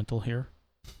judgmental here,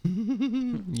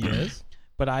 Yes.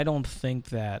 But I don't think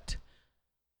that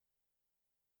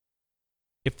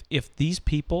if these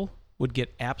people would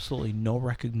get absolutely no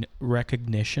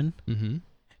recognition Mm-hmm.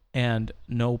 and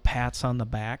no pats on the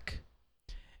back,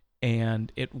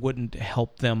 and it wouldn't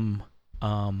help them,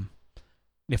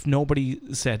 if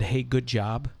nobody said, hey, good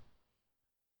job,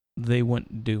 they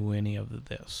wouldn't do any of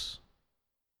this,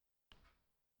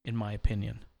 in my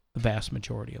opinion, the vast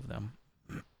majority of them.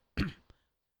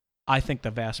 I think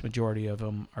the vast majority of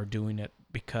them are doing it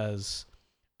because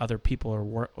other people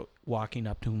are walking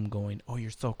up to them going, oh,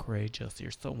 you're so courageous,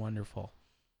 you're so wonderful.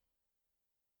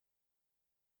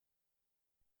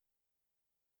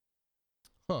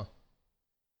 Huh.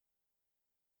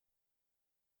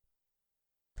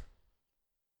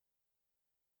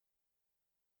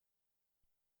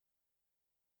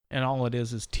 And all it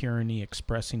is tyranny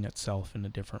expressing itself in a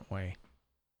different way.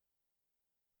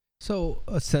 So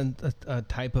a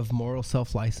type of moral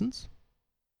self-license?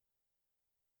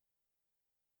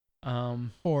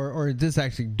 Or is this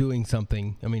actually doing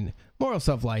something? I mean, moral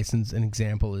self-license, an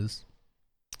example is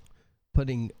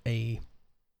putting a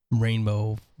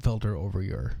rainbow filter over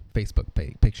your Facebook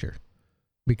picture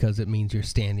because it means you're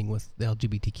standing with the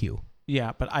LGBTQ.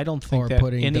 Yeah, but I don't think Or that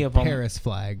putting any the of them, Paris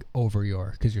flag over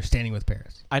because you're standing with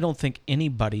Paris. I don't think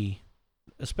anybody,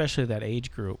 especially that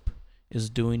age group, is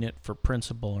doing it for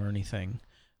principle or anything.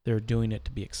 They're doing it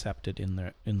to be accepted in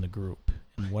the group,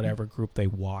 in whatever group they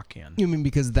walk in. You mean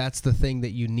because that's the thing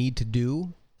that you need to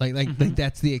do? Like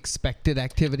that's the expected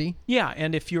activity? Yeah,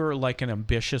 and if you're like an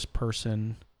ambitious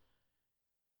person,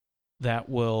 that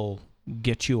will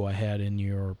get you ahead in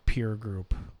your peer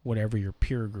group, whatever your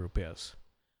peer group is.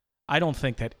 I don't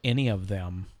think that any of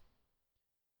them,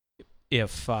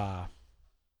 if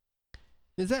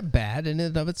Is that bad in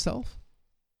and of itself?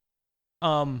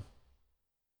 well,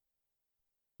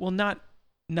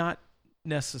 not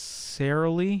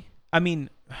necessarily. I mean,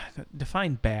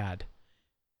 define bad.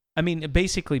 I mean,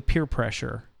 basically peer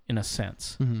pressure in a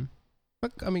sense. Mm-hmm.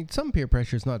 But, I mean, some peer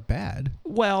pressure is not bad.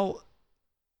 Well,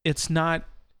 it's not.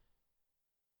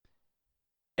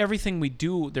 Everything we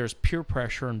do, there's peer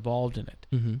pressure involved in it.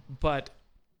 Mm-hmm. But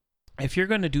if you're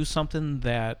going to do something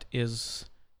that is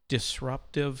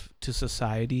disruptive to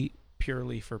society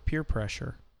purely for peer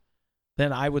pressure,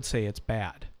 then I would say it's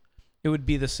bad. It would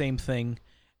be the same thing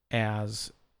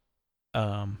as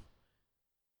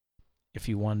if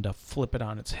you wanted to flip it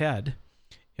on its head,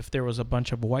 if there was a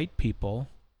bunch of white people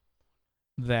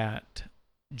that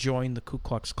joined the Ku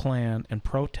Klux Klan and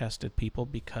protested people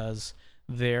because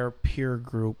their peer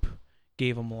group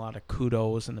gave them a lot of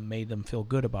kudos and it made them feel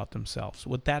good about themselves,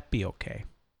 would that be okay?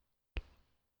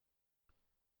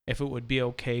 If it would be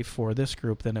okay for this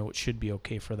group, then it should be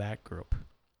okay for that group.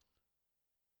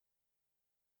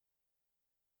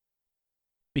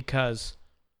 Because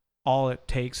all it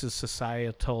takes is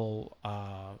societal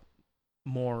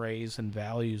mores and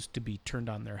values to be turned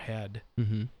on their head.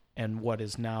 Mm-hmm. And what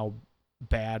is now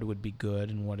bad would be good,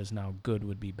 and what is now good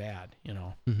would be bad, you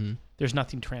know. Mm-hmm. There's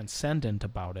nothing transcendent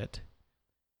about it.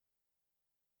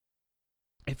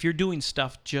 If you're doing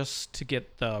stuff just to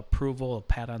get the approval, a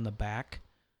pat on the back,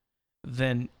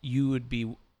 then you would be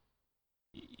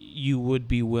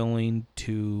willing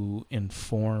to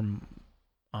inform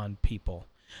on people.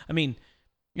 I mean,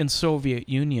 in Soviet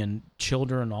Union,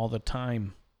 children all the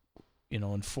time, you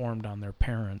know, informed on their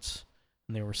parents,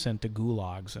 and they were sent to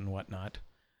gulags and whatnot.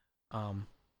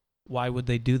 Why would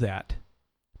they do that?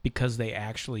 Because they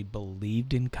actually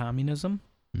believed in communism?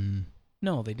 Mm.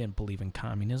 No, they didn't believe in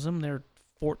communism. They're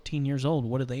 14 years old.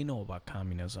 What do they know about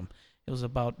communism? It was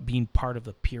about being part of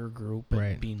the peer group and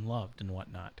Right. being loved and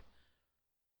whatnot.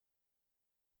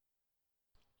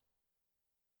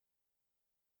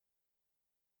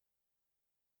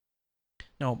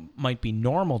 Now, it might be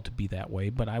normal to be that way,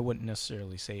 but I wouldn't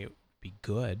necessarily say it would be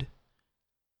good.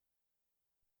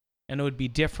 And it would be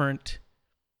different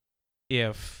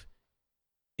if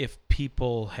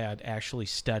people had actually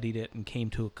studied it and came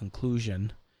to a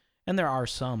conclusion. And there are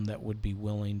some that would be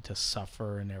willing to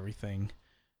suffer and everything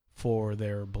for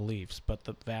their beliefs, but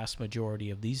the vast majority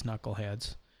of these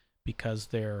knuckleheads, because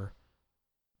they're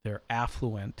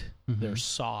affluent, Mm-hmm. they're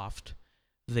soft,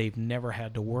 they've never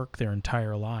had to work their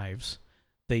entire lives.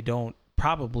 They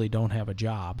probably don't have a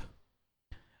job.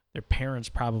 Their parents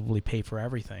probably pay for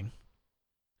everything.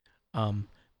 And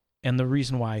the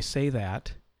reason why I say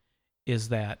that is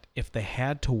that if they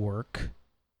had to work,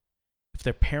 if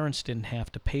their parents didn't have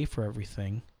to pay for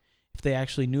everything, if they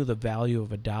actually knew the value of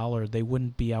 $1, they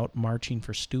wouldn't be out marching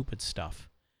for stupid stuff,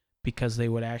 because they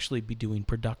would actually be doing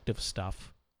productive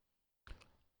stuff.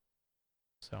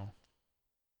 So.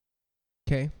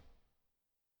 Okay.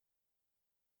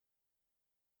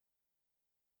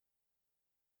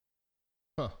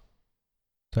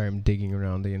 Sorry, I'm digging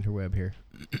around the interweb here.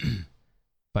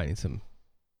 Finding some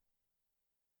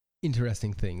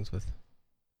interesting things with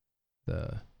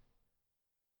the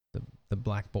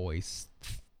black boys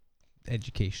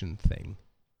education thing.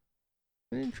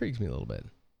 It intrigues me a little bit.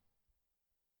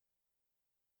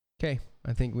 Okay,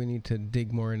 I think we need to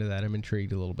dig more into that. I'm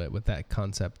intrigued a little bit with that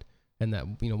concept and that,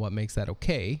 what makes that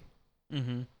okay.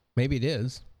 Mm-hmm. Maybe it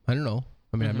is. I don't know.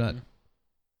 I mean, Mm-hmm. I'm not.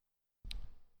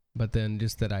 But then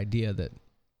just that idea that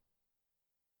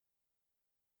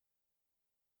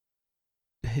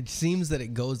it seems that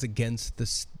it goes against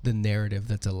the narrative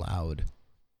that's allowed,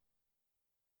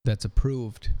 that's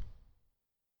approved.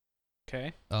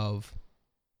 Okay. Of,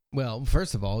 well,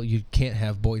 first of all, you can't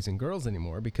have boys and girls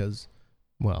anymore because,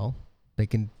 well, they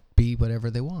can be whatever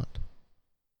they want.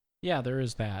 Yeah, there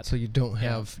is that. So you don't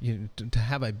have to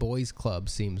have a boys' club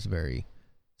seems very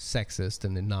sexist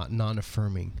and not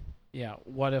non-affirming. Yeah.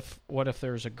 What if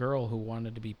there's a girl who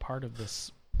wanted to be part of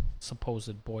this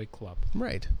supposed boy club?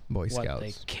 Right, Boy Scouts. What,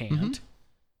 they can't?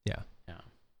 Yeah. Yeah.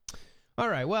 All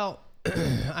right. Well,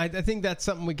 I think that's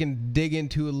something we can dig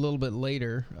into a little bit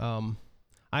later. I'm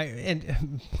a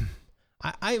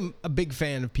big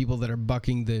fan of people that are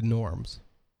bucking the norms.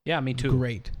 Yeah, me too.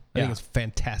 Great. I Yeah. think it's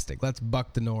fantastic. Let's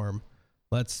buck the norm.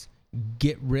 Let's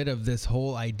get rid of this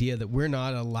whole idea that we're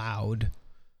not allowed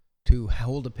to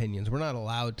hold opinions. We're not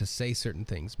allowed to say certain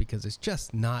things because it's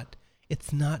just not,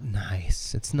 it's not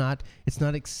nice. It's not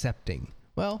accepting.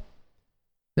 Well,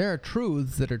 there are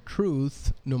truths that are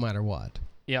truth no matter what.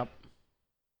 Yep.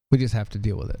 We just have to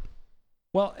deal with it.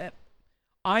 Well,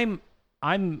 I'm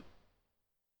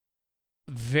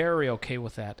very okay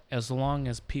with that as long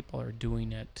as people are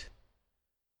doing it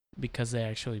because they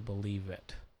actually believe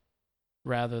it,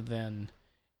 rather than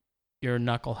you're a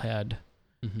knucklehead,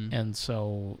 and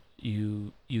so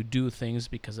you do things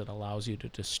because it allows you to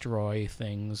destroy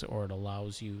things, or it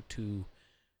allows you to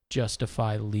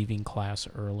justify leaving class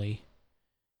early.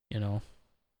 I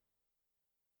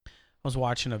was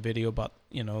watching a video about,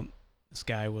 this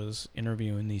guy was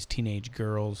interviewing these teenage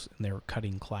girls and they were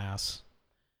cutting class.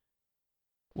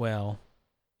 Well,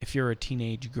 if you're a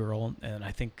teenage girl, and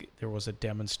I think there was a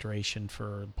demonstration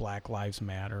for Black Lives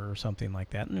Matter or something like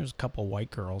that, and there's a couple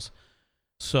white girls.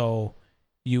 So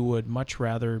you would much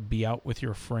rather be out with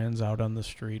your friends out on the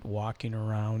street, walking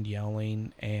around,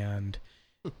 yelling, and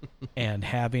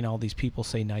having all these people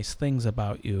say nice things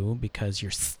about you because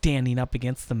you're standing up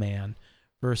against the man,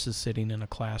 versus sitting in a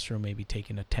classroom, maybe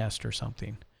taking a test or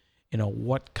something.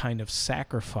 What kind of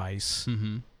sacrifice?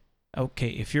 Okay,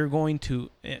 if you're going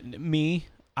to,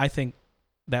 I think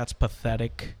that's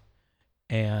pathetic,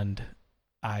 and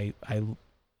I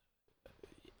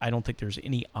don't think there's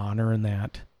any honor in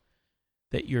that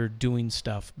you're doing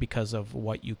stuff because of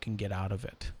what you can get out of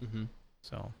it.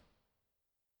 So,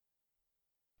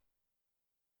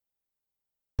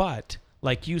 but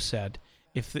like you said,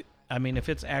 if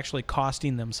it's actually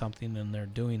costing them something and they're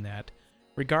doing that,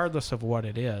 regardless of what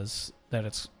it is, that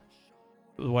it's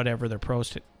whatever they're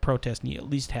protesting, you at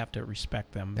least have to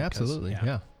respect them. Absolutely,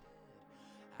 yeah.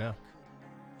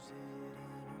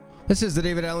 This is the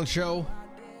David Allen Show.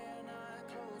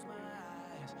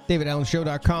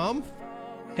 DavidAllenShow.com.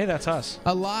 Hey, that's us.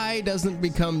 A lie doesn't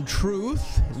become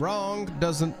truth. Wrong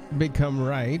doesn't become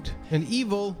right. And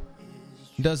evil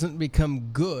doesn't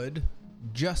become good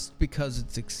just because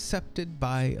it's accepted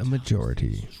by a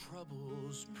majority.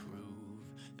 Troubles prove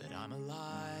that I'm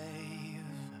alive.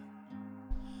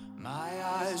 My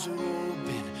eyes are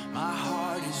open, my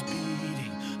heart is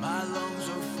beating, my lungs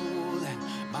are full and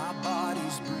my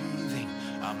body's breathing.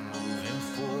 I'm moving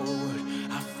forward,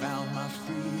 I found my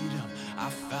freedom, I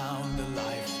found the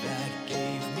life that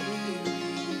gave me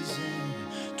reason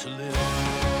to live.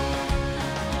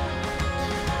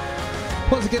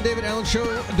 Once again,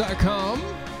 DavidAllenShow.com.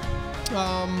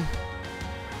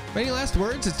 Any last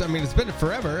words? It's been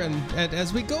forever, and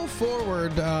as we go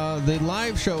forward, the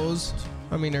live shows,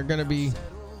 are going to be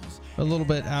a little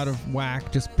bit out of whack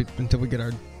until we get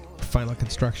our final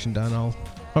construction done.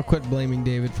 I'll quit blaming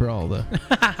David for all the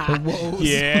woes.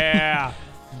 Yeah.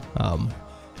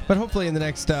 But hopefully in the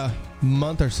next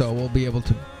month or so, we'll be able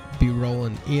to be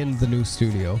rolling in the new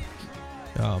studio.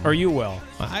 Or you will.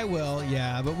 I will,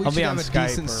 yeah, but we I'll should be have on a Skype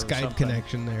decent or Skype something.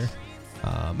 connection there.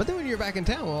 But then when you're back in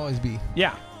town, we'll always be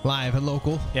live and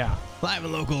local. Yeah. Live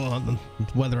and local on the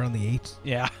weather on the 8s.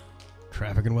 Yeah.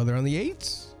 Traffic and weather on the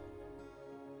 8s.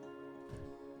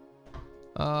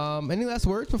 Any last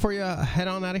words before you head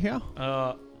on out of here?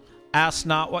 Ask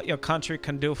not what your country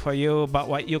can do for you, but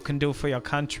what you can do for your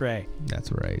country.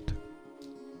 That's right.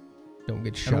 Don't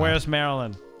get shot. And where's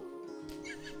Maryland?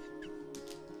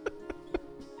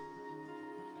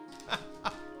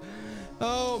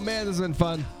 man, this has been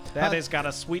fun. That has got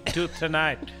a sweet tooth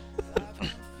tonight.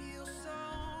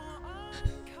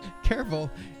 Careful.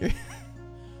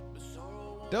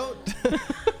 Don't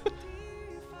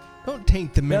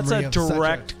taint the memory That's a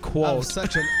direct quote of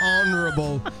such an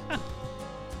honorable,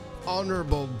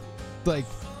 like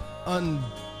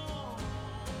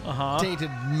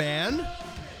untainted man.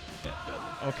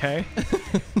 Okay.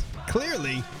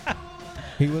 Clearly,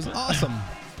 he was awesome.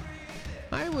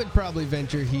 I would probably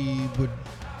venture he'd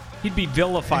be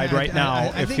vilified right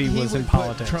now if he was in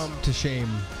politics. Put Trump to shame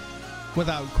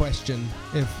without question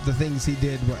if the things he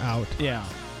did were out. Yeah.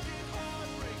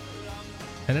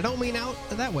 And I don't mean out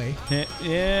that way.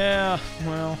 Yeah,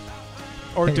 well,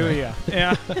 or anyway. Do you?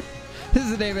 Yeah. This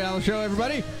is the David Allen Show,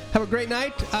 everybody. Have a great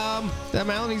night. I'm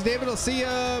Alan. He's David. I'll see you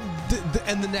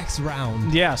in the next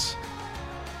round. Yes.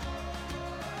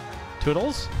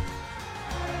 Toodles?